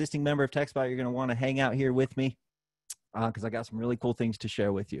if you're an existing member of Textbot, you're going to want to hang out here with me because I got some really cool things to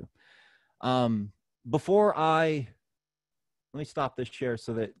share with you. Let me stop this share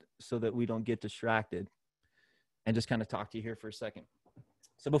so that we don't get distracted, and just kind of talk to you here for a second.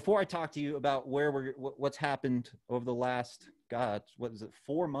 So before I talk to you about what's happened over the last, God, what is it,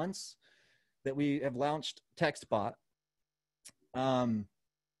 4 months that we have launched Textbot,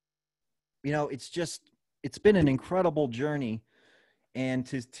 you know, it's been an incredible journey, and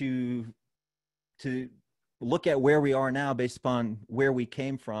to look at where we are now based upon where we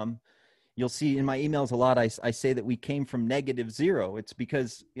came from. You'll see in my emails a lot, I say that we came from -0. It's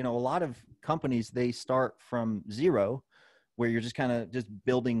because, you know, a lot of companies, they start from zero, where you're just kind of just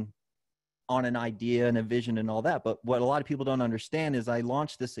building on an idea and a vision and all that. But what a lot of people don't understand is I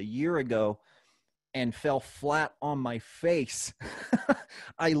launched this a year ago and fell flat on my face.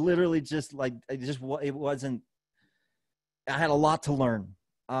 I literally just it wasn't, I had a lot to learn.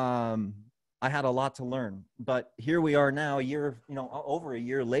 I had a lot to learn, but here we are now, over a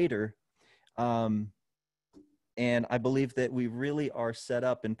year later. And I believe that we really are set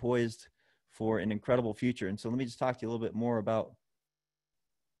up and poised for an incredible future. And so let me just talk to you a little bit more about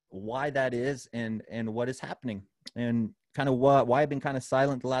why that is and what is happening, and kind of why I've been kind of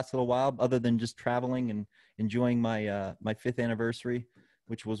silent the last little while, other than just traveling and enjoying my my 5th anniversary,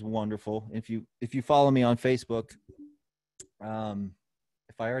 which was wonderful. If you follow me on Facebook, I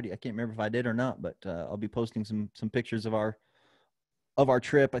can't remember if I did or not, but I'll be posting some pictures of our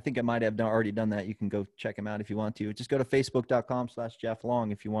trip. I think I might have already done that. You can go check them out if you want to. Just go to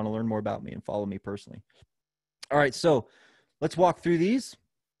facebook.com/JeffLong if you want to learn more about me and follow me personally. All right, so let's walk through these,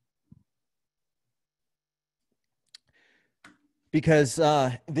 because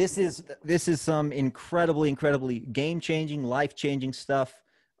this is some incredibly game-changing, life-changing stuff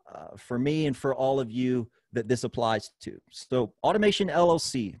for me and for all of you that this applies to. So 𝗏𝗏𝗏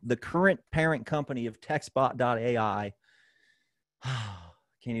LLC, the current parent company of Textbot.ai,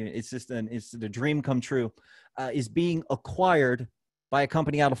 can't even, it's the dream come true, is being acquired by a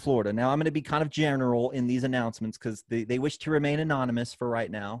company out of Florida. Now I'm going to be kind of general in these announcements because they wish to remain anonymous for right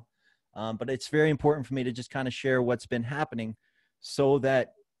now. But it's very important for me to just kind of share what's been happening so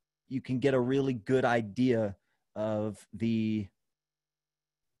that you can get a really good idea of I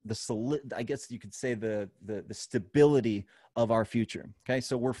guess you could say the stability of our future. Okay.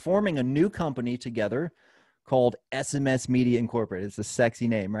 So we're forming a new company together called SMS Media Incorporated. It's a sexy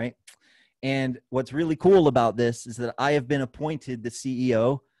name, right? And what's really cool about this is that I have been appointed the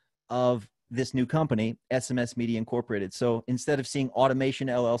CEO of this new company, SMS Media Incorporated. So instead of seeing 𝗏𝗏𝗏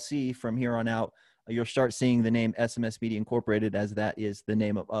LLC from here on out, you'll start seeing the name SMS Media Incorporated, as that is the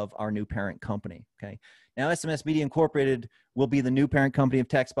name of our new parent company. Okay. Now, SMS Media Incorporated will be the new parent company of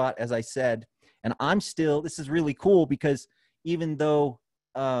TextBot, as I said. And this is really cool because even though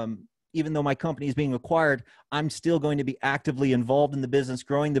my company is being acquired, I'm still going to be actively involved in the business,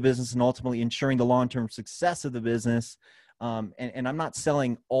 growing the business, and ultimately ensuring the long-term success of the business. And I'm not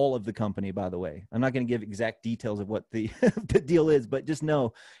selling all of the company, by the way. I'm not going to give exact details of what the deal is, but just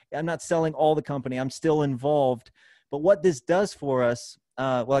know I'm not selling all the company. I'm still involved. But what this does for us,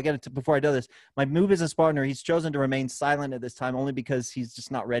 before I do this, my new business partner, he's chosen to remain silent at this time only because he's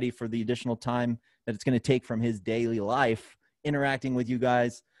just not ready for the additional time that it's going to take from his daily life interacting with you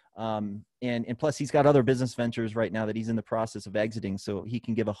guys. And plus he's got other business ventures right now that he's in the process of exiting. So he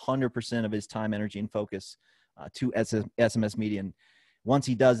can give 100% of his time, energy, and focus to SMS Media. And once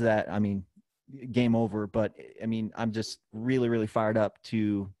he does that, I mean, game over. But I mean, I'm just really fired up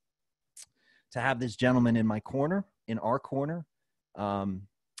to have this gentleman in our corner.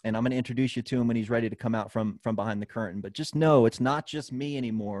 And I'm going to introduce you to him when he's ready to come out from behind the curtain. But just know it's not just me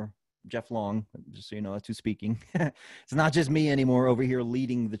anymore, Jeff Long, just so you know, that's who's speaking. It's not just me anymore over here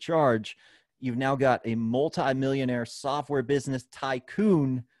leading the charge. You've now got a multi-millionaire software business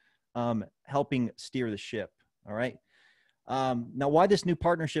tycoon helping steer the ship. All right. Now, why this new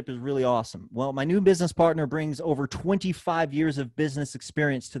partnership is really awesome. Well, my new business partner brings over 25 years of business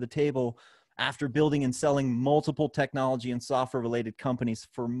experience to the table after building and selling multiple technology and software related companies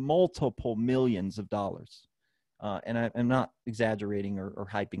for multiple millions of dollars. And I'm not exaggerating or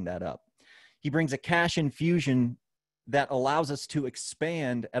hyping that up. He brings a cash infusion that allows us to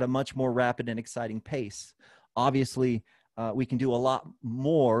expand at a much more rapid and exciting pace. Obviously, we can do a lot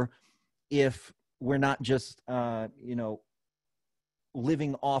more if we're not just,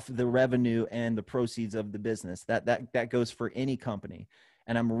 living off the revenue and the proceeds of the business. That goes for any company.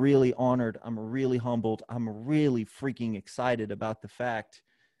 And I'm really honored. I'm really humbled. I'm really freaking excited about the fact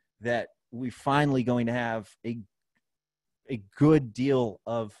that we're finally going to have a good deal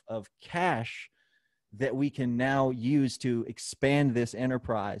of cash that we can now use to expand this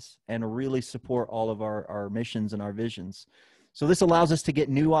enterprise and really support all of our missions and our visions. So this allows us to get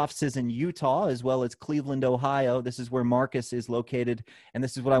new offices in Utah as well as Cleveland, Ohio. This is where Marcus is located. And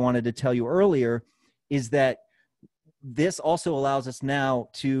this is what I wanted to tell you earlier, is that this also allows us now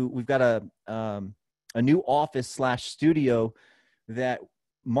we've got a new office / studio that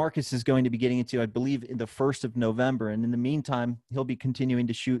Marcus is going to be getting into, I believe, in the 1st of November. And in the meantime, he'll be continuing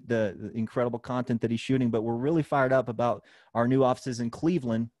to shoot the incredible content that he's shooting. But we're really fired up about our new offices in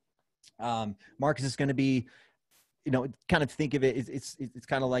Cleveland. Marcus is going to be, kind of think of it, it's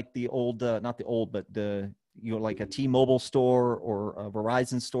kind of like the old, not the old, but like a T-Mobile store or a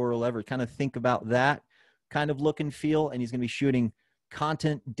Verizon store or whatever. Kind of think about that kind of look and feel. And he's going to be shooting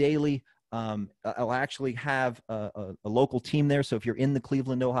content daily. I'll actually have a local team there. So if you're in the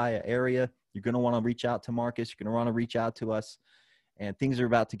Cleveland, Ohio area, you're going to want to reach out to Marcus. You're going to want to reach out to us. And things are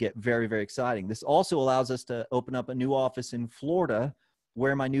about to get very, very exciting. This also allows us to open up a new office in Florida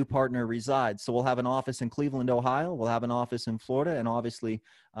where my new partner resides. So we'll have an office in Cleveland, Ohio. We'll have an office in Florida. And obviously,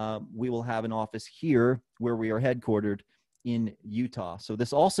 we will have an office here where we are headquartered in Utah. So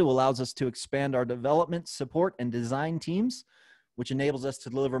this also allows us to expand our development, support, and design teams, which enables us to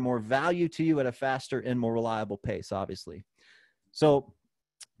deliver more value to you at a faster and more reliable pace, obviously. So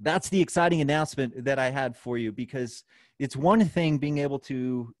that's the exciting announcement that I had for you, because it's one thing being able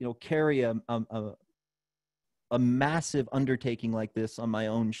to, carry a massive undertaking like this on my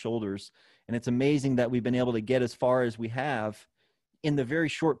own shoulders. And it's amazing that we've been able to get as far as we have in the very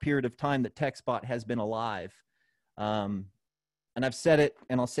short period of time that TextBot has been alive. And I've said it,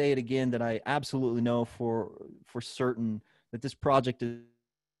 and I'll say it again, that I absolutely know for certain that this project is,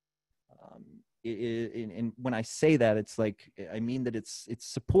 and when I say that, it's like, I mean that it's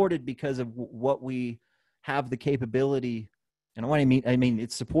supported because of what we have the capability. And what I mean,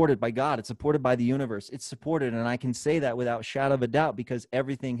 it's supported by God. It's supported by the universe. It's supported. And I can say that without a shadow of a doubt, because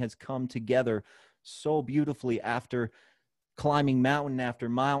everything has come together so beautifully after climbing mountain after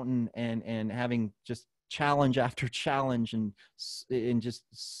mountain and having just challenge after challenge and just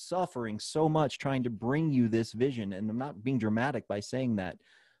suffering so much trying to bring you this vision. And I'm not being dramatic by saying that.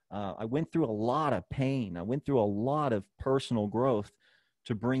 I went through a lot of pain. I went through a lot of personal growth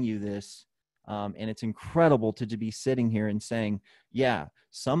to bring you this. And it's incredible to be sitting here and saying, yeah,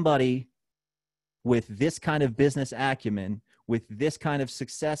 somebody with this kind of business acumen, with this kind of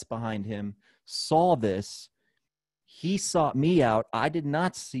success behind him, saw this. He sought me out. I did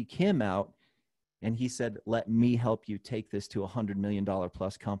not seek him out. And he said, let me help you take this to $100 million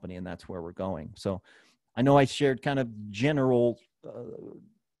plus company. And that's where we're going. So I know I shared kind of general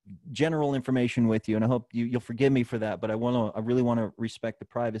information with you, and I hope you'll forgive me for that, but I really want to respect the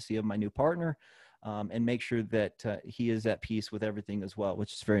privacy of my new partner, and make sure that he is at peace with everything as well,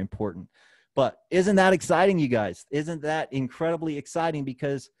 which is very important. But isn't that exciting, you guys? Isn't that incredibly exciting?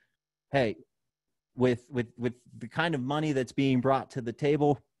 Because, hey, with the kind of money that's being brought to the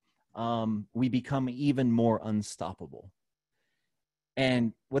table, we become even more unstoppable.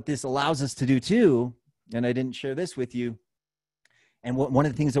 And what this allows us to do too, and I didn't share this with you, and one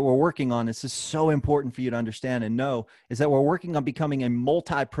of the things that we're working on, this is so important for you to understand and know, is that we're working on becoming a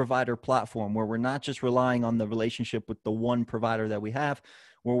multi-provider platform where we're not just relying on the relationship with the one provider that we have.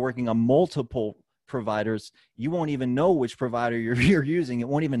 We're working on multiple providers. You won't even know which provider you're using. It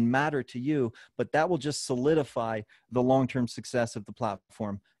won't even matter to you, but that will just solidify the long-term success of the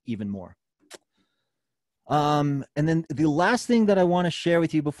platform even more. And then the last thing that I want to share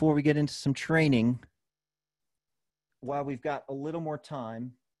with you before we get into some training, while we've got a little more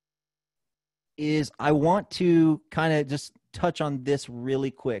time, is I want to kind of just touch on this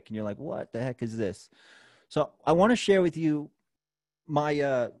really quick. And you're like, what the heck is this? So I want to share with you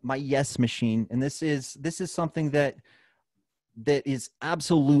my my Yes machine. And this is something that is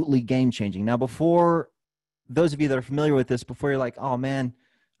absolutely game changing. Now, before those of you that are familiar with this, before you're like, oh man,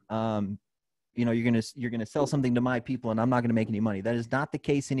 you're gonna sell something to my people and I'm not gonna make any money. That is not the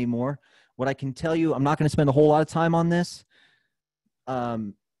case anymore. What I can tell you, I'm not gonna spend a whole lot of time on this, but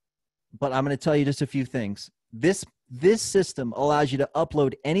I'm gonna tell you just a few things. This system allows you to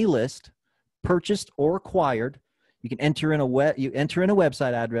upload any list, purchased or acquired. You can enter in a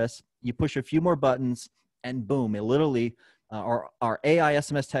website address. You push a few more buttons, and boom! It literally our AI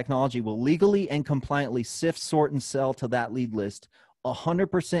SMS technology will legally and compliantly sift, sort, and sell to that lead list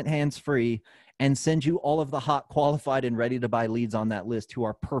 100% hands-free, and send you all of the hot, qualified, and ready-to-buy leads on that list who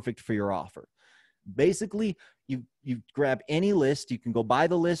are perfect for your offer. Basically, you grab any list. You can go buy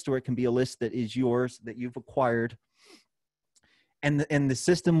the list, or it can be a list that is yours that you've acquired. And the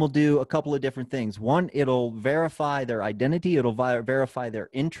system will do a couple of different things. One, it'll verify their identity. It'll verify their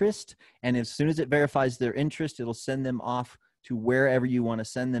interest. And as soon as it verifies their interest, it'll send them off to wherever you want to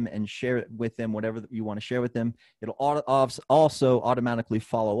send them and share it with them, whatever you want to share with them. It'll also automatically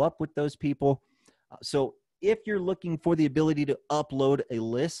follow up with those people. So if you're looking for the ability to upload a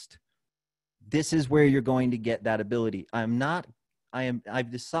list, this is where you're going to get that ability. I've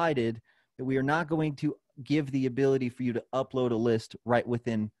decided that we are not going to give the ability for you to upload a list right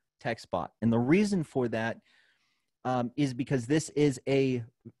within TextBot. And the reason for that is because this is a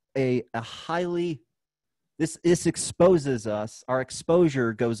highly, this exposes us. Our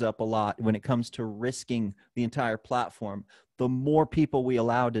exposure goes up a lot when it comes to risking the entire platform. The more people we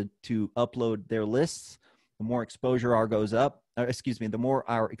allow to upload their lists, the more exposure the more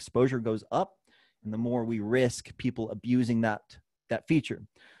our exposure goes up, and the more we risk people abusing that feature.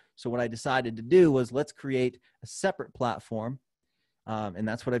 So what I decided to do was, let's create a separate platform. And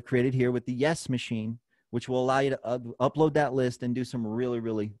that's what I've created here with the Yes machine, which will allow you to upload that list and do some really,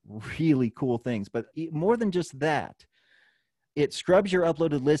 really, really cool things. But more than just that, it scrubs your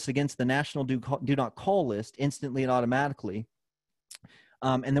uploaded list against the national do not call list instantly and automatically.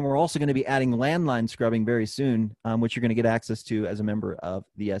 And then we're also going to be adding landline scrubbing very soon, which you're going to get access to as a member of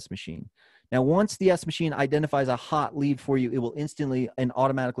the Yes machine. Now, once the 𝗪𝗏 identifies a hot lead for you, it will instantly and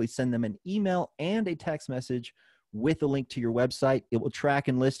automatically send them an email and a text message with a link to your website. It will track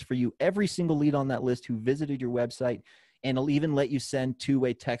and list for you every single lead on that list who visited your website, and it'll even let you send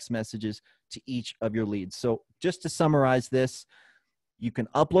two-way text messages to each of your leads. So just to summarize this, you can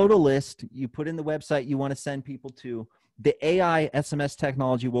upload a list, you put in the website you want to send people to. The AI SMS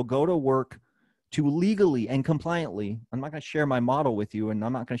technology will go to work to legally and compliantly, I'm not going to share my model with you, and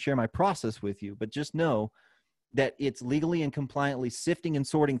I'm not going to share my process with you, but just know that it's legally and compliantly sifting and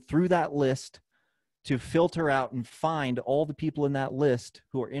sorting through that list to filter out and find all the people in that list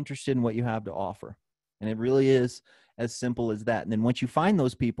who are interested in what you have to offer. And it really is as simple as that. And then once you find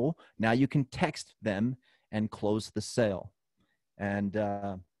those people, now you can text them and close the sale. And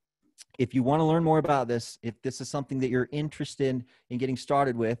if you want to learn more about this, if this is something that you're interested in getting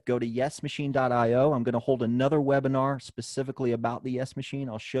started with, go to 𝗕𝗵𝗁.io. I'm going to hold another webinar specifically about the 𝗕𝗵𝗁.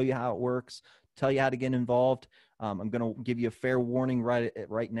 I'll show you how it works, tell you how to get involved. I'm going to give you a fair warning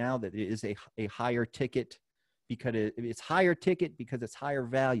right now that it is a higher ticket, because it's higher ticket because it's higher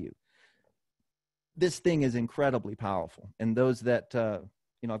value. This thing is incredibly powerful. And those that,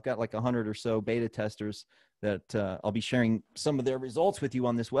 I've got like 100 or so beta testers that I'll be sharing some of their results with you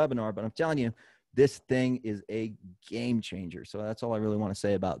on this webinar, but I'm telling you, this thing is a game changer. So that's all I really want to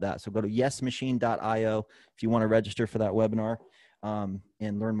say about that. So go to 𝗕𝗵𝗁.io if you want to register for that webinar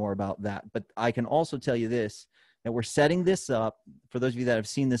and learn more about that. But I can also tell you this, that we're setting this up, for those of you that have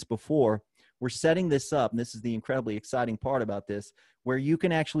seen this before, we're setting this up, and this is the incredibly exciting part about this, where you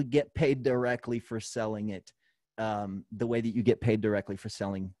can actually get paid directly for selling it the way that you get paid directly for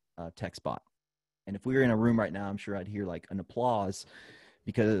selling Textbot. And if we were in a room right now, I'm sure I'd hear like an applause,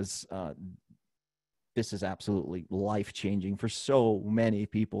 because this is absolutely life-changing for so many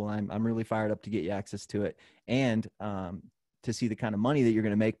people. I'm really fired up to get you access to it, and to see the kind of money that you're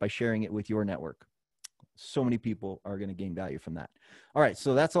going to make by sharing it with your network. So many people are going to gain value from that. All right,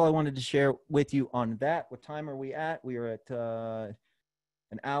 so that's all I wanted to share with you on that. What time are we at? We are at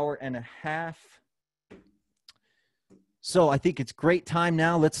an hour and a half. So I think it's great time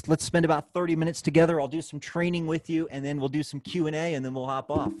now. Let's spend about 30 minutes together. I'll do some training with you, and then we'll do some Q&A, and then we'll hop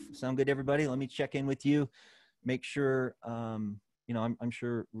off. Sound good, everybody? Let me check in with you. Make sure, I'm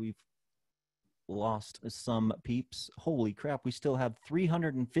sure we've lost some peeps. Holy crap, we still have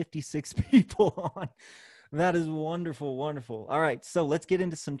 356 people on. That is wonderful, wonderful. All right, so let's get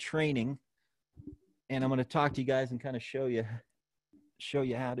into some training, and I'm going to talk to you guys and kind of show you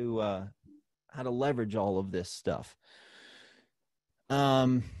how to leverage all of this stuff.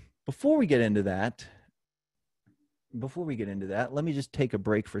 Before we get into that, let me just take a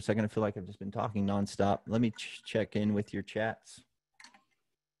break for a second. I feel like I've just been talking nonstop. Let me check in with your chats.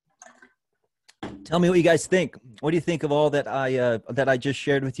 Tell me what you guys think. What do you think of all that I just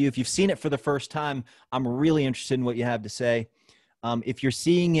shared with you? If you've seen it for the first time, I'm really interested in what you have to say. If you're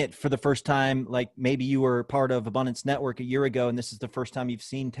seeing it for the first time, like maybe you were part of Abundance Network a year ago, and this is the first time you've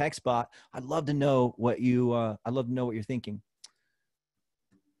seen Textbot, I'd love to know what you're thinking.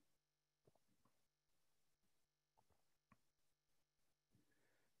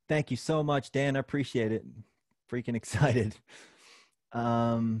 Thank you so much, Dan. I appreciate it. Freaking excited.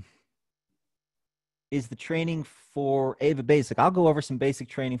 Is the training for Ava Basic? I'll go over some basic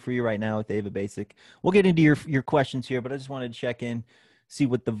training for you right now with Ava Basic. We'll get into your questions here, but I just wanted to check in, see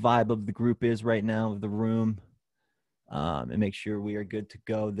what the vibe of the group is right now, of the room, and make sure we are good to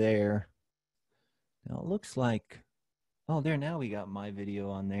go there. Now it looks like, oh, there, now we got my video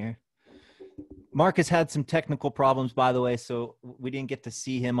on there. Marcus had some technical problems, by the way, so we didn't get to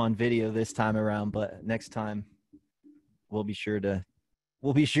see him on video this time around, but next time we'll be sure to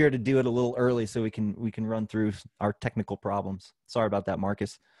do it a little early so we can run through our technical problems. Sorry about that,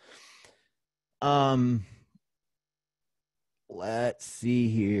 Marcus. Let's see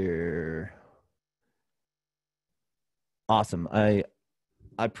here. Awesome.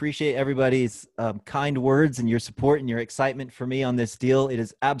 I appreciate everybody's kind words and your support and your excitement for me on this deal. It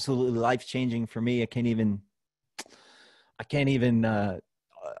is absolutely life-changing for me. I can't even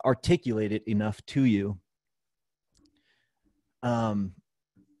articulate it enough to you.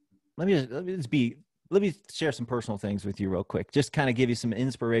 Let me share some personal things with you real quick. Just kind of give you some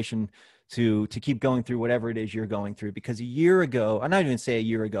inspiration to keep going through whatever it is you're going through. Because a year ago, I'm not even say a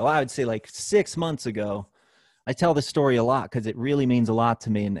year ago, I would say like 6 months ago, I tell this story a lot because it really means a lot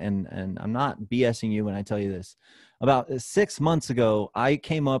to me. And I'm not BSing you when I tell you this. About 6 months ago, I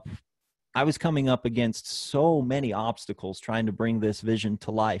was coming up against so many obstacles trying to bring this vision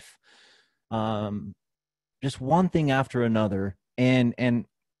to life. Just one thing after another. And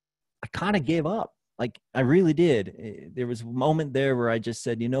I kind of gave up. Like I really did. There was a moment there where I just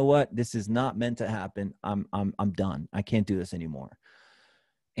said, you know what? This is not meant to happen. I'm done. I can't do this anymore.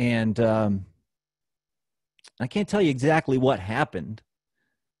 And I can't tell you exactly what happened,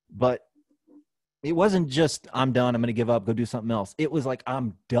 but it wasn't just, I'm done, I'm going to give up, go do something else. It was like,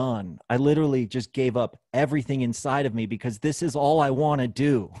 I'm done. I literally just gave up everything inside of me because this is all I want to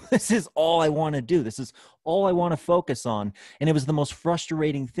do. This is all I want to do. This is all I want to focus on. And it was the most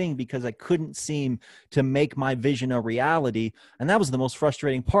frustrating thing because I couldn't seem to make my vision a reality. And that was the most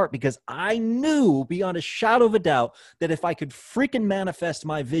frustrating part because I knew beyond a shadow of a doubt that if I could freaking manifest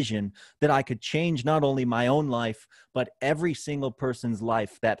my vision, that I could change not only my own life, but every single person's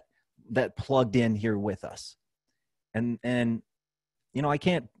life that plugged in here with us. And you know, I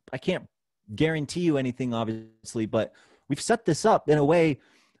can't guarantee you anything, obviously, but we've set this up in a way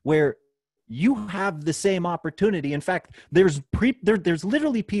where you have the same opportunity. In fact, there's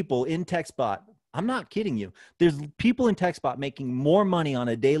literally people in TextBot. I'm not kidding you. There's people in TextBot making more money on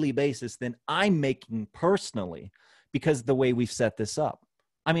a daily basis than I'm making personally because the way we've set this up.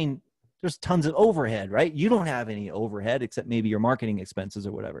 I mean, there's tons of overhead, right? You don't have any overhead except maybe your marketing expenses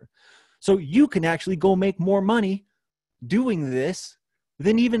or whatever. So you can actually go make more money doing this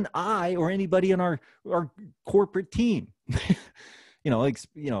than even I or anybody in our corporate team.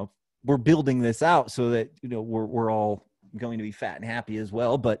 We're building this out so that, we're all going to be fat and happy as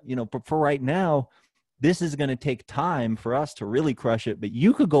well. But, for right now, this is going to take time for us to really crush it. But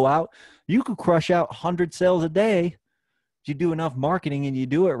you could go out, you could crush out 100 sales a day. If you do enough marketing and you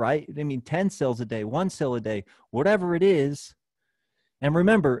do it right. I mean, 10 sales a day, 1 sale a day, whatever it is. And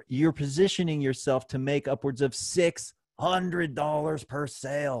remember, you're positioning yourself to make upwards of $600 per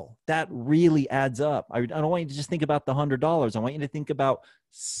sale. That really adds up. I don't want you to just think about the $100. I want you to think about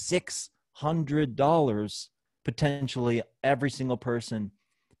 $600 potentially every single person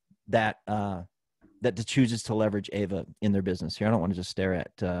that chooses to leverage Ava in their business. Here, I don't want to just stare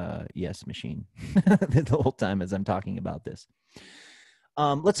at 𝗕𝗓 the whole time as I'm talking about this.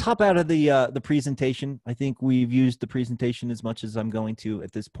 Let's hop out of the presentation. I think we've used the presentation as much as I'm going to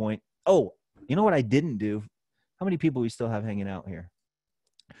at this point. Oh, you know what I didn't do? How many people we still have hanging out here?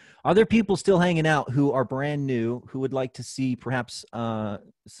 Are there people still hanging out who are brand new, who would like to see perhaps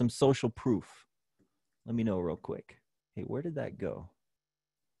some social proof? Let me know real quick. Hey, where did that go?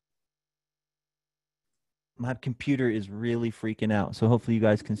 My computer is really freaking out, so hopefully you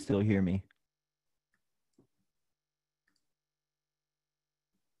guys can still hear me.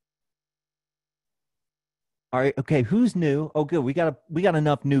 All right. Okay. Who's new? Oh, good. We got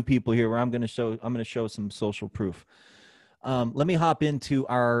enough new people here where I'm going to show some social proof. Let me hop into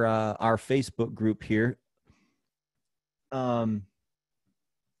our Facebook group here. Let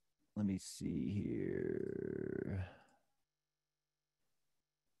me see here.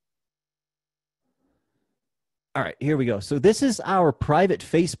 All right, here we go. So this is our private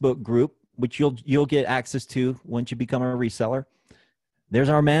Facebook group, which you'll get access to once you become a reseller. There's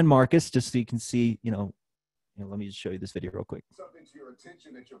our man Marcus, just so you can see, let me just show you this video real quick. Something to your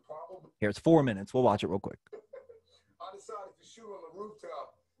attention that you're probably... Here, it's 4 minutes. We'll watch it real quick. I decided to shoot on the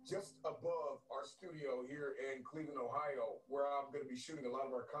rooftop just above our studio here in Cleveland, Ohio, where I'm going to be shooting a lot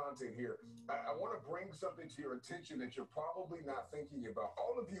of our content here. I want to bring something to your attention that you're probably not thinking about.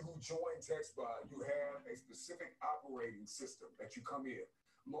 All of you who join TextBot, you have a specific operating system that you come in.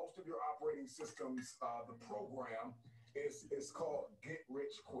 Most of your operating systems, the program is called Get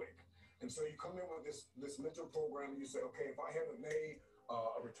Rich Quick. And so you come in with this mental program and you say, okay, if I haven't made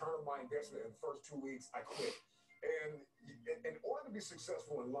a return on my investment in the first 2 weeks, I quit. And in order to be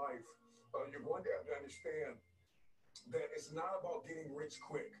successful in life, you're going to have to understand that it's not about getting rich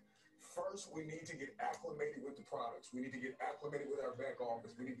quick. First, we need to get acclimated with the products. We need to get acclimated with our back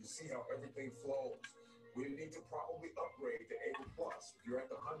office. We need to see how everything flows. We need to probably upgrade to Ava Plus. If you're at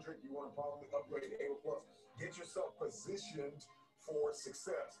the 100, you want to probably upgrade to Ava Plus. Get yourself positioned for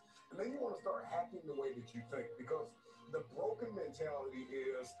success. And then you want to start hacking the way that you think, because the broken mentality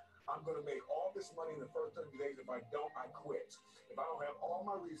is, I'm going to make all this money in the first 30 days. If I don't, I quit. If I don't have all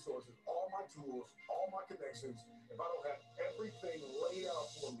my resources, all my tools, all my connections, if I don't have everything laid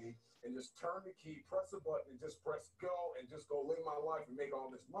out for me and just turn the key, press a button, and just press go and just go live my life and make all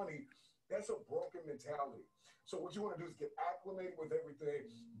this money, that's a broken mentality. So what you want to do is get acclimated with everything,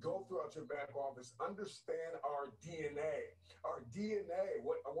 go throughout your back office, understand our DNA. Our DNA,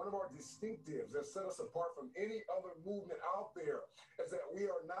 one of our distinctives that set us apart from any other movement out there, is that we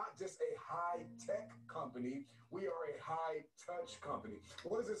are not just a high-tech company, we are a high-touch company.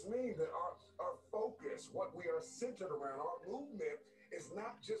 What does this mean? That our focus, what we are centered around, our movement is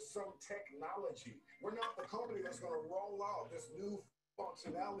not just some technology. We're not the company that's going to roll out this new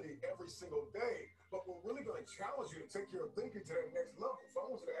functionality every single day. but we're really going to challenge you to take your thinking to that next level. So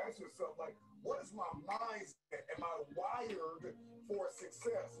I want you to ask yourself, like, what is my mindset? Am I wired for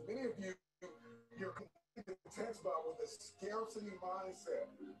success? Many of you, you're completely Textbot with a scarcity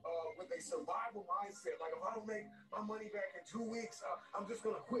mindset, with a survival mindset. Like, if I don't make my money back in 2 weeks, I'm just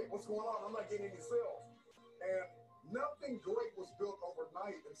going to quit. What's going on? I'm not getting any sales. And nothing great was built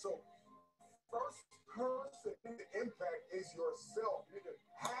overnight. And so first person in the impact is yourself. You need to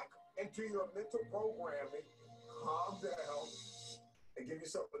hack into your mental programming, calm down, and give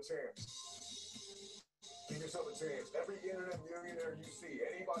yourself a chance. Give yourself a chance. Every internet millionaire you see,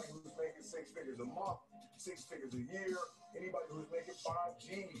 anybody who's making 6 figures a month, 6 figures a year, anybody who's making 5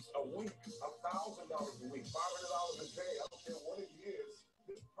 G's a week, $1,000 a week, $500 a day, I don't care what it is,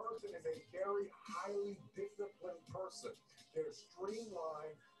 this person is a very highly disciplined person. They're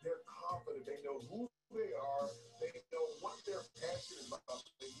streamlined, they're confident, they know who they are, they know what they're passionate about,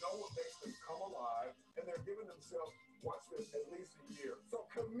 they know what makes them come alive, and they're giving themselves, watch this, at least a year. So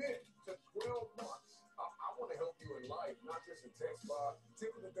commit to 12 months. I want to help you in life, not just in Textbot. Tip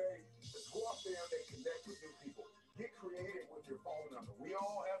of the day, is go out there and connect with new people. Get creative with your phone number. We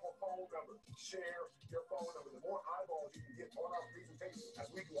all have a phone number. Share your phone number. The more eyeballs you can get on our presentation, as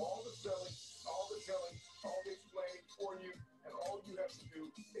we do all the selling, all the telling, all the explaining for you, and all you have to do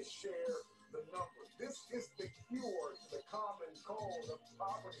is share the number. This is the cure to the common cold of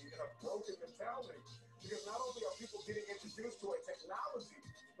poverty and a broken mentality. Because not only are people getting introduced to a technology,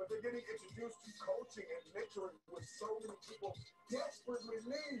 but they're getting introduced to coaching and mentoring, which so many people desperately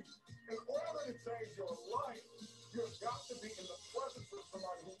need. In order to change your life, you've got to be in the presence of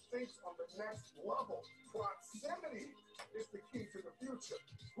somebody who thinks on the next level. Proximity is the key to the future.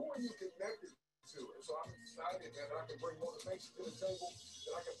 Who are you connected to? And so I'm excited that I can bring motivation to the table,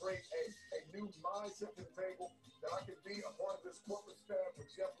 that I can bring a new mindset to the table, that I can be a part of this corporate staff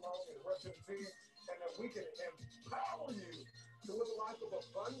with Jeff Long and the rest of the team, and that we can empower you to live a life of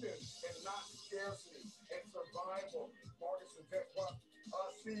abundance and not scarcity and survival. Marcus and Textbot,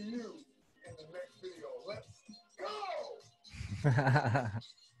 I'll see you in the next video. Let's go!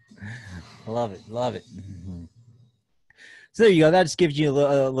 Love it. Love it. So there you go. That just gives you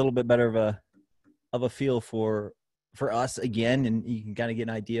a little bit better of a feel for us again, and you can kind of get an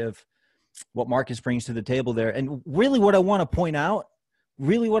idea of what Marcus brings to the table there. And really what I want to point out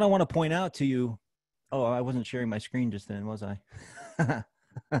to you, oh, I wasn't sharing my screen just then, was I?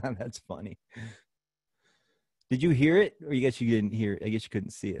 That's funny. Did you hear it? Or I guess you didn't hear it. I guess you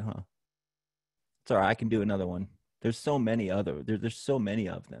couldn't see it, huh? It's all right. I can do another one. There's so many there's so many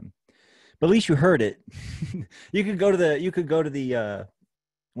of them. But at least you heard it. You could go to the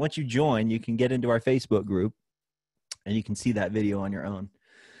once you join, you can get into our Facebook group and you can see that video on your own.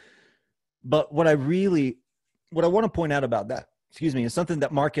 But what I want to point out about that, is something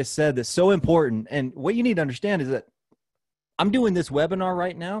that Marcus said that's so important. And what you need to understand is that I'm doing this webinar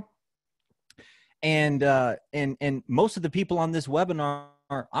right now. And most of the people on this webinar,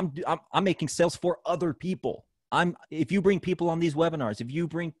 I'm making sales for other people. If you bring people on these webinars, if you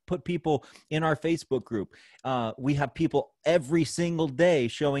put people in our Facebook group, we have people every single day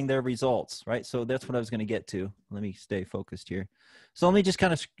showing their results, right? So that's what I was going to get to. Let me stay focused here. So let me just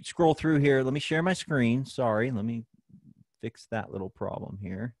kind of scroll through here. Let me share my screen. Sorry. Let me fix that little problem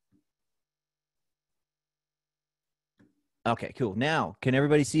here. Okay, cool. Now, can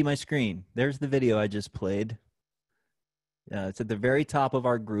everybody see my screen? There's the video I just played. It's at the very top of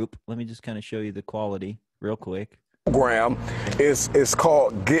our group. Let me just kind of show you the quality real quick. Program is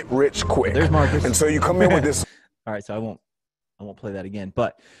called Get Rich Quick. There's Marcus. And so you come in with this. All right, so I won't play that again.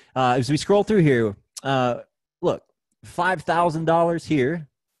 But as we scroll through here, look, $5,000 here,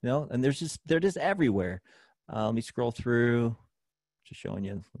 and they're just everywhere. Let me scroll through. Just showing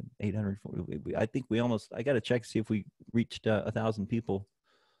you 840. I think I got to check to see if we reached 1,000 people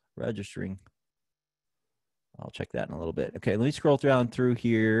registering. I'll check that in a little bit. Okay, let me scroll down through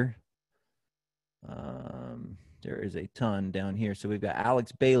here. There is a ton down here. So we've got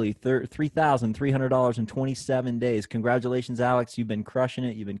Alex Bailey, $3,300 in 27 days. Congratulations, Alex. You've been crushing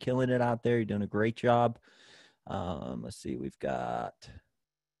it. You've been killing it out there. You're doing a great job. Let's see. We've got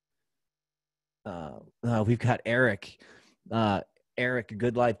Eric. Eric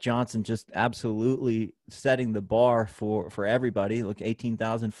Good Life Johnson just absolutely setting the bar for everybody. Look,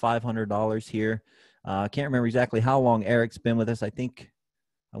 $18,500 here. I can't remember exactly how long Eric's been with us. I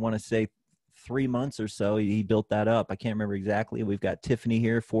want to say 3 months or so. He built that up. I can't remember exactly. We've got Tiffany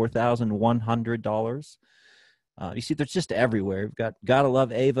here, $4,100. You see, there's just everywhere. We've got Gotta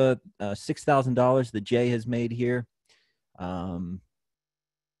Love Ava, $6,000 that Jay has made here.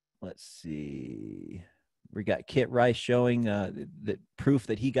 Let's see. We got Kit Rice showing the proof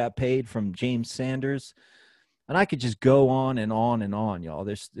that he got paid from James Sanders. And I could just go on and on and on, y'all.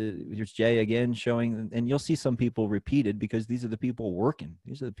 There's Jay again showing, and you'll see some people repeated because these are the people working.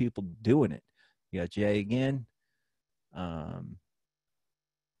 These are the people doing it. You got Jay again.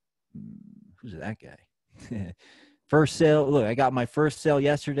 Who's that guy? First sale. Look, I got my first sale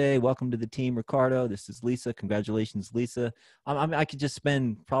yesterday. Welcome to the team, Ricardo. This is Lisa. Congratulations, Lisa. I could just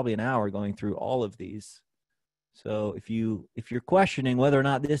spend probably an hour going through all of these. So if you're questioning whether or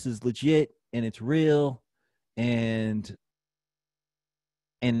not this is legit and it's real and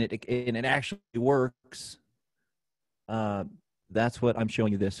it actually works, that's what I'm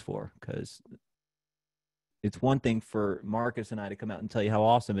showing you this for, because it's one thing for Marcus and I to come out and tell you how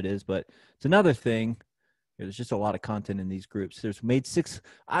awesome it is, but it's another thing. There's just a lot of content in these groups. There's made six.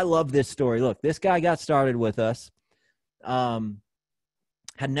 I love this story. Look, this guy got started with us,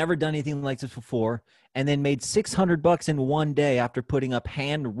 had never done anything like this before, and then made $600 in one day after putting up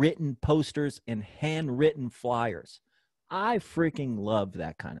handwritten posters and handwritten flyers. I freaking love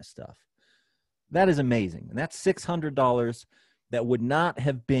that kind of stuff. That is amazing. And that's $600 that would not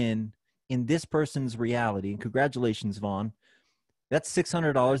have been in this person's reality. And congratulations, Vaughn. That's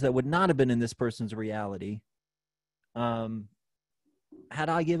 $600 that would not have been in this person's reality had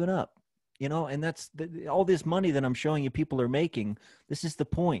I given up, you know. And that's all this money that I'm showing you people are making. This is the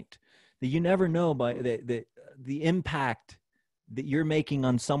point, that you never know by the impact that you're making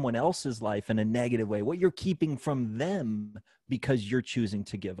on someone else's life in a negative way, what you're keeping from them because you're choosing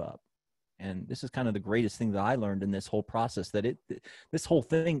to give up. And this is kind of the greatest thing that I learned in this whole process, that this whole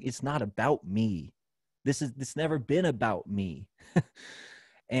thing is not about me. This never been about me.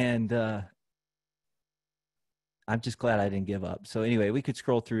 And I'm just glad I didn't give up. So anyway, we could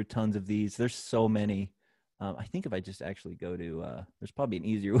scroll through tons of these. There's so many. I think if I just actually go to, there's probably an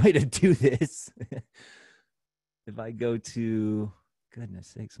easier way to do this. If I go to, goodness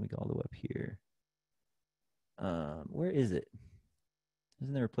sakes, let me go all the way up here. Where is it?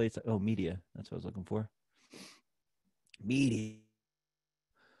 Isn't there a place? Oh, media. That's what I was looking for. Media.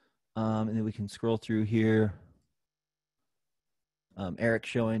 And then we can scroll through here. Eric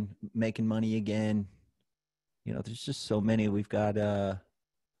showing making money again. You know, there's just so many. We've got,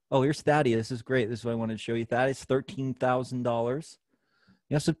 oh, here's Thaddeus. This is great. This is what I wanted to show you. Thaddeus, $13,000.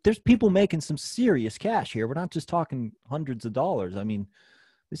 You know, so there's people making some serious cash here. We're not just talking hundreds of dollars. I mean,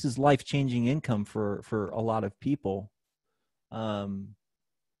 this is life-changing income for a lot of people. I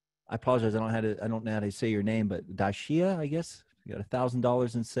apologize. I don't know how to say your name, but 𝗪𝗫, I guess. You got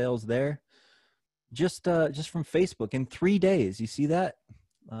 $1,000 in sales there. Just from Facebook in 3 days. You see that?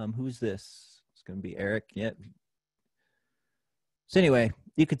 Who's this? It's going to be Eric. Yep. So anyway,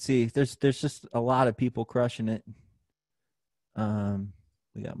 you could see there's just a lot of people crushing it.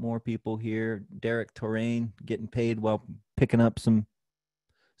 We got more people here. Derek Torain getting paid while picking up some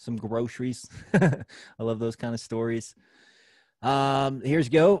groceries. I love those kind of stories. Here's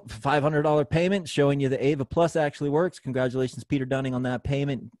go. $500 payment showing you the Ava Plus actually works. Congratulations, Peter Dunning, on that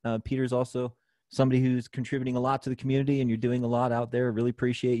payment. Peter's also somebody who's contributing a lot to the community, and you're doing a lot out there. Really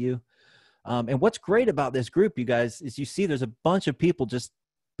appreciate you. And what's great about this group, you guys, is you see there's a bunch of people just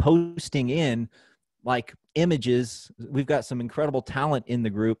posting in like images. We've got some incredible talent in the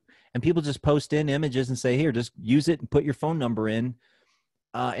group, and people just post in images and say, here, just use it and put your phone number in.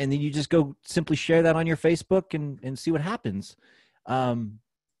 And then you just go simply share that on your Facebook and see what happens. You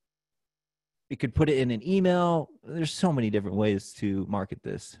could put it in an email. There's so many different ways to market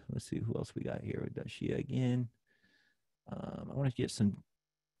this. Let's see who else we got here. We got 𝗪𝗫 again. I want to get some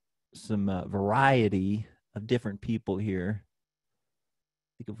variety of different people here.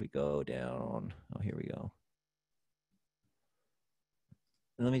 I think if we go down, oh, here we go.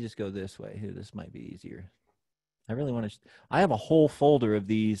 And let me just go this way. Here, this might be easier. I really want to, I have a whole folder of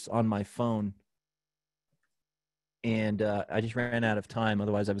these on my phone, and I just ran out of time.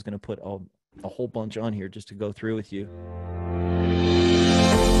 Otherwise, I was going to put a whole bunch on here just to go through with you.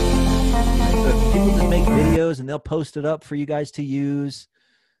 So people just make videos and they'll post it up for you guys to use.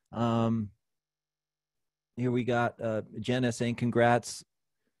 Here we got Jenna saying congrats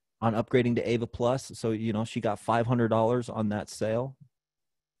on upgrading to Ava Plus. So, you know, she got $500 on that sale.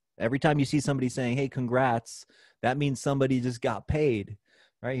 Every time you see somebody saying, hey, congrats, that means somebody just got paid,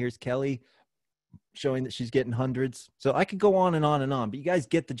 right? Here's Kelly showing that she's getting hundreds. So I could go on and on and on, but you guys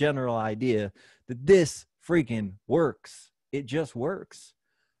get the general idea that this freaking works. It just works.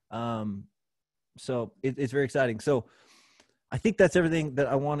 So it's very exciting. So I think that's everything that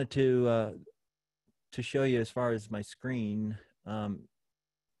I wanted to show you as far as my screen.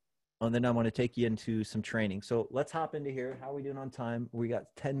 And then I want to take you into some training. So let's hop into here. How are we doing on time? We got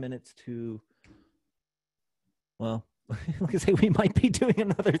 10 minutes to Well, like I say, we might be doing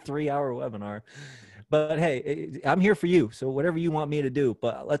another 3-hour webinar. But hey, I'm here for you. So whatever you want me to do,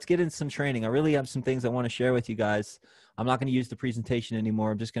 but let's get into some training. I really have some things I want to share with you guys. I'm not going to use the presentation anymore.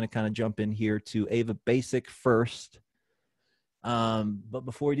 I'm just going to kind of jump in here to Ava Basic first. But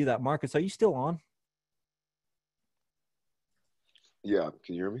before we do that, Marcus, are you still on? Yeah.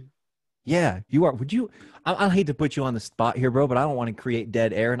 Can you hear me? Yeah, you are. Would you, I hate to put you on the spot here, bro, but I don't want to create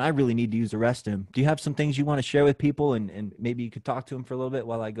dead air and I really need to use the restroom. Do you have some things you want to share with people and maybe you could talk to them for a little bit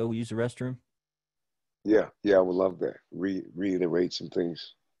while I go use the restroom? Yeah. Yeah. I would love that. Reiterate some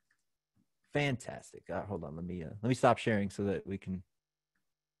things. Fantastic. Hold on. Let me stop sharing so that we can.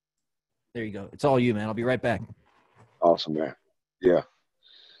 There you go. It's all you, man. I'll be right back. Awesome, man. Yeah.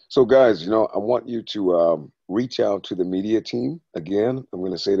 So guys, I want you to reach out to the media team. Again, I'm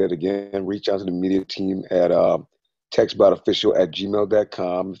going to say that again. Reach out to the media team at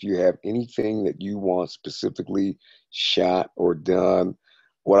textbotofficial@gmail.com. If you have anything that you want specifically shot or done,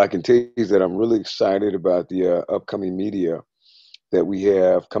 what I can tell you is that I'm really excited about the upcoming media that we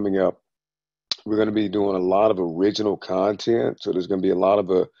have coming up. We're going to be doing a lot of original content. So there's going to be a lot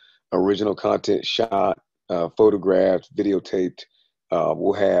of original content shot, photographed, videotaped.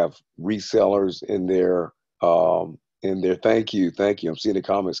 We'll have resellers in there. Thank you. I'm seeing the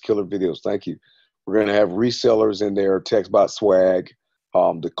comments. Killer videos. Thank you. We're going to have resellers in there. Textbot swag.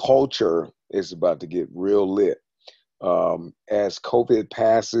 The culture is about to get real lit. As COVID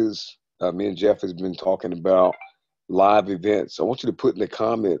passes, me and Jeff has been talking about live events. I want you to put in the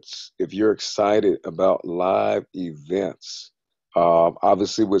comments if you're excited about live events.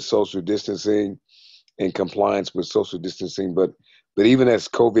 Obviously with social distancing and compliance with social distancing, but even as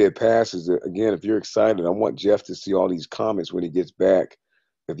COVID passes, again, if you're excited, I want Jeff to see all these comments when he gets back.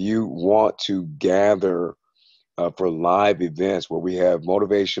 If you want to gather for live events where we have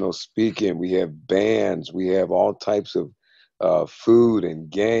motivational speaking, we have bands, we have all types of food and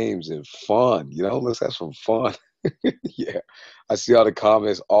games and fun, let's have some fun. Yeah, I see all the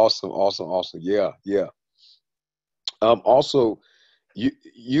comments. Awesome. Yeah. Also,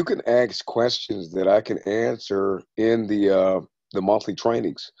 you can ask questions that I can answer in the monthly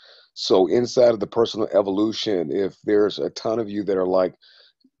trainings. So inside of the personal evolution, if there's a ton of you that are like,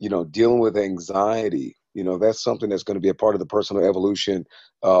 dealing with anxiety, that's something that's going to be a part of the personal evolution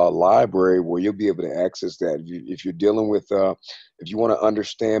library where you'll be able to access that. If you're dealing with, if you want to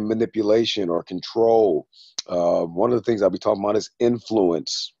understand manipulation or control, one of the things I'll be talking about is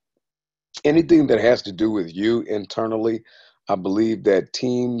influence. Anything that has to do with you internally. I believe that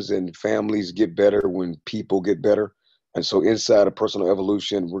teams and families get better when people get better. And so inside of personal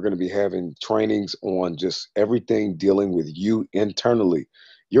evolution, we're going to be having trainings on just everything dealing with you internally.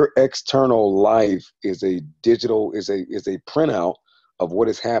 Your external life is a printout of what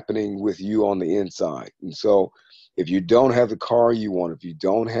is happening with you on the inside. And so if you don't have the car you want, if you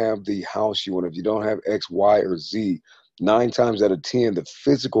don't have the house you want, if you don't have X, Y, or Z, 9 times out of 10, the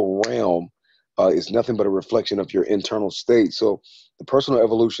physical realm is nothing but a reflection of your internal state. So the personal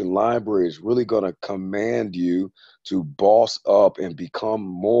evolution library is really going to command you to boss up and become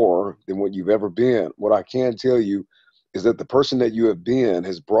more than what you've ever been. What I can tell you is that the person that you have been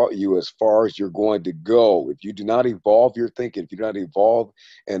has brought you as far as you're going to go. If you do not evolve your thinking, if you do not evolve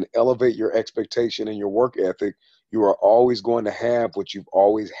and elevate your expectation and your work ethic, you are always going to have what you've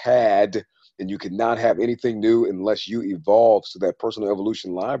always had. And you cannot have anything new unless you evolve. So that personal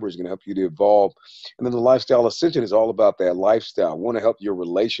evolution library is going to help you to evolve. And then the lifestyle ascension is all about that lifestyle. We want to help your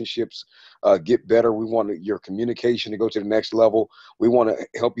relationships get better. We want your communication to go to the next level. We want to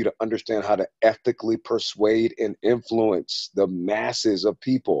help you to understand how to ethically persuade and influence the masses of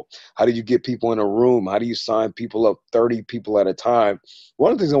people. How do you get people in a room? How do you sign people up, 30 people at a time?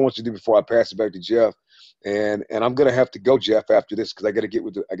 One of the things I want you to do before I pass it back to Jeff, and I'm gonna have to go, Jeff, after this because I gotta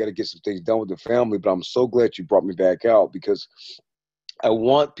get some things done with the family. But I'm so glad you brought me back out because I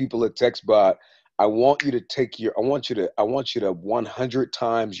want people at TextBot. I want you to 100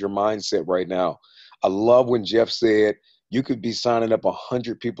 times your mindset right now. I love when Jeff said you could be signing up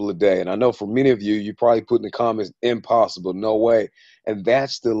 100 people a day, and I know for many of you, you probably put in the comments, impossible, no way. And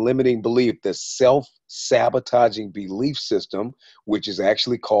that's the limiting belief, the self-sabotaging belief system, which is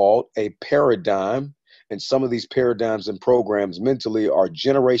actually called a paradigm. And some of these paradigms and programs mentally are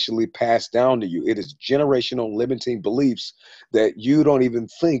generationally passed down to you. It is generational limiting beliefs that you don't even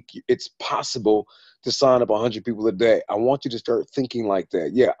think it's possible to sign up 100 people a day. I want you to start thinking like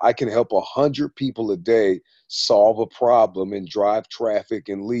that. Yeah, I can help 100 people a day solve a problem and drive traffic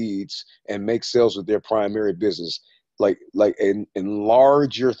and leads and make sales with their primary business.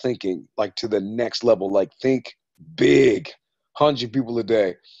 Enlarge your thinking, like to the next level, like think big. 100 people a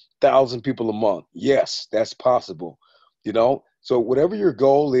day, 1,000 people a month. Yes, that's possible. You know, so whatever your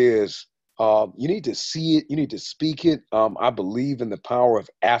goal is, you need to see it. You need to speak it. I believe in the power of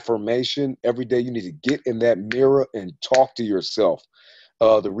affirmation. Every day you need to get in that mirror and talk to yourself.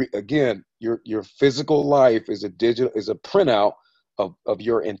 Again, your physical life is a printout of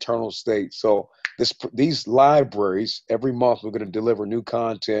your internal state. So these libraries, every month we're going to deliver new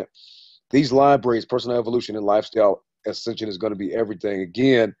content. These libraries, personal evolution and lifestyle ascension, is going to be everything.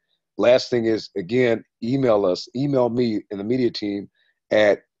 Again, last thing is, again, email us. Email me and the media team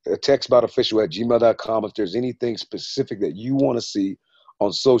at 𝗪𝗏𝗏𝗏𝗏@gmail.com if there's anything specific that you want to see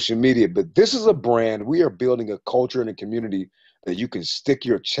on social media. But this is a brand. We are building a culture and a community that you can stick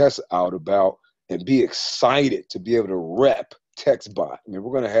your chest out about and be excited to be able to rep Textbot. I mean,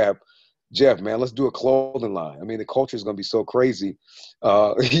 we're going to have Jeff, man, let's do a clothing line. I mean, the culture is going to be so crazy,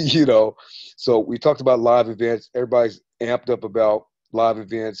 you know. So we talked about live events. Everybody's amped up about live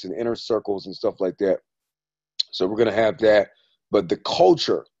events and inner circles and stuff like that. So we're going to have that. But the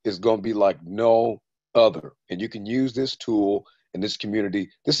culture is going to be like no other. And you can use this tool in this community.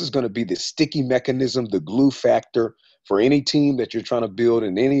 This is going to be the sticky mechanism, the glue factor for any team that you're trying to build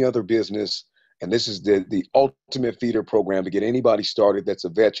in any other business. And this is the ultimate feeder program to get anybody started that's a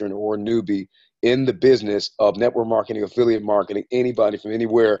veteran or a newbie in the business of network marketing, affiliate marketing, anybody from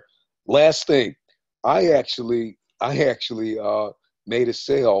anywhere. Last thing, I actually made a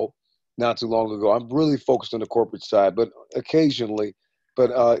sale not too long ago. I'm really focused on the corporate side, but occasionally. But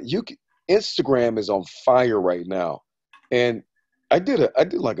Instagram is on fire right now, and I did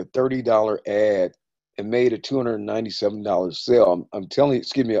like a $30 ad and made a $297 sale. I'm telling you,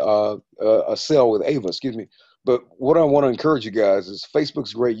 excuse me, a sale with Ava, excuse me. But what I want to encourage you guys is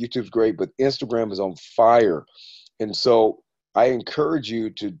Facebook's great, YouTube's great, but Instagram is on fire. And so I encourage you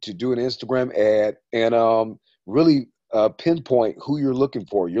to do an Instagram ad and really pinpoint who you're looking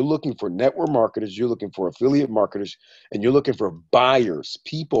for. You're looking for network marketers, you're looking for affiliate marketers, and you're looking for buyers,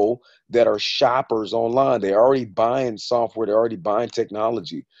 people that are shoppers online. They're already buying software, they're already buying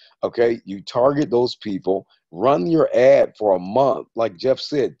technology. Okay, you target those people, run your ad for a month. Like Jeff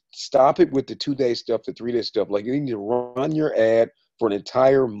said, stop it with the 2-day stuff, the 3-day stuff. Like, you need to run your ad for an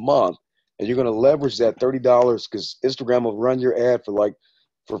entire month, and you're going to leverage that $30 because Instagram will run your ad for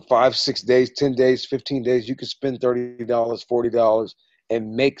 5, 6 days, 10 days, 15 days. You can spend $30, $40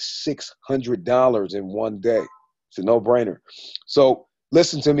 and make $600 in one day. It's a no-brainer. So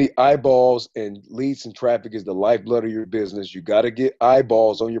listen to me, eyeballs and leads and traffic is the lifeblood of your business. You got to get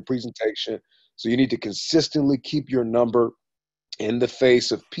eyeballs on your presentation. So you need to consistently keep your number in the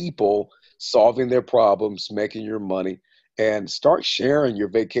face of people solving their problems, making your money, and start sharing your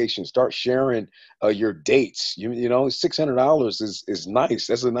vacation. Start sharing your dates. You know, $600 is nice.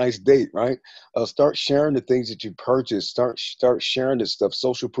 That's a nice date, right? Start sharing the things that you purchase. Start sharing this stuff.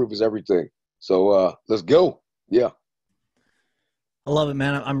 Social proof is everything. So let's go. Yeah. I love it,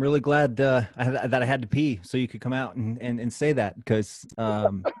 man. I'm really glad that I had to pee so you could come out and say that, because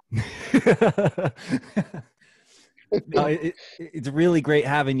no, it's really great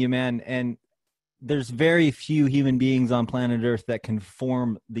having you, man. And there's very few human beings on planet Earth that can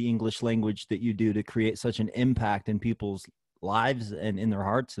form the English language that you do to create such an impact in people's lives and in their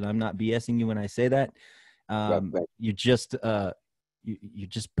hearts. And I'm not BSing you when I say that. You're just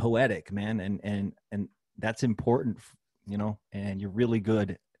poetic, man. And that's important, you know, and you're really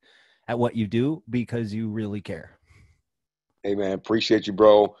good at what you do because you really care. Hey, man, appreciate you,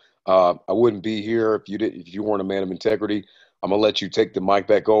 bro. I wouldn't be here if you weren't a man of integrity. I'm going to let you take the mic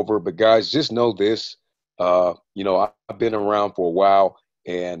back over. But guys, just know this, you know, I've been around for a while,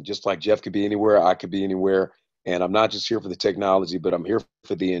 and just like Jeff could be anywhere, I could be anywhere. And I'm not just here for the technology, but I'm here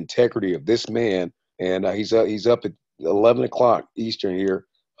for the integrity of this man. And he's up at 11 o'clock Eastern here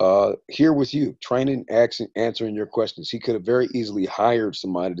with you, training, answering your questions. He could have very easily hired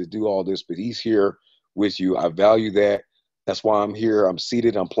somebody to do all this, but he's here with you. I value that. That's why I'm here. I'm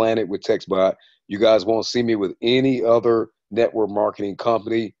seated. I'm planted with Textbot. You guys won't see me with any other network marketing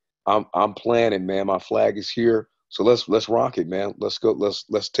company. I'm planning, man. My flag is here. So let's rock it, man. Let's go.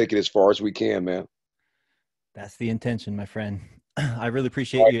 Let's take it as far as we can, man. That's the intention, my friend. I really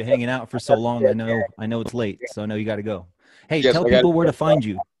appreciate you hanging out for so long. I know it's late, so I know you got to go. Hey, yes, tell people where to find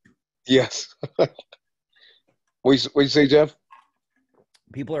you. Yes. What you say, Jeff?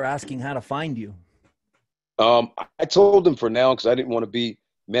 People are asking how to find you. I told them for now, because I didn't want to be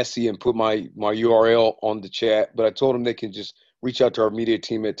messy and put my URL on the chat, but I told them they can just reach out to our media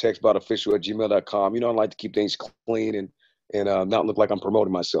team at textbot.official@gmail.com. You know, I like to keep things clean and not look like I'm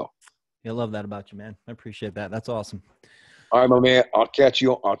promoting myself. I love that about you, man. I appreciate that. That's awesome. All right, my man. I'll catch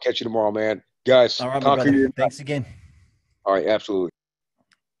you tomorrow, man. Guys, all right, my brother. Thanks again. All right, absolutely.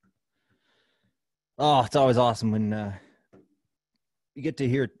 Oh, it's always awesome when you get to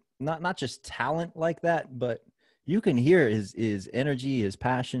hear not just talent like that, but you can hear his energy, his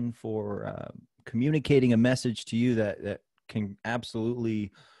passion for communicating a message to you that can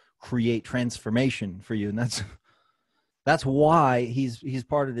absolutely create transformation for you. And that's why he's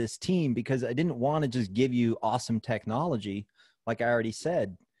part of this team, because I didn't want to just give you awesome technology. Like I already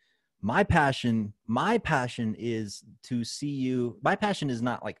said, my passion is to see you. My passion is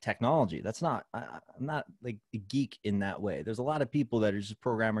not like technology. That's not, I'm not like a geek in that way. There's a lot of people that are just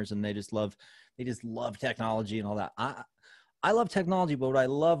programmers and they just love technology and all that. I love technology, but what I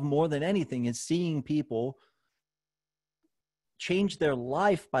love more than anything is seeing people change their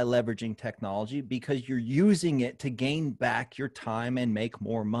life by leveraging technology, because you're using it to gain back your time and make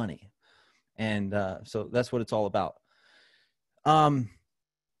more money. And so that's what it's all about.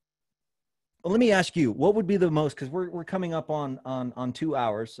 Well, let me ask you, what would be the most, because we're coming up on 2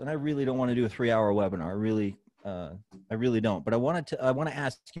 hours, and I really don't want to do a 3-hour webinar. I really don't. But I want to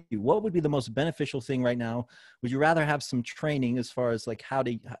ask you, what would be the most beneficial thing right now? Would you rather have some training as far as like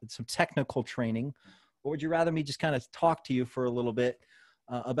some technical training, or would you rather me just kind of talk to you for a little bit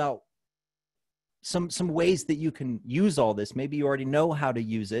about some ways that you can use all this? Maybe you already know how to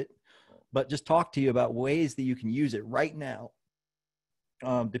use it, but just talk to you about ways that you can use it right now.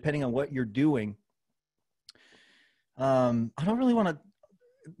 Depending on what you're doing. I don't really want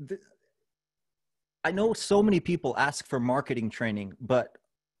to, I know so many people ask for marketing training, but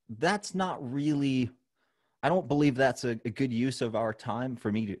that's not really, I don't believe that's a good use of our time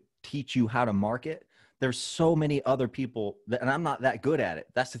for me to teach you how to market. There's so many other people and I'm not that good at it.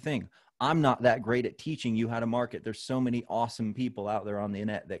 That's the thing. I'm not that great at teaching you how to market. There's so many awesome people out there on the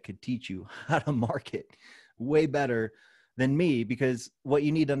internet that could teach you how to market way better than me, because what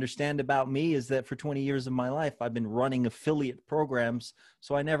you need to understand about me is that for 20 years of my life, I've been running affiliate programs.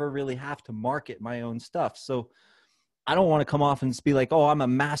 So I never really have to market my own stuff. So I don't want to come off and just be like, oh, I'm a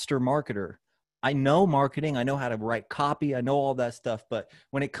master marketer. I know marketing. I know how to write copy. I know all that stuff. But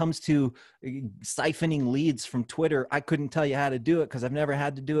when it comes to siphoning leads from Twitter, I couldn't tell you how to do it because I've never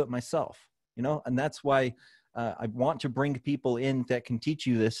had to do it myself, and that's why I want to bring people in that can teach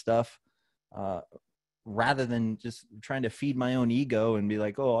you this stuff, rather than just trying to feed my own ego and be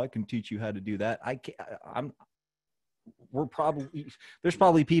like, oh, I can teach you how to do that. I can't, there's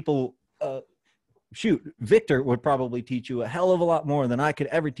probably people, Victor would probably teach you a hell of a lot more than I could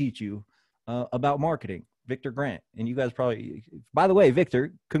ever teach you about marketing, Victor Grant. And you guys probably, by the way,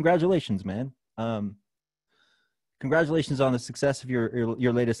 Victor, congratulations, man. Congratulations on the success of your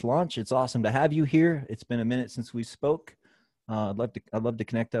latest launch. It's awesome to have you here. It's been a minute since we spoke. I'd love to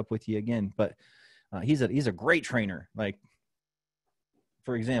connect up with you again, but he's a great trainer. Like,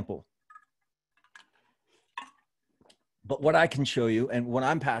 for example, but what I can show you and what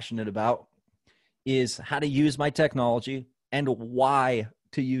I'm passionate about is how to use my technology and why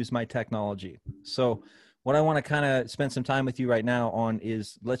to use my technology. So what I want to kind of spend some time with you right now on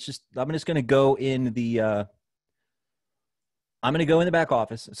is I'm just going to go in the, I'm going to go in the back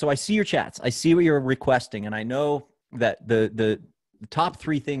office. So I see your chats. I see what you're requesting. And I know that the top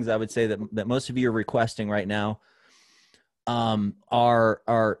 3 things I would say that most of you are requesting right now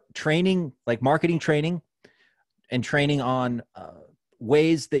are training, like marketing training, and training on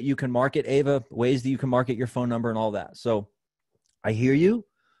ways that you can market Ava, ways that you can market your phone number and all that. So I hear you.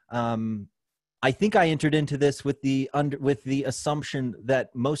 I think I entered into this with the assumption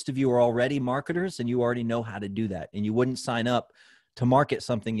that most of you are already marketers and you already know how to do that, and you wouldn't sign up to market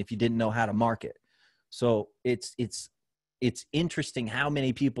something if you didn't know how to market. So it's interesting how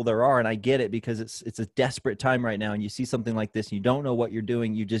many people there are, and I get it because it's a desperate time right now, and you see something like this and you don't know what you're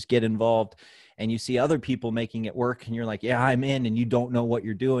doing, you just get involved and you see other people making it work and you're like, yeah, I'm in, and you don't know what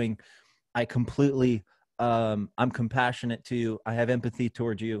you're doing. I completely, I'm compassionate to you. I have empathy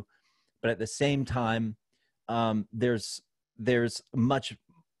towards you, but at the same time, there's much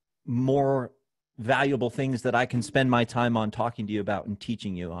more valuable things that I can spend my time on talking to you about and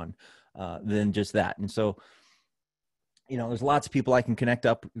teaching you on than just that. And so, there's lots of people I can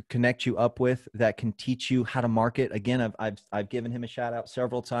connect you up with that can teach you how to market. Again, I've given him a shout out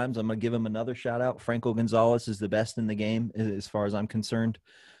several times. I'm going to give him another shout out. Franco Gonzalez is the best in the game as far as I'm concerned,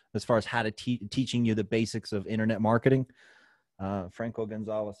 as far as how to teaching you the basics of internet marketing. Franco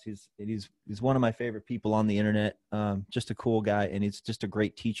Gonzalez, he's one of my favorite people on the internet. Just a cool guy, and he's just a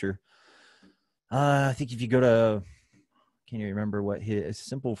great teacher. I think if you go to, can't even remember what his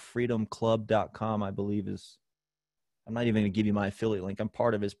simplefreedomclub.com, I believe is. I'm not even going to give you my affiliate link. I'm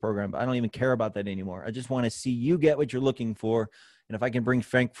part of his program, but I don't even care about that anymore. I just want to see you get what you're looking for And if I can bring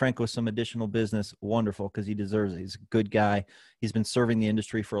Franco some additional business, wonderful, because he deserves it. He's a good guy. He's been serving the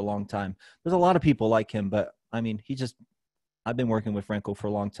industry for a long time. There's a lot of people like him, but I mean, I've been working with Franco for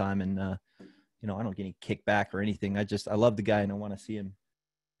a long time, and you know, I don't get any kickback or anything. I love the guy, and I want to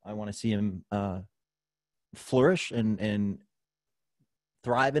see him flourish and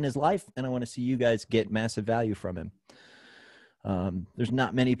thrive in his life. And I want to see you guys get massive value from him. There's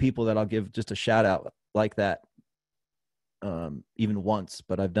not many people that I'll give just a shout out like that, even once,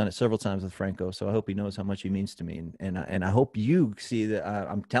 but I've done it several times with Franco. So I hope he knows how much he means to me. And I hope you see that.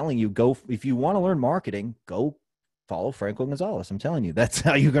 I'm telling you, if you want to learn marketing, go follow Franco Gonzalez. I'm telling you, that's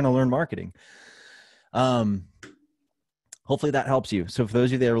how you're going to learn marketing. Hopefully that helps you. So for those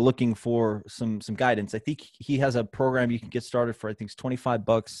of you that are looking for some guidance, I think he has a program you can get started for. I think it's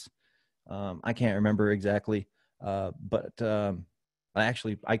 $25. I can't remember exactly. But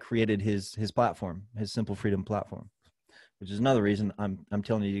I created his platform, his Simple Freedom platform, which is another reason I'm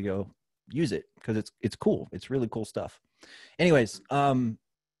telling you to go use it, because it's cool. It's really cool stuff. Anyways,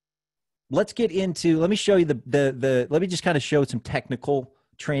 let's get into, let me show you let me just kind of show some technical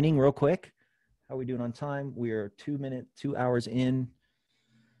training real quick. How are we doing on time? We are 2 hours in.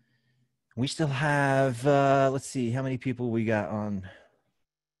 We still have, let's see, how many people we got on.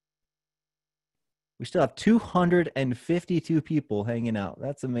 We still have 252 people hanging out.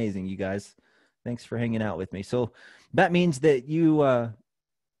 That's amazing, you guys. Thanks for hanging out with me. So that means that you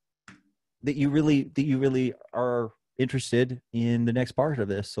really are interested in the next part of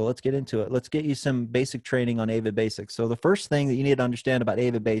this. So let's get into it. Let's get you some basic training on Ava Basic. So the first thing that you need to understand about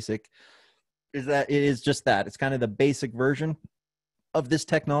Ava Basic is that it is just that. It's kind of the basic version of this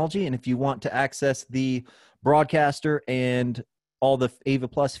technology. And if you want to access the broadcaster and all the Ava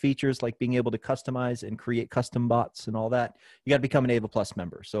Plus features, like being able to customize and create custom bots and all that, you got to become an Ava Plus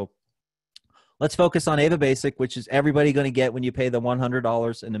member. So let's focus on Ava Basic, which is everybody going to get when you pay the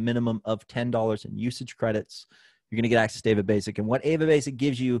 $100 and a minimum of $10 in usage credits. You're going to get access to Ava Basic. And what Ava Basic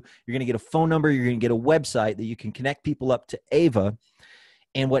gives you, you're going to get a phone number, you're going to get a website that you can connect people up to Ava.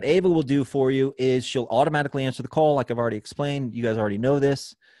 And what Ava will do for you is she'll automatically answer the call, like I've already explained. You guys already know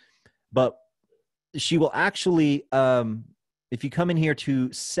this. But she will actually, if you come in here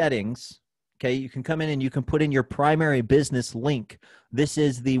to settings, okay, you can come in and you can put in your primary business link. This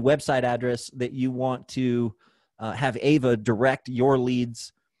is the website address that you want to have Ava direct your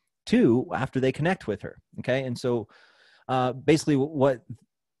leads to after they connect with her, okay? And so basically what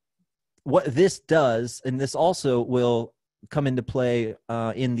this does, and this also will come into play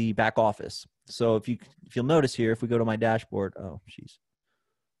in the back office. So if you'll notice here, if we go to my dashboard, oh, jeez,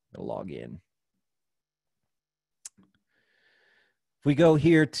 I'll log in. If we go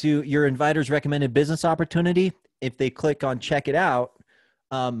here to your inviter's recommended business opportunity, if they click on check it out,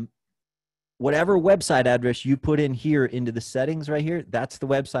 whatever website address you put in here into the settings right here, that's the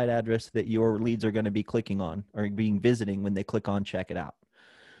website address that your leads are going to be clicking on or visiting when they click on check it out.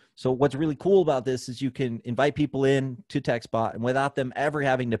 So what's really cool about this is you can invite people in to Textbot, and without them ever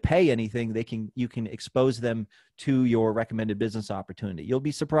having to pay anything, you can expose them to your recommended business opportunity. You'll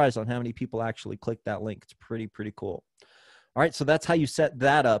be surprised on how many people actually click that link. It's pretty cool. All right, so that's how you set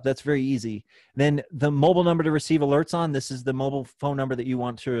that up. That's very easy. Then the mobile number to receive alerts on, this is the mobile phone number that you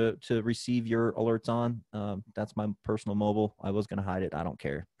want to receive your alerts on. That's my personal mobile. I was going to hide it. I don't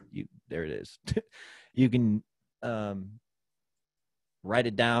care. There it is. You can write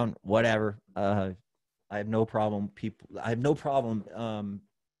it down, whatever. I have no problem.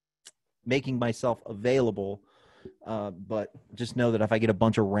 Making myself available. But just know that if I get a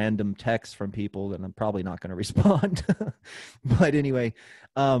bunch of random texts from people, then I'm probably not going to respond. But anyway,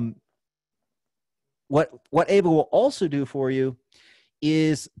 what Ava will also do for you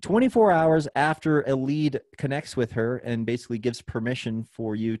is 24 hours after a lead connects with her and basically gives permission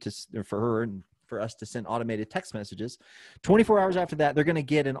for her and for us to send automated text messages, 24 hours after that, they're going to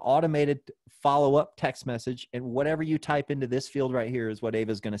get an automated follow-up text message, and whatever you type into this field right here is what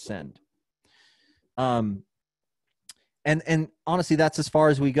Ava is going to send. And honestly, that's as far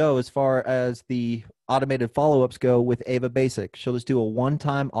as we go as far as the automated follow-ups go with Ava Basic. She'll just do a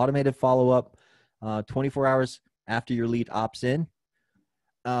one-time automated follow-up 24 hours after your lead opts in.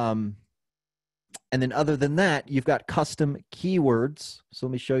 And then other than that, you've got custom keywords. So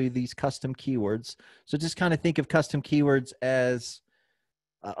let me show you these custom keywords. So just kind of think of custom keywords as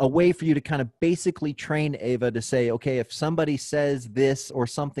a way for you to kind of basically train Ava to say, okay, if somebody says this or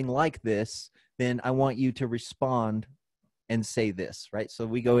something like this, then I want you to respond and say this, right? So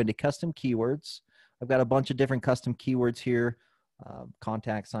we go into custom keywords. I've got a bunch of different custom keywords here,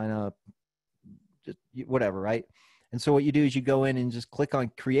 contact, sign up, just whatever, right? And so what you do is you go in and just click on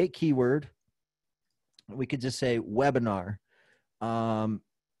create keyword. We could just say webinar, And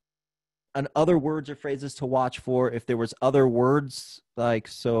other words or phrases to watch for. If there was other words, like,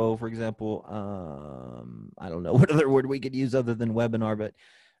 so for example, I don't know what other word we could use other than webinar, but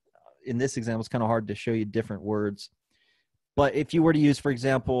in this example, it's kind of hard to show you different words. But if you were to use, for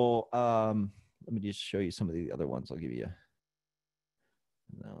example, let me just show you some of the other ones I'll give you.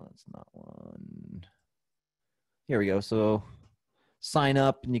 No, that's not one. Here we go. So sign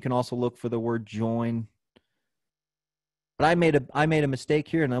up, and you can also look for the word join. But I made a mistake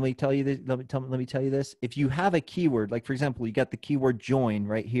here, and let me tell you this. Let me tell you this. If you have a keyword, like for example, you got the keyword join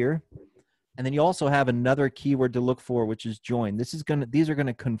right here, and then you also have another keyword to look for, which is join. These are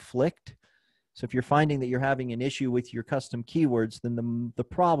gonna conflict. So if you're finding that you're having an issue with your custom keywords, then the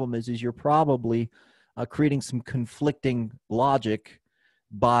problem is you're probably creating some conflicting logic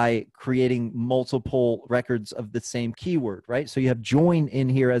by creating multiple records of the same keyword, right? So you have join in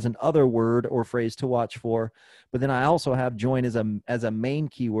here as an other word or phrase to watch for, but then I also have join as a main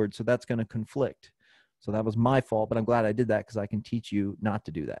keyword, so that's going to conflict. So that was my fault, but I'm glad I did that because I can teach you not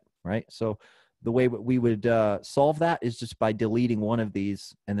to do that, right? So the way we would solve that is just by deleting one of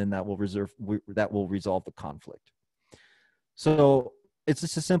these, and then that will resolve the conflict. So it's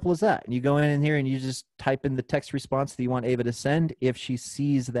just as simple as that. And you go in here and you just type in the text response that you want Ava to send if she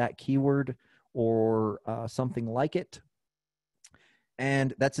sees that keyword or something like it.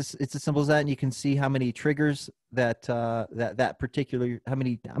 And it's as simple as that. And you can see how many triggers how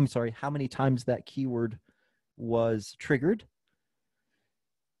many times that keyword was triggered.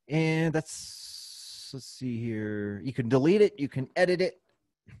 And let's see here. You can delete it, you can edit it,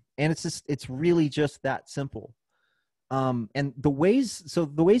 and it's really just that simple. And the ways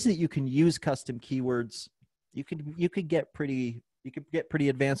that you can use custom keywords, you could get pretty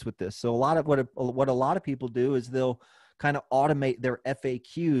advanced with this. So what a lot of people do is they'll kind of automate their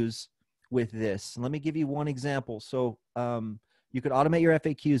FAQs with this. And let me give you one example. So you could automate your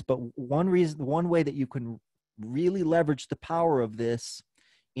FAQs, but one way that you can really leverage the power of this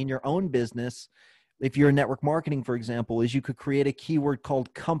in your own business, if you're in network marketing, for example, is you could create a keyword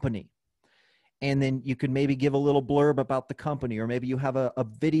called company. And then you could maybe give a little blurb about the company, or maybe you have a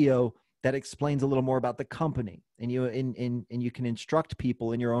video that explains a little more about the company, and you can instruct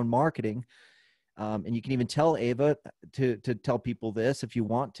people in your own marketing. And you can even tell Ava to tell people this if you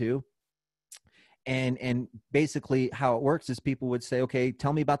want to. And basically how it works is people would say, okay,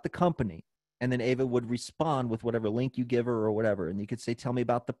 tell me about the company. And then Ava would respond with whatever link you give her or whatever. And you could say, tell me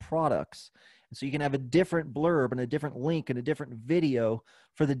about the products. And so you can have a different blurb and a different link and a different video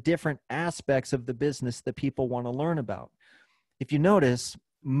for the different aspects of the business that people want to learn about. If you notice,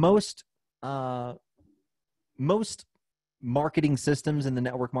 most marketing systems in the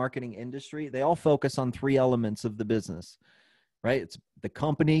network marketing industry, they all focus on three elements of the business, right? It's the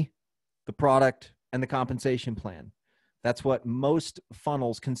company, the product, and the compensation plan. That's what most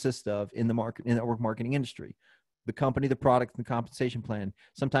funnels consist of in the network marketing industry. The company, the product, and the compensation plan.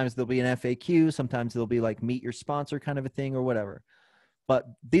 Sometimes there'll be an FAQ. Sometimes there'll be like meet your sponsor kind of a thing or whatever. But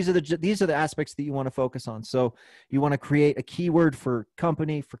these are the aspects that you want to focus on. So you want to create a keyword for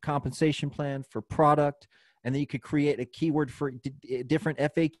company, for compensation plan, for product, and then you could create a keyword for different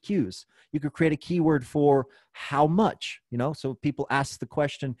FAQs. You could create a keyword for how much, so people ask the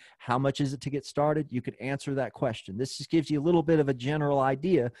question, how much is it to get started? You could answer that question. This just gives you a little bit of a general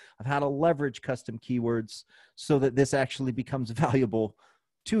idea of how to leverage custom keywords so that this actually becomes valuable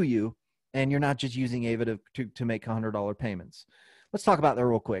to you, and you're not just using Ava to make $100 payments. Let's talk about that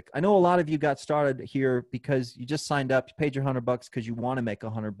real quick. I know a lot of you got started here because you just signed up, you paid your $100 because you want to make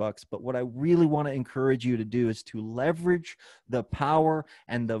 $100. But what I really want to encourage you to do is to leverage the power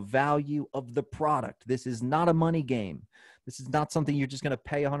and the value of the product. This is not a money game. This is not something you're just going to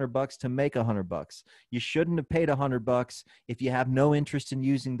pay $100 to make $100. You shouldn't have paid $100 if you have no interest in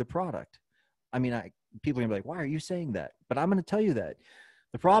using the product. I mean, people are going to be like, why are you saying that? But I'm going to tell you that.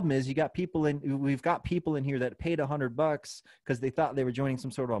 The problem is we've got people in here that paid $100 because they thought they were joining some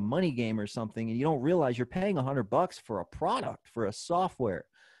sort of a money game or something. And you don't realize you're paying $100 for a product, for a software.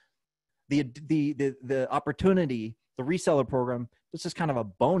 The opportunity, the reseller program, this is kind of a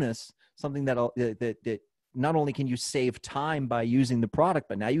bonus, something that not only can you save time by using the product,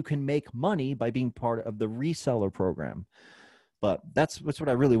 but now you can make money by being part of the reseller program. But that's what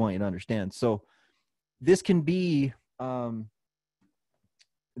I really want you to understand. So this can be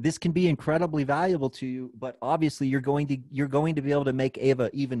incredibly valuable to you, but obviously you're going to be able to make Ava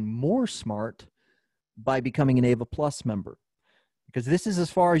even more smart by becoming an Ava Plus member, because this is as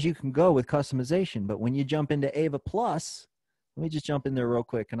far as you can go with customization. But when you jump into Ava Plus, let me just jump in there real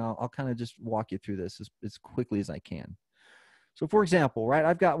quick, and I'll kind of just walk you through this as quickly as I can. So for example, right,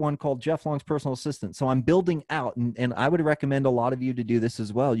 I've got one called Jeff Long's Personal Assistant. So I'm building out, and I would recommend a lot of you to do this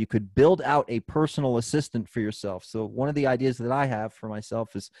as well. You could build out a personal assistant for yourself. So one of the ideas that I have for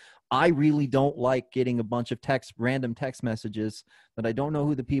myself is I really don't like getting a bunch of random text messages that I don't know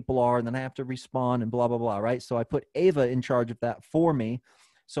who the people are, and then I have to respond and blah, blah, blah, right? So I put Ava in charge of that for me.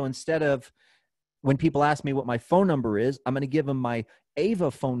 So instead of when people ask me what my phone number is, I'm going to give them my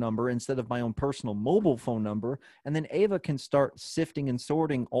Ava phone number instead of my own personal mobile phone number. And then Ava can start sifting and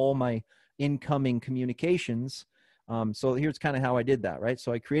sorting all my incoming communications. So here's kind of how I did that, right?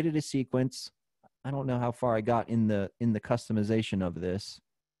 So I created a sequence. I don't know how far I got in the customization of this,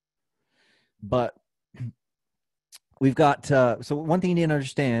 but we've got, so one thing you need to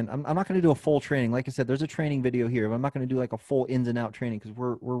understand, I'm not going to do a full training. Like I said, there's a training video here, but I'm not going to do like a full ins and out training because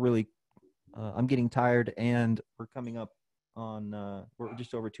we're really, I'm getting tired and we're coming up on, we're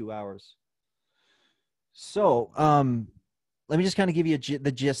just over 2 hours. So let me just kind of give you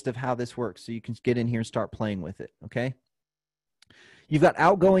the gist of how this works so you can get in here and start playing with it, okay? You've got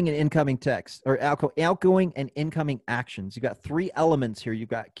outgoing and incoming text, or outgoing and incoming actions. You've got 3 elements here. You've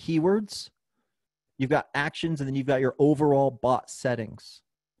got keywords, you've got actions, and then you've got your overall bot settings.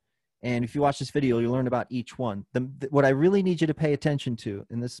 And if you watch this video, you'll learn about each one. What I really need you to pay attention to,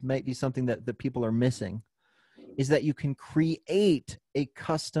 and this might be something that the people are missing, is that you can create a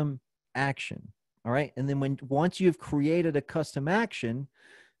custom action, all right? And then once you've created a custom action,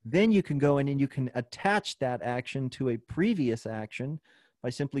 then you can go in and you can attach that action to a previous action by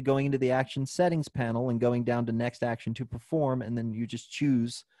simply going into the action settings panel and going down to next action to perform, and then you just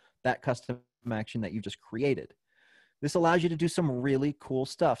choose that custom action that you just created. This allows you to do some really cool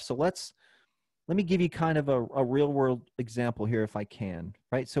stuff. So let me give you kind of a real world example here if I can,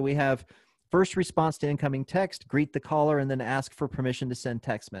 right? So we have first response to incoming text, greet the caller, and then ask for permission to send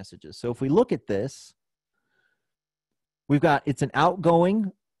text messages. So if we look at this, we've got, it's an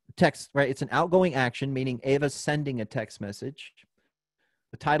outgoing text, right? It's an outgoing action, meaning Ava's sending a text message.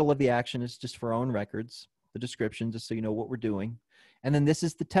 The title of the action is just for our own records, the description, just so you know what we're doing. And then this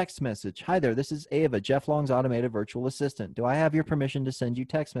is the text message. Hi there, this is Ava, Jeff Long's automated virtual assistant. Do I have your permission to send you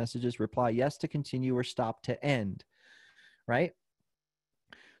text messages? Reply yes to continue or stop to end, right?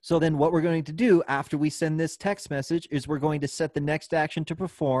 So then what we're going to do after we send this text message is we're going to set the next action to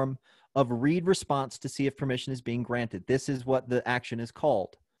perform of read response to see if permission is being granted. This is what the action is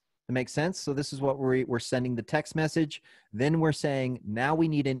called. That makes sense? So this is what we're sending the text message. Then we're saying now we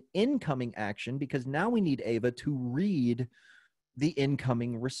need an incoming action because now we need Ava to read the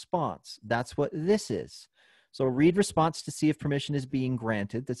incoming response. That's what this is. So read response to see if permission is being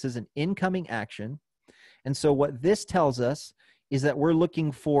granted. This is an incoming action. And so what this tells us is that we're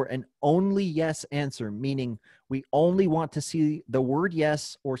looking for an only yes answer, meaning we only want to see the word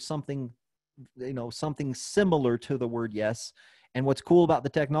yes or something, you know, something similar to the word yes. And what's cool about the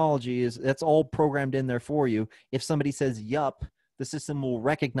technology is that's all programmed in there for you. If somebody says yup, the system will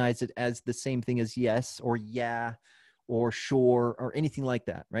recognize it as the same thing as yes or yeah or sure or anything like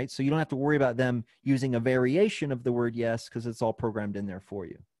that, right? So you don't have to worry about them using a variation of the word yes because it's all programmed in there for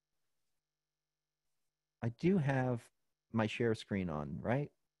you. I do have my share screen on,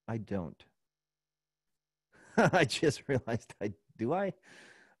 right? I don't. I just realized I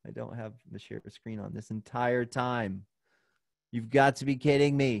don't have the share screen on this entire time. You've got to be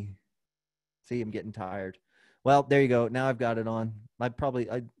kidding me. See, I'm getting tired. Well, there you go. Now I've got it on. I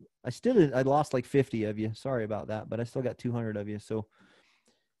lost like 50 of you. Sorry about that, but I still got 200 of you. So,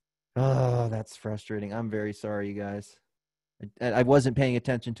 oh, that's frustrating. I'm very sorry, you guys. I wasn't paying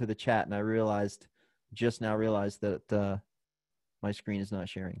attention to the chat, and I just now realized that my screen is not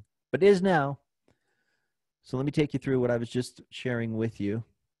sharing, but it is now. So let me take you through what I was just sharing with you,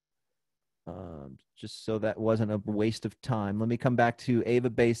 just so that wasn't a waste of time. Let me come back to Ava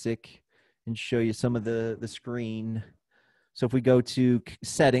Basic and show you some of the screen. So if we go to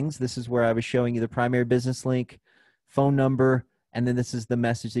settings, this is where I was showing you the primary business link, phone number, and then this is the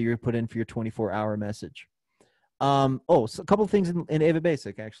message that you're going to put in for your 24-hour message. So a couple of things in Ava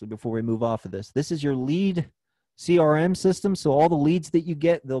Basic, actually, before we move off of this. This is your lead CRM system. So all the leads that you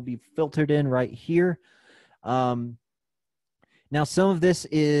get, they'll be filtered in right here. Now, some of this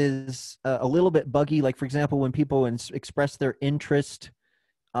is a little bit buggy. Like, for example, when people express their interest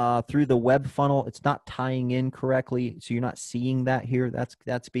through the web funnel, it's not tying in correctly. So you're not seeing that here.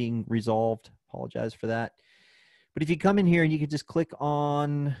 That's being resolved. Apologize for that. But if you come in here and you can just click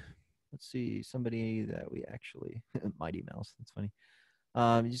on, let's see, somebody that we actually, Mighty Mouse, that's funny.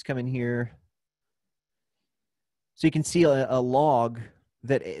 You just come in here. So you can see a log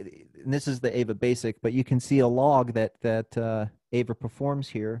that, and this is the Ava Basic, but you can see a log that Ava performs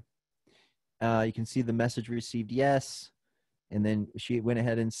here. You can see the message received yes, And then she went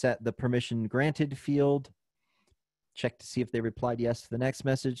ahead and set the permission granted field, check to see if they replied yes to the next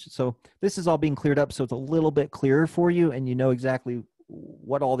message. So this is all being cleared up, so it's a little bit clearer for you, and you know exactly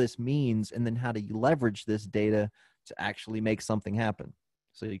what all this means, and then how to leverage this data to actually make something happen.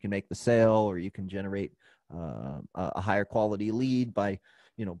 So you can make the sale, or you can generate a higher quality lead by,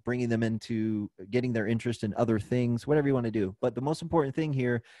 you know, bringing them into getting their interest in other things, whatever you want to do. But the most important thing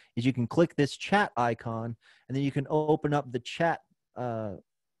here is you can click this chat icon, and then you can open up the chat.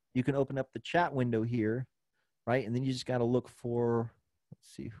 You can open up the chat window here, right? And then you just got to look for,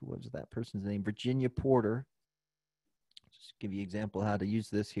 let's see, who was that person's name? Virginia Porter. Just give you an example how to use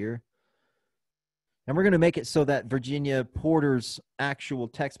this here. And we're going to make it so that Virginia Porter's actual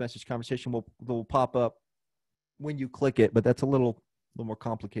text message conversation will pop up when you click it, but that's a little more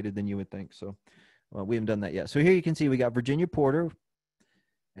complicated than you would think. So we haven't done that yet. So here you can see we got Virginia Porter,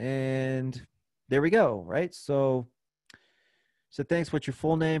 and there we go, right? So thanks, what's your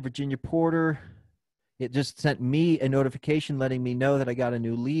full name? Virginia Porter. It just sent me a notification letting me know that I got a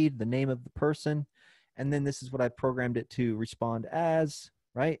new lead, the name of the person. And then this is what I programmed it to respond as,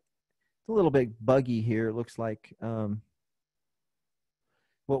 right? It's a little bit buggy here. It looks like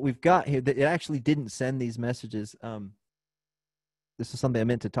what we've got here, that it actually didn't send these messages. This is something I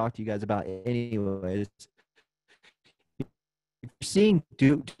meant to talk to you guys about anyways. If you're seeing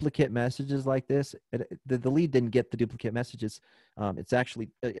duplicate messages like this, the lead didn't get the duplicate messages. It's actually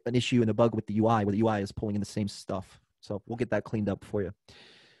an issue and a bug with the UI, where the UI is pulling in the same stuff. So we'll get that cleaned up for you.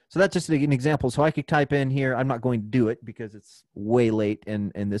 So that's just an example. So I could type in here, I'm not going to do it because it's way late,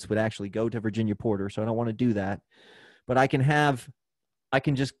 and this would actually go to Virginia Porter, so I don't want to do that. But I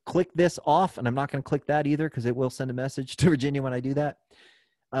can just click this off, and I'm not going to click that either because it will send a message to Virginia when I do that.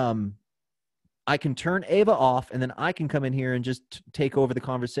 I can turn Ava off, and then I can come in here and just take over the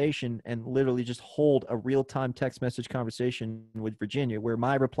conversation and literally just hold a real-time text message conversation with Virginia, where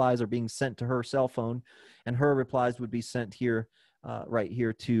my replies are being sent to her cell phone, and her replies would be sent here, right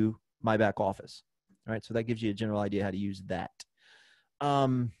here to my back office. All right, so that gives you a general idea how to use that.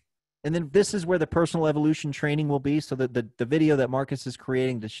 And then this is where the personal evolution training will be. So the video that Marcus is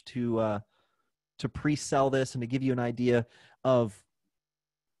creating to pre-sell this and to give you an idea of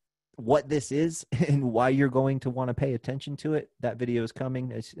what this is and why you're going to want to pay attention to it. That video is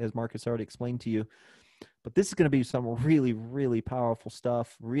coming, as Marcus already explained to you. But this is going to be some really, really powerful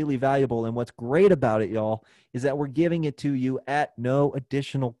stuff, really valuable. And what's great about it, y'all, is that we're giving it to you at no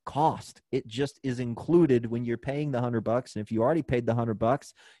additional cost. It just is included when you're paying the $100. And if you already paid the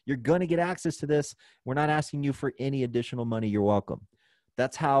 $100, you're going to get access to this. We're not asking you for any additional money. You're welcome.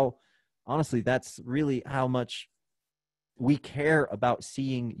 That's how, honestly, that's really how much we care about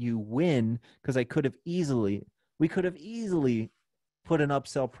seeing you win, because we could have easily put an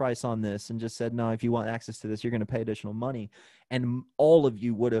upsell price on this and just said, no, if you want access to this, you're going to pay additional money. And all of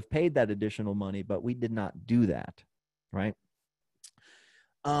you would have paid that additional money, but we did not do that, right?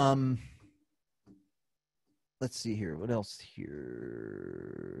 Let's see here. What else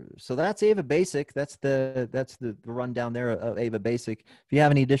here? So that's Ava Basic. That's the rundown there of Ava Basic. If you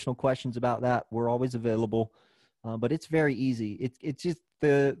have any additional questions about that, we're always available. But it's very easy. It's just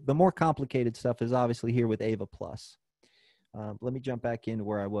the more complicated stuff is obviously here with Ava Plus. Let me jump back into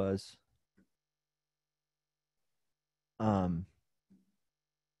where I was. I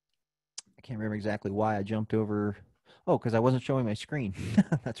can't remember exactly why I jumped over. Oh, because I wasn't showing my screen.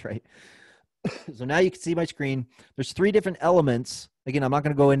 That's right. So now you can see my screen. There's 3 different elements. Again, I'm not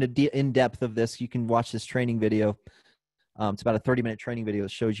going to go into in depth of this. You can watch this training video. It's about a 30-minute training video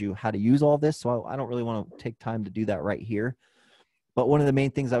that shows you how to use all this. So I don't really want to take time to do that right here. But one of the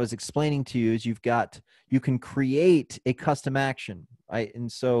main things I was explaining to you is you can create a custom action, right?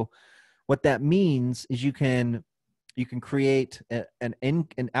 And so what that means is you can create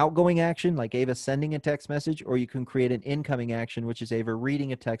an outgoing action, like Ava sending a text message, or you can create an incoming action, which is Ava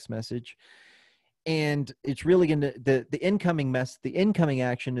reading a text message. And it's really going to, the incoming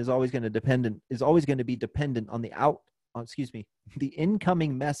action is always going to be dependent on the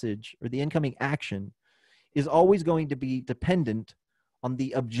incoming message, or the incoming action is always going to be dependent on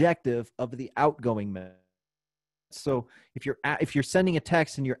the objective of the outgoing message. So if you're sending a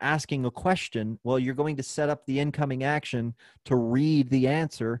text and you're asking a question, well, you're going to set up the incoming action to read the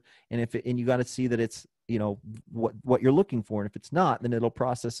answer, and you got to see that it's, you know, what you're looking for, and if it's not, then it'll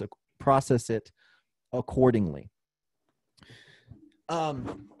process it accordingly.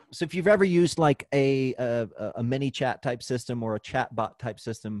 So if you've ever used like a mini chat type system or a chatbot type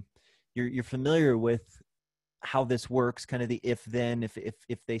system, you're familiar with how this works, kind of the if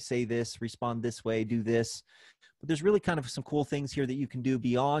they say this, respond this way, do this. But there's really kind of some cool things here that you can do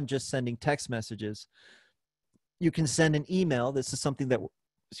beyond just sending text messages. you can send an email. This is something that,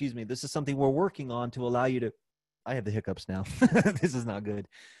 this is something we're working on to allow you to, I have the hiccups now. This is not good.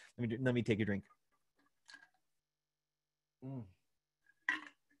 Let me take a drink.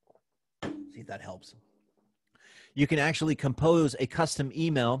 See if that helps. You can actually compose a custom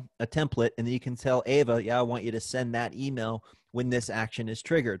email, a template, and then you can tell Ava, yeah, I want you to send that email when this action is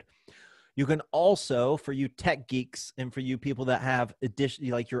triggered. You can also, for you tech geeks and for you people that have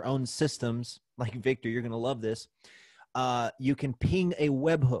like your own systems, like Victor, you're going to love this. You can ping a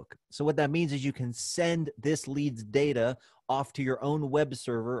webhook. So what that means is you can send this lead's data off to your own web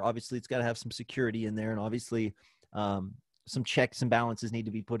server. Obviously, it's got to have some security in there, and obviously some checks and balances need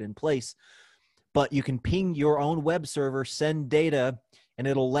to be put in place. But you can ping your own web server, send data, and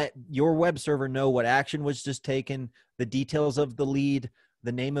it'll let your web server know what action was just taken, the details of the lead,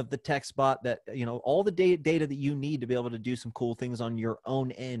 the name of the text bot, that, you know, all the data that you need to be able to do some cool things on your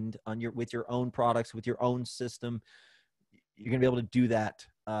own end, with your own products, with your own system. You're going to be able to do that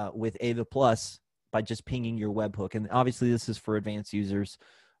with Ava Plus by just pinging your webhook. And obviously this is for advanced users.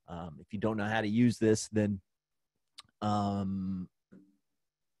 If you don't know how to use this, then,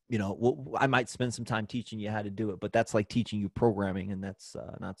 you know, I might spend some time teaching you how to do it, but that's like teaching you programming, and that's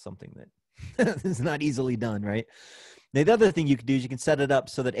not something that is not easily done, right? Now, the other thing you can do is you can set it up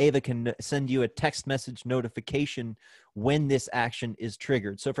so that Ava can send you a text message notification when this action is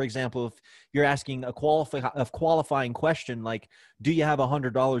triggered. So, for example, if you're asking a qualifying question like, do you have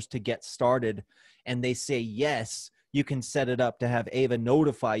 $100 to get started? And they say yes, you can set it up to have Ava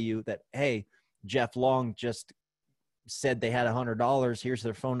notify you that, hey, Jeff Long just said they had $100. Here's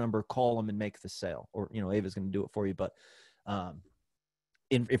their phone number. Call them and make the sale. Or, you know, Ava's going to do it for you. But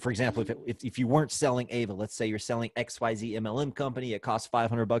for example, if you weren't selling Ava, let's say you're selling XYZ MLM company, it costs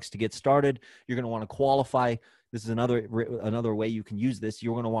 $500 to get started. You're going to want to qualify. This is another way you can use this.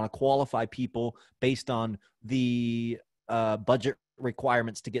 You're going to want to qualify people based on the budget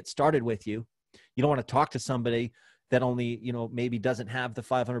requirements to get started with you. You don't want to talk to somebody that only, you know, maybe doesn't have the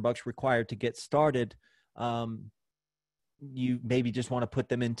 $500 required to get started. You maybe just want to put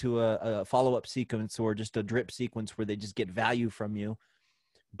them into a follow-up sequence or just a drip sequence where they just get value from you.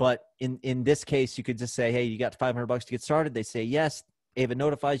 But in this case, you could just say, hey, you got $500 to get started. They say yes. Ava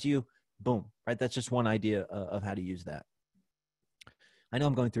notifies you. Boom. Right? That's just one idea of how to use that. I know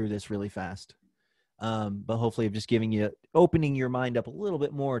I'm going through this really fast, but hopefully I'm just opening your mind up a little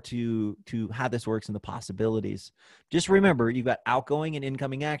bit more to how this works and the possibilities. Just remember, you've got outgoing and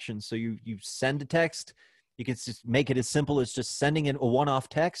incoming actions. So you send a text. You can just make it as simple as just sending in a one-off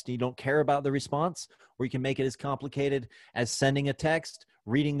text. You don't care about the response, or you can make it as complicated as sending a text,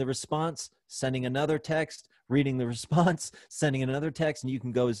 reading the response, sending another text, reading the response, sending another text, and you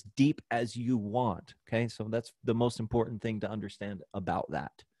can go as deep as you want. Okay, so that's the most important thing to understand about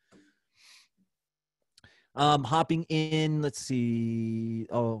that. Hopping in, let's see.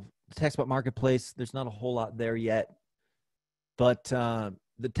 Oh, the TextBot Marketplace. There's not a whole lot there yet, but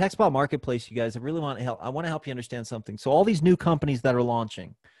the TextBot Marketplace, you guys, I really want to help. I want to help you understand something. So all these new companies that are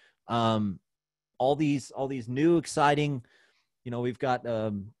launching, all these new exciting, you know, we've got,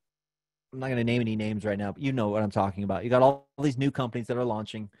 I'm not going to name any names right now, but you know what I'm talking about. You got all these new companies that are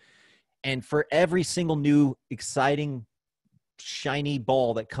launching, and for every single new exciting shiny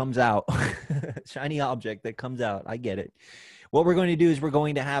ball that comes out, shiny object that comes out, I get it. What we're going to do is we're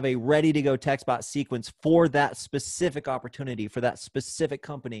going to have a ready-to-go TextBot sequence for that specific opportunity, for that specific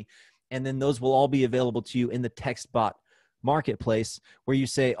company, and then those will all be available to you in the TextBot Marketplace, where you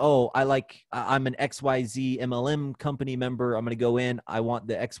say, oh, I'm an XYZ MLM company member. I'm going to go in. I want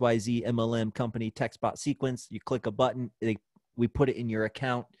the XYZ MLM company TextBot sequence. You click a button. We put it in your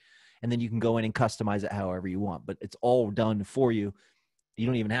account, and then you can go in and customize it however you want. But it's all done for you. You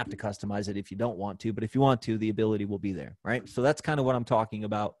don't even have to customize it if you don't want to, but if you want to, the ability will be there, right? So that's kind of what I'm talking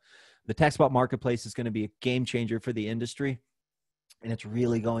about. The TextBot Marketplace is going to be a game changer for the industry, and it's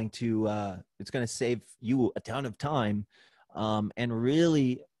really going to save you a ton of time and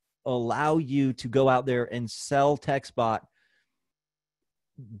really allow you to go out there and sell TextBot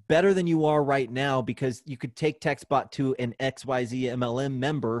better than you are right now, because you could take TextBot to an XYZ MLM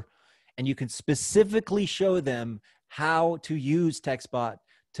member, and you can specifically show them how to use TextBot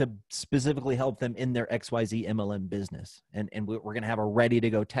to specifically help them in their XYZ MLM business. And we're going to have a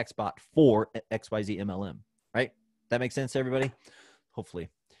ready-to-go TextBot for XYZ MLM, right? That makes sense to everybody? Hopefully.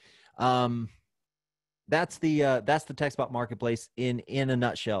 That's the TextBot Marketplace in a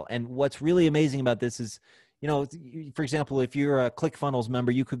nutshell. And what's really amazing about this is, you know, for example, if you're a ClickFunnels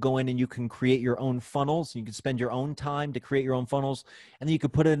member, you could go in and you can create your own funnels. You can spend your own time to create your own funnels, and then you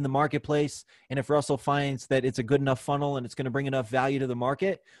could put it in the marketplace. And if Russell finds that it's a good enough funnel and it's going to bring enough value to the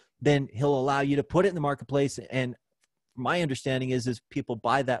market, then he'll allow you to put it in the marketplace. And my understanding is people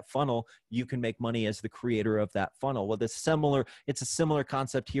buy that funnel, you can make money as the creator of that funnel. Well, it's a similar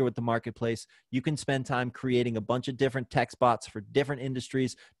concept here with the marketplace. You can spend time creating a bunch of different text bots for different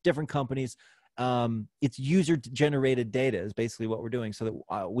industries, different companies. It's user generated data is basically what we're doing, so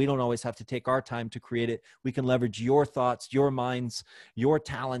that we don't always have to take our time to create it. We can leverage your thoughts, your minds, your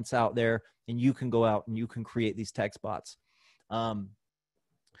talents out there, and you can go out and you can create these text bots.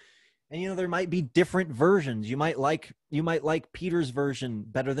 And, you know, there might be different versions. You might like Peter's version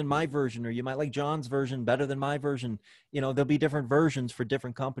better than my version, or you might like John's version better than my version. You know, there'll be different versions for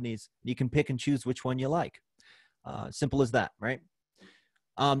different companies. You can pick and choose which one you like. Simple as that, right?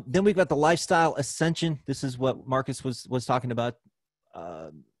 Then we've got the lifestyle ascension. This is what Marcus was talking about,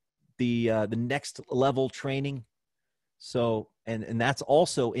 the next level training. So, and that's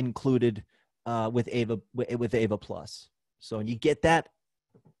also included with 𝗵𝗂 Plus. So, and you get that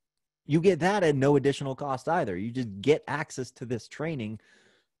at no additional cost either. You just get access to this training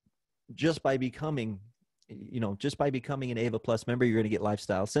just by becoming an 𝗵𝗂 Plus member. You're going to get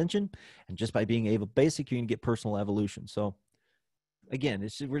lifestyle ascension, and just by being 𝗵𝗂 Basic, you're going to get personal evolution. So again,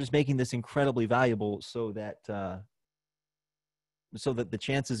 we're just making this incredibly valuable so that the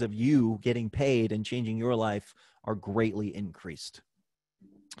chances of you getting paid and changing your life are greatly increased.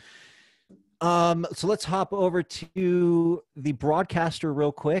 So let's hop over to the broadcaster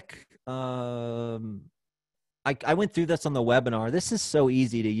real quick. I went through this on the webinar. This is so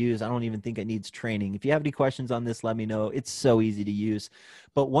easy to use. I don't even think it needs training. If you have any questions on this, let me know. It's so easy to use.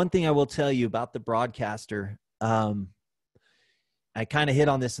 But one thing I will tell you about the broadcaster, I kind of hit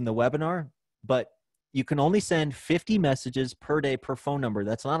on this in the webinar, but you can only send 50 messages per day per phone number.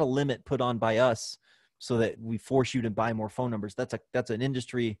 That's not a limit put on by us so that we force you to buy more phone numbers. That's an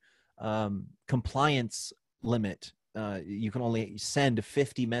industry compliance limit. You can only send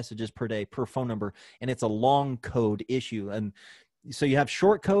 50 messages per day per phone number, and it's a long code issue. And so you have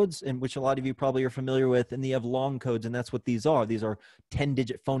short codes, in which a lot of you probably are familiar with, and you have long codes, and that's what these are. These are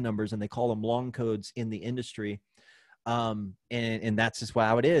 10-digit phone numbers, and they call them long codes in the industry. And that's just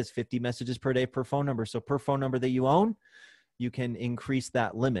how it is, 50 messages per day per phone number. So per phone number that you own, you can increase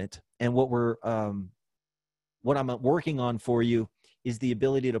that limit. And what I'm working on for you is the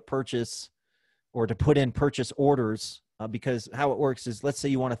ability to purchase or to put in purchase orders, because how it works is, let's say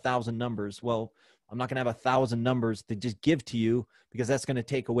you want 1,000 numbers. Well, I'm not going to have 1,000 numbers to just give to you, because that's going to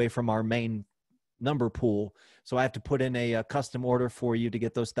take away from our main number pool. So I have to put in a custom order for you to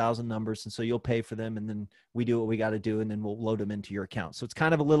get those 1,000 numbers. And so you'll pay for them, and then we do what we got to do, and then we'll load them into your account. So it's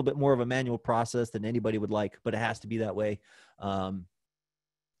kind of a little bit more of a manual process than anybody would like, but it has to be that way.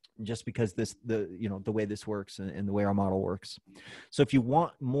 Just because the way this works and the way our model works. So if you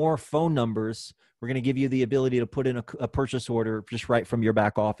want more phone numbers, we're going to give you the ability to put in a purchase order just right from your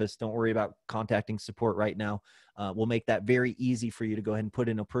back office. Don't worry about contacting support right now. We'll make that very easy for you to go ahead and put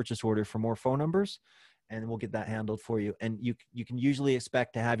in a purchase order for more phone numbers, and we'll get that handled for you. And you can usually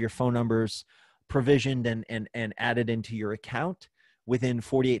expect to have your phone numbers provisioned and added into your account within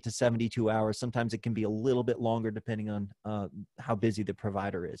 48 to 72 hours. Sometimes it can be a little bit longer depending on how busy the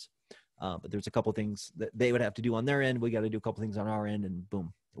provider is. But there's a couple things that they would have to do on their end. We got to do a couple things on our end, and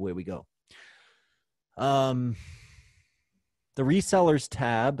boom, away we go. The resellers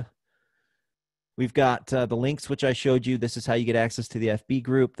tab, we've got the links, which I showed you. This is how you get access to the FB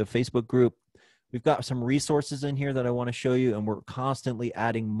group, the Facebook group. We've got some resources in here that I want to show you, and we're constantly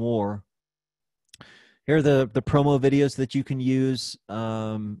adding more. Here are the promo videos that you can use.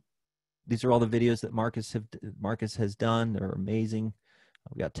 These are all the videos that Marcus has done. They're amazing.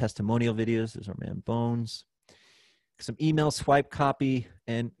 We've got testimonial videos. There's our man Bones. Some email swipe copy.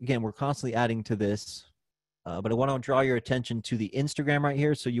 And again, we're constantly adding to this. But I want to draw your attention to the Instagram right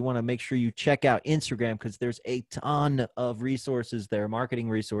here. So you want to make sure you check out Instagram, because there's a ton of resources there, marketing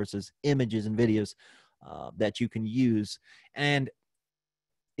resources, images and videos that you can use. And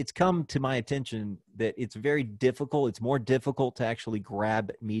it's come to my attention that it's very difficult. It's more difficult to actually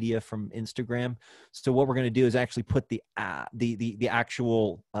grab media from Instagram. So what we're going to do is actually put the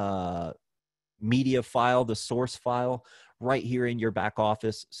actual media file, the source file, right here in your back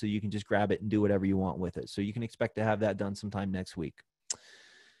office, so you can just grab it and do whatever you want with it. So you can expect to have that done sometime next week.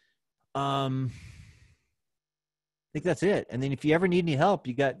 I think that's it. And then if you ever need any help,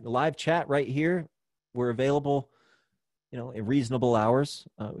 you got live chat right here. We're available, in reasonable hours.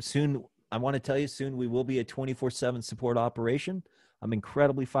 Soon, I want to tell you, soon we will be a 24/7 support operation. I'm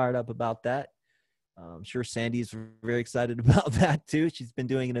incredibly fired up about that. I'm sure Sandy's very excited about that too. She's been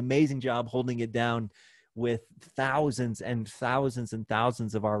doing an amazing job holding it down with thousands and thousands and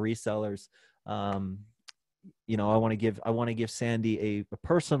thousands of our resellers. I want to give Sandy a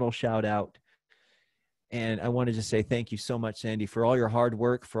personal shout out. And I want to just say thank you so much, Sandy, for all your hard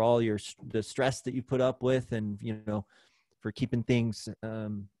work, for all the stress that you put up with, and, for keeping things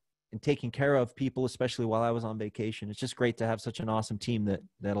and taking care of people, especially while I was on vacation. It's just great to have such an awesome team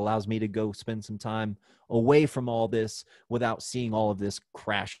that allows me to go spend some time away from all this without seeing all of this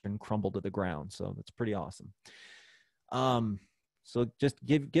crash and crumble to the ground. So that's pretty awesome. So just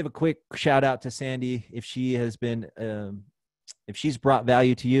give a quick shout out to Sandy. If she has been, if she's brought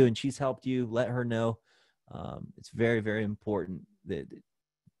value to you and she's helped you, let her know. It's very, very important to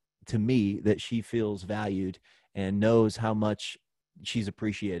me that she feels valued and knows how much she's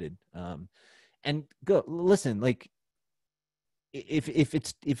appreciated. And go listen, like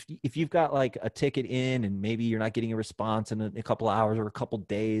if you've got like a ticket in and maybe you're not getting a response in a couple hours or a couple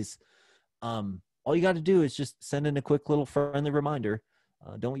days, all you got to do is just send in a quick little friendly reminder.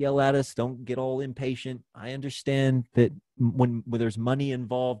 Don't yell at us. Don't get all impatient. I understand that when there's money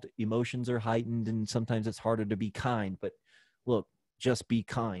involved, emotions are heightened and sometimes it's harder to be kind. But look, just be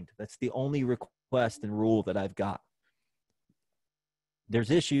kind. That's the only request and rule that I've got.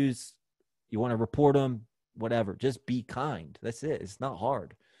 There's issues. You want to report them, whatever. Just be kind. That's it. It's not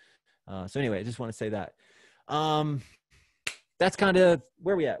hard. So anyway, I just want to say that. That's kind of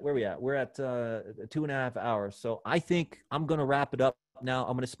where we at. We're at 2.5 hours. So I think I'm going to wrap it up now.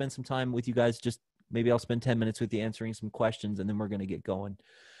 I'm going to spend some time with you guys. Just maybe I'll spend 10 minutes with you answering some questions, and then we're going to get going.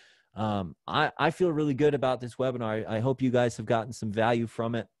 I feel really good about this webinar. I hope you guys have gotten some value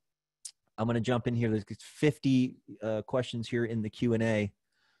from it. I'm going to jump in here. There's 50 questions here in the Q&A.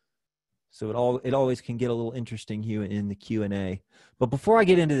 So it always can get a little interesting here in the Q&A. But before I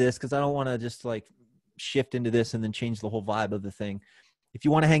get into this, because I don't want to just like shift into this and then change the whole vibe of the thing. If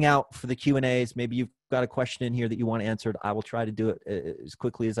you want to hang out for the Q&As, maybe you've got a question in here that you want answered, I will try to do it as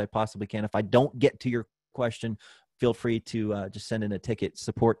quickly as I possibly can. If I don't get to your question, feel free to just send in a ticket,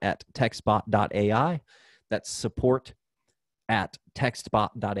 support@textbot.ai. That's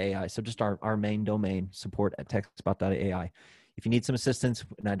support@textbot.ai. So just our main domain, support@textbot.ai. If you need some assistance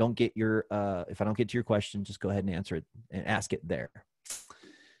and I don't get if I don't get to your question, just go ahead and answer it and ask it there.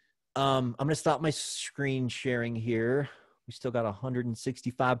 I'm going to stop my screen sharing here. We still got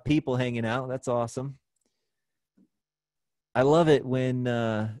 165 people hanging out. That's awesome. I love it when,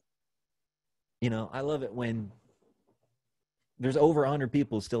 I love it when there's over 100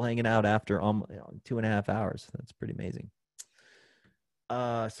 people still hanging out after 2.5 hours. That's pretty amazing.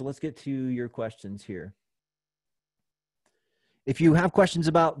 So let's get to your questions here. If you have questions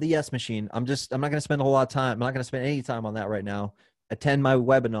about the Yes Machine, I'm not going to spend a whole lot of time. I'm not going to spend any time on that right now. Attend my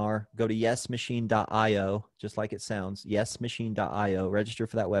webinar, go to 𝗏𝗏𝗁𝗏𝑰O, just like it sounds, 𝗏𝗏𝗁𝗏𝗏𝑰O, register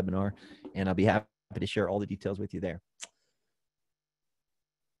for that webinar, and I'll be happy to share all the details with you there.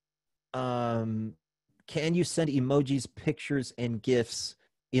 Can you send emojis, pictures, and GIFs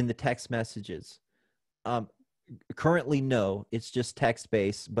in the text messages? Currently, no, it's just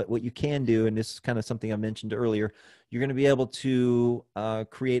text-based, but what you can do, and this is kind of something I mentioned earlier, you're going to be able to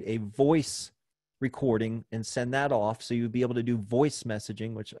create a voice recording and send that off. So you'll be able to do voice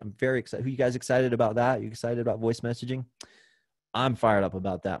messaging, which I'm very excited. Who you guys excited about that? You excited about voice messaging? I'm fired up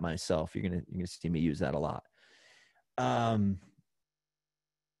about that myself. You're gonna see me use that a lot. And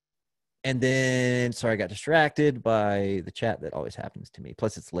then, sorry, I got distracted by the chat. That always happens to me.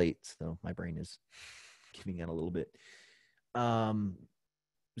 Plus it's late, so my brain is giving in a little bit.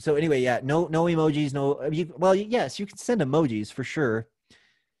 So anyway, yeah, no emojis, well, yes, you can send emojis for sure.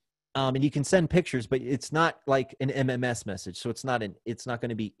 And you can send pictures, but it's not like an MMS message. So it's not going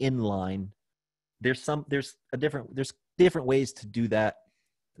to be inline. There's different ways to do that.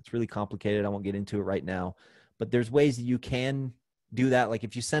 It's really complicated. I won't get into it right now, but there's ways that you can do that. Like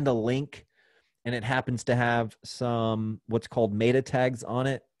if you send a link and it happens to have some, what's called meta tags on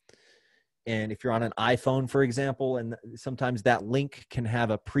it. And if you're on an iPhone, for example, and sometimes that link can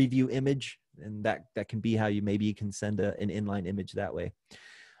have a preview image, and that can be how you can send an inline image that way.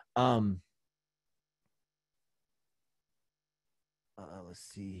 Let's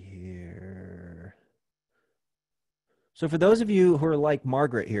see here. So for those of you who are like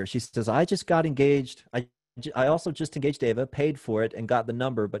Margaret here, she says, I just got engaged. I also just engaged Ava, paid for it and got the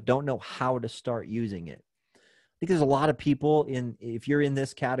number, but don't know how to start using it. I think there's a lot of people if you're in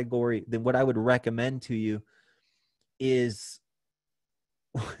this category, then what I would recommend to you is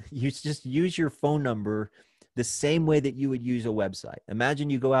you just use your phone number the same way that you would use a website. Imagine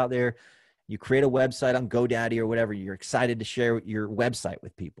you go out there, you create a website on GoDaddy or whatever. You're excited to share your website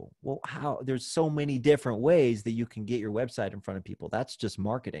with people. Well, there's so many different ways that you can get your website in front of people. That's just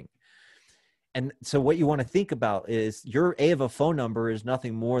marketing. And so what you want to think about is your Ava phone number is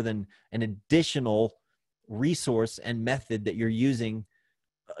nothing more than an additional resource and method that you're using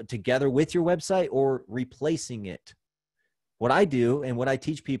together with your website or replacing it. What I do and what I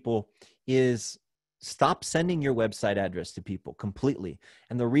teach people is stop sending your website address to people completely.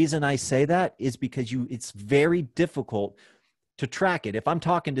 And the reason I say that is because it's very difficult to track it. If I'm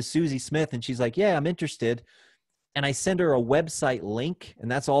talking to Susie Smith and she's like, yeah, I'm interested, and I send her a website link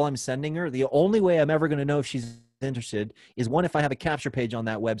and that's all I'm sending her, the only way I'm ever going to know if she's interested is, one, if I have a capture page on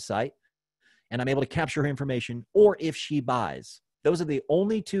that website and I'm able to capture her information, or if she buys. Those are the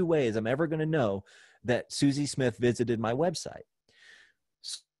only two ways I'm ever going to know that Susie Smith visited my website.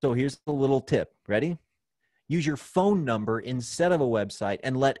 So here's a little tip. Ready? Use your phone number instead of a website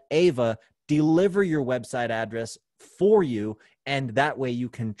and let Ava deliver your website address for you. And that way you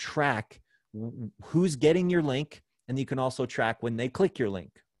can track who's getting your link, and you can also track when they click your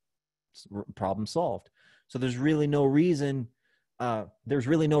link. Problem solved. So there's really no reason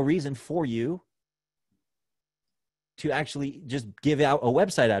for you to actually just give out a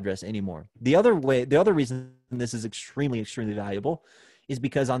website address anymore. The other reason this is extremely, extremely valuable is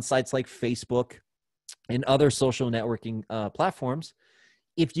because on sites like Facebook and other social networking platforms,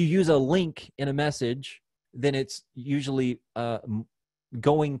 if you use a link in a message, then it's usually has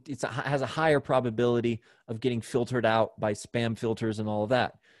a higher probability of getting filtered out by spam filters and all of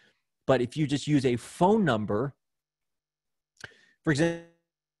that. But if you just use a phone number, for example,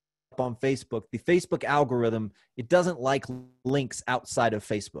 on Facebook, the Facebook algorithm, it doesn't like links outside of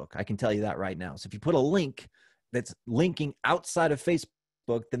Facebook. I can tell you that right now. So if you put a link that's linking outside of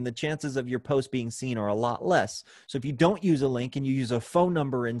Facebook, then the chances of your post being seen are a lot less. So if you don't use a link and you use a phone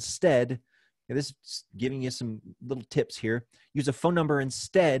number instead, this is giving you some little tips here, use a phone number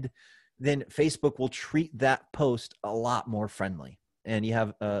instead, then Facebook will treat that post a lot more friendly, and you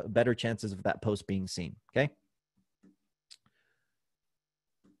have better chances of that post being seen. Okay.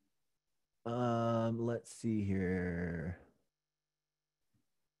 Let's see here.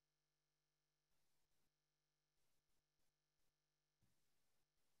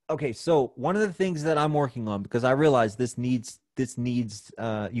 Okay, so one of the things that I'm working on, because I realize you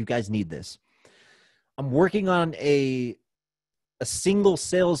guys need this. I'm working on a single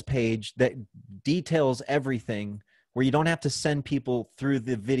sales page that details everything, where you don't have to send people through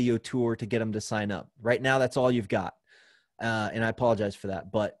the video tour to get them to sign up. Right now, that's all you've got. And I apologize for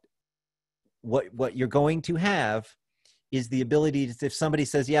that. But what you're going to have is the ability to, if somebody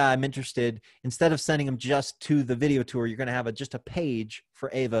says, yeah, I'm interested, instead of sending them just to the video tour, you're going to have just a page for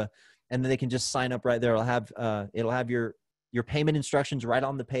Ava, and then they can just sign up right there. It'll have your payment instructions right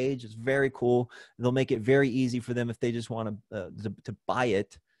on the page. It's very cool. They'll make it very easy for them if they just want to buy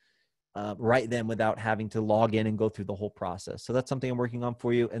it right then without having to log in and go through the whole process. So that's something I'm working on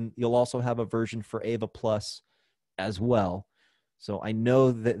for you. And you'll also have a version for Ava Plus as well. So I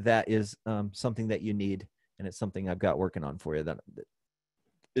know that is something that you need. And it's something I've got working on for you that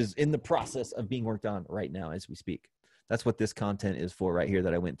is in the process of being worked on right now as we speak. That's what this content is for right here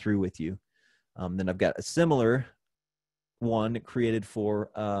that I went through with you. Then I've got a similar one created for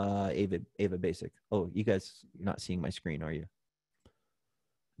Ava Basic. Oh, you guys, you're not seeing my screen, are you?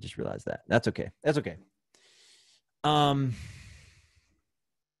 I just realized that. That's okay. That's okay. Let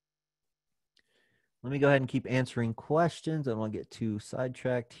me go ahead and keep answering questions. I don't want to get too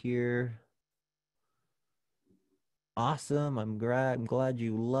sidetracked here. Awesome. I'm glad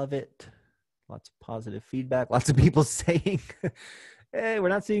you love it. Lots of positive feedback. Lots of people saying, hey, we're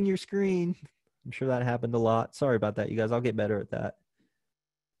not seeing your screen. I'm sure that happened a lot. Sorry about that, you guys. I'll get better at that.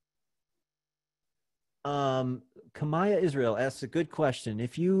 Kamaya Israel asks a good question.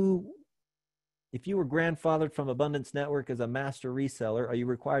 If you were grandfathered from Abundance Network as a master reseller, are you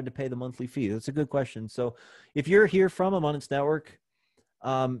required to pay the monthly fee? That's a good question. So if you're here from Abundance Network,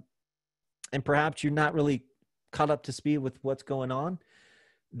 and perhaps you're not really caught up to speed with what's going on,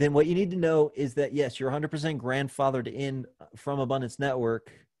 then what you need to know is that, yes, you're 100% grandfathered in from Abundance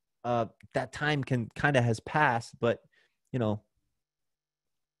Network. That time has passed, but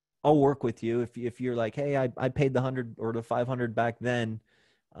I'll work with you. If you're like, hey, I paid the 100 or the 500 back then,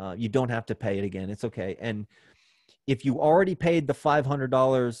 you don't have to pay it again. It's okay. And if you already paid the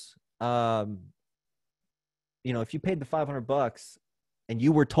 $500, if you paid the $500 and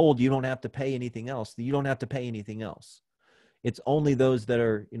you were told you don't have to pay anything else, you don't have to pay anything else. It's only those that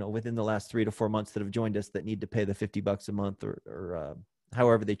are, within the last 3 to 4 months that have joined us that need to pay the $50 a month or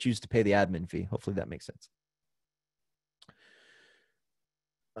however they choose to pay the admin fee. Hopefully that makes sense.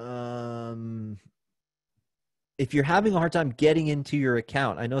 If you're having a hard time getting into your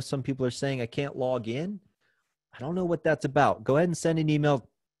account, I know some people are saying I can't log in. I don't know what that's about. Go ahead and send an email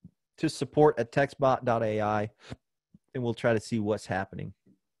to support@Textbot.ai and we'll try to see what's happening.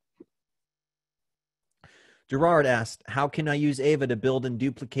 Gerard asked, how can I use Ava to build and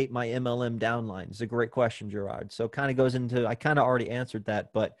duplicate my MLM downline? It's a great question, Gerard. So it kind of goes into, I kind of already answered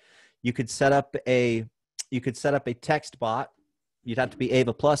that, but you could set up a text bot. You'd have to be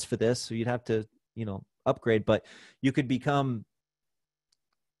Ava Plus for this. So you'd have to, upgrade, but you could become,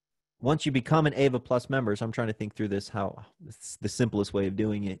 once you become an Ava Plus member, so I'm trying to think through this, how it's the simplest way of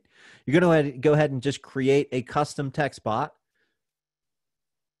doing it. You're going to go ahead and just create a custom text bot.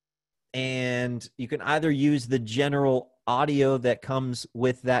 And you can either use the general audio that comes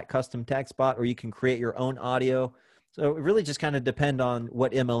with that custom text bot, or you can create your own audio. So it really just kind of depend on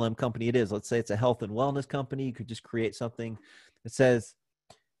what MLM company it is. Let's say it's a health and wellness company. You could just create something that says,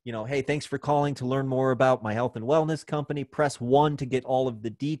 hey, thanks for calling to learn more about my health and wellness company. Press 1 to get all of the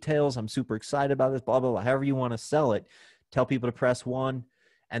details. I'm super excited about this, blah, blah, blah. However you want to sell it, tell people to press 1.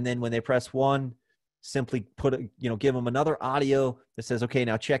 And then when they press 1, simply give them another audio that says, okay,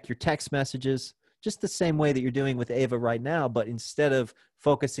 now check your text messages, just the same way that you're doing with Ava right now. But instead of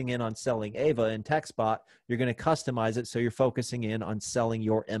focusing in on selling Ava and TextBot, you're going to customize it so you're focusing in on selling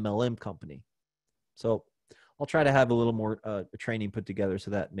your MLM company. So I'll try to have a little more training put together so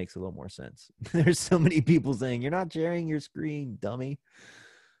that makes a little more sense. There's so many people saying, you're not sharing your screen, dummy.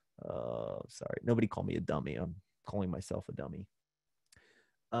 Sorry, nobody call me a dummy. I'm calling myself a dummy.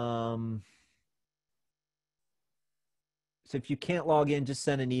 So if you can't log in, just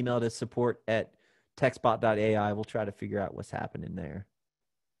send an email to support@Textbot.ai. We'll try to figure out what's happening there.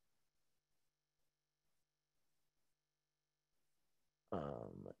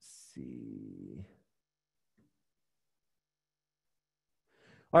 Let's see.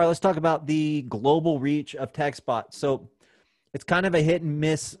 All right, let's talk about the global reach of TextBot. So it's kind of a hit and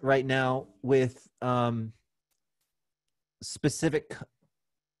miss right now with specific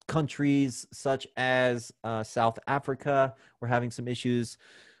countries such as South Africa. We're having some issues,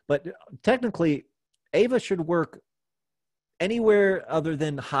 but technically Ava should work anywhere other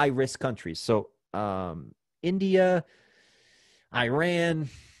than high risk countries. So India, Iran,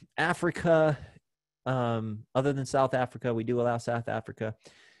 Africa, other than South Africa, we do allow South Africa,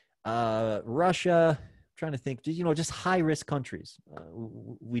 Russia, I'm trying to think, just high risk countries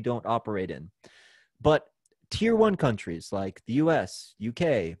we don't operate in. But tier 1 countries like the US,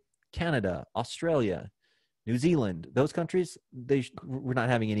 UK, Canada, Australia, New Zealand, those countries, we're not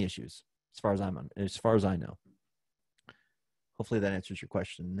having any issues as far as I know. Hopefully that answers your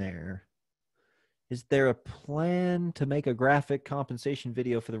question there. Is there a plan to make a graphic compensation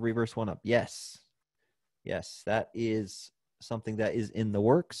video for the reverse one-up? Yes. Yes, that is something that is in the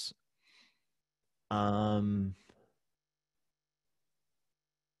works. I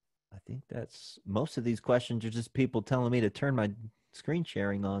think that's most of these questions are just people telling me to turn my screen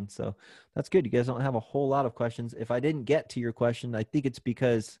sharing on. So that's good. You guys don't have a whole lot of questions. If I didn't get to your question, I think it's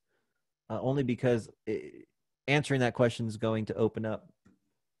because only because answering that question is going to open up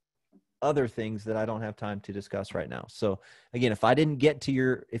other things that I don't have time to discuss right now. So again, if I didn't get to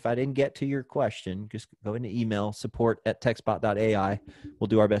your question, just go into email support@textbot.ai. We'll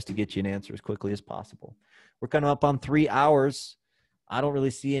do our best to get you an answer as quickly as possible. We're coming up on 3 hours. I don't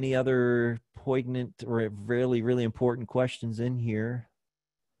really see any other poignant or really, really important questions in here.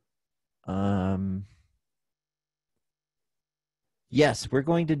 Yes, we're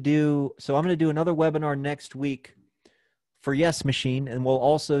going to do, so I'm going to do another webinar next week for Yes Machine, and we'll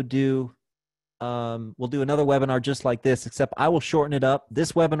also do, we'll do another webinar just like this, except I will shorten it up.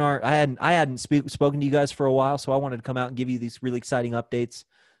 This webinar, I hadn't spoken to you guys for a while, so I wanted to come out and give you these really exciting updates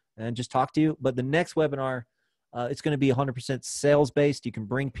and just talk to you. But the next webinar, it's going to be 100% sales based. You can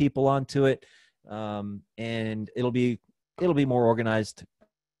bring people onto it, and it'll be more organized,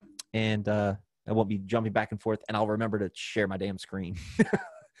 and I won't be jumping back and forth, and I'll remember to share my damn screen.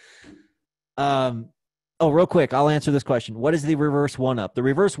 Oh, real quick, I'll answer this question. What is the reverse one-up? The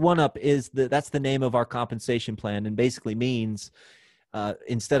reverse one-up is that's the name of our compensation plan, and basically means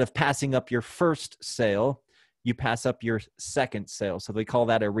instead of passing up your first sale, you pass up your second sale. So they call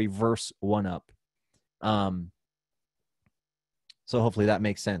that a reverse one-up. So hopefully that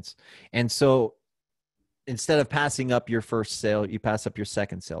makes sense. And so instead of passing up your first sale, you pass up your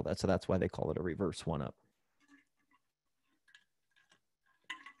second sale. So that's why they call it a reverse one-up.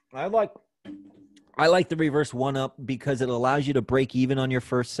 I like the reverse one-up because it allows you to break even on your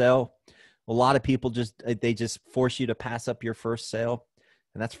first sale. A lot of people just force you to pass up your first sale,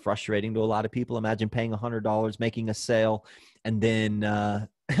 and that's frustrating to a lot of people. Imagine paying $100, making a sale, and then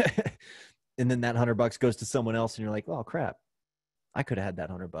and then that $100 goes to someone else, and you're like, oh crap, I could have had that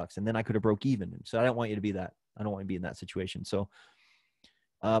 $100, and then I could have broke even. So I don't want you to be that. I don't want you to be in that situation. So,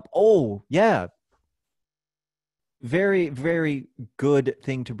 oh yeah, Very, very good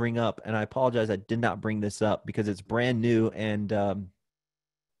thing to bring up. And I apologize, I did not bring this up because it's brand new and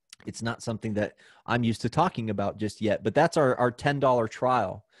it's not something that I'm used to talking about just yet. But that's our $10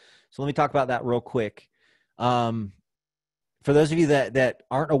 trial. So let me talk about that real quick. For those of you that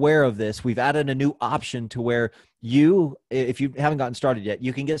aren't aware of this, we've added a new option to where you, if you haven't gotten started yet,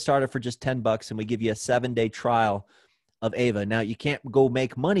 you can get started for just $10 and we give you a 7-day trial of Ava. Now, you can't go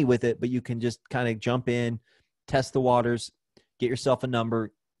make money with it, but you can just kind of jump in, test the waters, get yourself a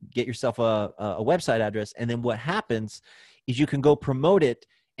number, get yourself a website address. And then what happens is you can go promote it.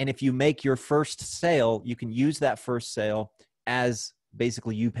 And if you make your first sale, you can use that first sale as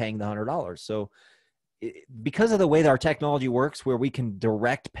basically you paying the $100. So because of the way that our technology works, where we can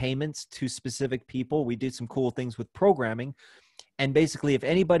direct payments to specific people, we do some cool things with programming. And basically, if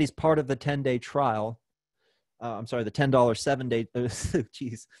anybody's part of the 10-day trial, I'm sorry, the $10 7-day,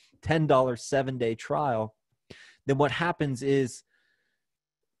 geez, $10 7-day trial, then what happens is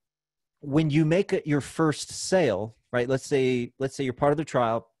when you make it your first sale, right? Let's say you're part of the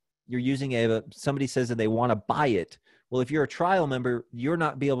trial, you're using Ava, somebody says that they want to buy it. Well, if you're a trial member, you're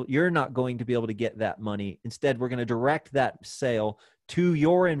not going to be able to get that money. Instead, we're going to direct that sale to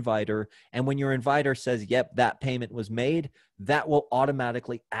your inviter. And when your inviter says, yep, that payment was made, that will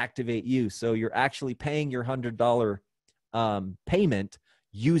automatically activate you. So you're actually paying your $100 payment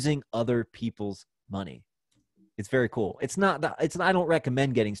using other people's money. It's very cool. I don't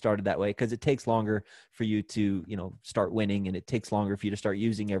recommend getting started that way because it takes longer for you to, start winning, and it takes longer for you to start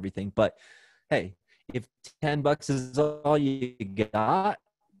using everything. But hey, if $10 is all you got,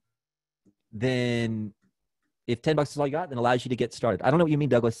 then it allows you to get started. I don't know what you mean,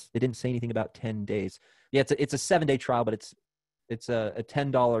 Douglas. It didn't say anything about 10 days. Yeah, it's a 7-day trial, but it's a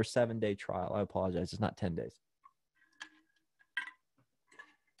 $10 7-day trial. I apologize. It's not 10 days.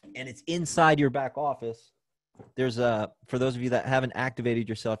 And it's inside your back office. There's for those of you that haven't activated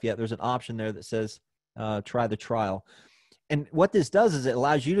yourself yet, there's an option there that says try the trial. And what this does is it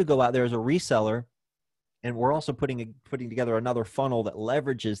allows you to go out there as a reseller. And we're also putting together another funnel that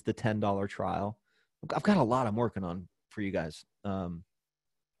leverages the $10 trial. I've got a lot I'm working on for you guys. But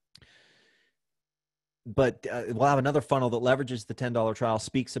we'll have another funnel that leverages the $10 trial,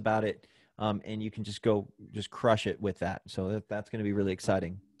 speaks about it, and you can just crush it with that. So that's going to be really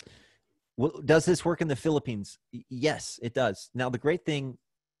exciting. Well, does this work in the Philippines? Yes, it does. Now, the great thing,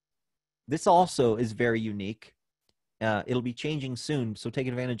 this also is very unique. It'll be changing soon, so take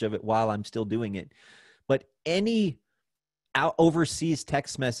advantage of it while I'm still doing it. But any overseas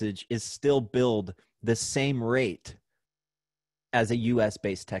text message is still billed the same rate as a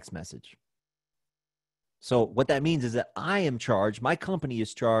US-based text message. So what that means is that my company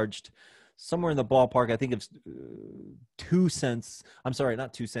is charged somewhere in the ballpark, I think of 2 cents. I'm sorry,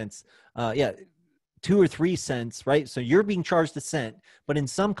 not 2 cents. 2 or 3 cents, right? So you're being charged a cent, but in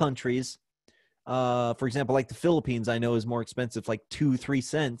some countries, for example, like the Philippines, I know is more expensive, like 2-3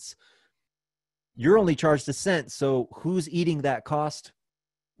 cents. You're only charged a cent. So who's eating that cost?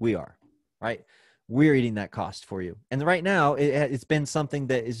 We are, right? We're eating that cost for you. And right now it's been something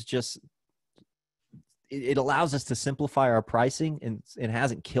that is just, it allows us to simplify our pricing, and it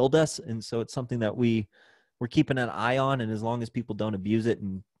hasn't killed us. And so it's something that we're keeping an eye on. And as long as people don't abuse it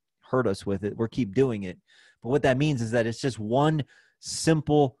and hurt us with it, we'll keep doing it. But what that means is that it's just one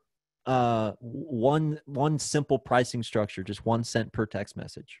simple pricing structure, just 1 cent per text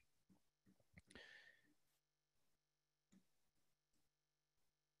message.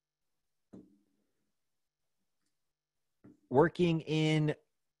 Working in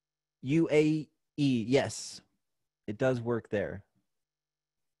UAE, yes, it does work there.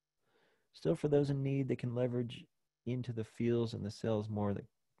 Still, for those in need, they can leverage into the fields and the sales more that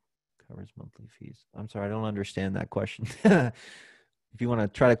covers monthly fees. I'm sorry, I don't understand that question. If you want to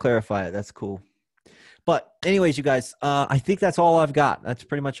try to clarify it, that's cool. But anyways, you guys, I think that's all I've got. That's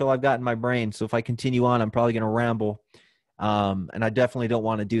pretty much all I've got in my brain. So if I continue on, I'm probably going to ramble. And I definitely don't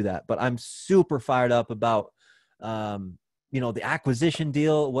want to do that. But I'm super fired up about the acquisition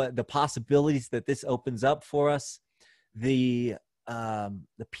deal, what the possibilities that this opens up for us, the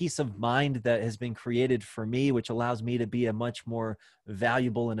peace of mind that has been created for me, which allows me to be a much more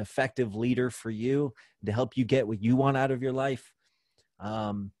valuable and effective leader for you, to help you get what you want out of your life.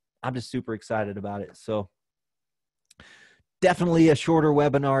 I'm just super excited about it. So definitely a shorter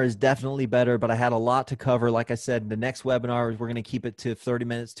webinar is definitely better, but I had a lot to cover. Like I said, the next webinar, we're going to keep it to 30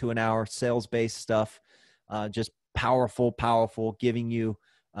 minutes to an hour, sales-based stuff, just powerful, giving you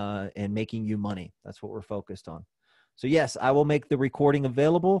and making you money. That's what we're focused on. So yes, I will make the recording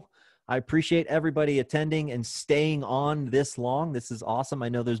available. I appreciate everybody attending and staying on this long. This is awesome. I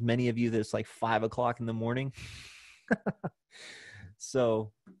know there's many of you that's like 5 o'clock in the morning.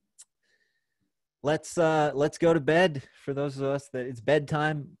 So let's go to bed. For those of us that it's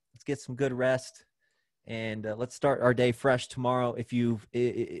bedtime, let's get some good rest, and let's start our day fresh tomorrow.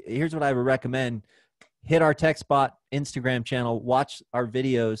 Here's what I would recommend: hit our TextBot Instagram channel, watch our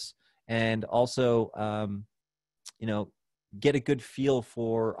videos, and also get a good feel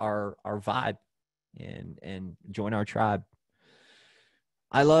for our vibe, and join our tribe.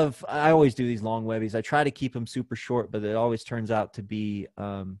 I always do these long webbies. I try to keep them super short, but it always turns out to be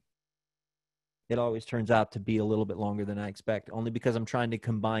a little bit longer than I expect, only because I'm trying to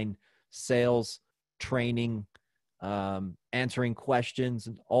combine sales, training, answering questions,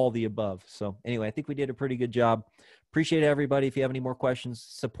 and all the above. So anyway, I think we did a pretty good job. Appreciate everybody. If you have any more questions,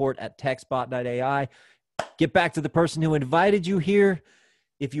 support@Textbot.ai. Get back to the person who invited you here.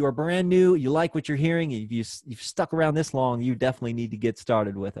 If you are brand new, you like what you're hearing, if you've stuck around this long, you definitely need to get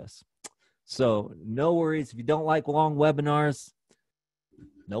started with us. So no worries. If you don't like long webinars,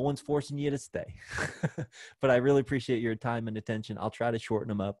 no one's forcing you to stay. But I really appreciate your time and attention. I'll try to shorten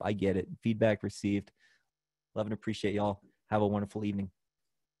them up. I get it. Feedback received. Love and appreciate y'all. Have a wonderful evening.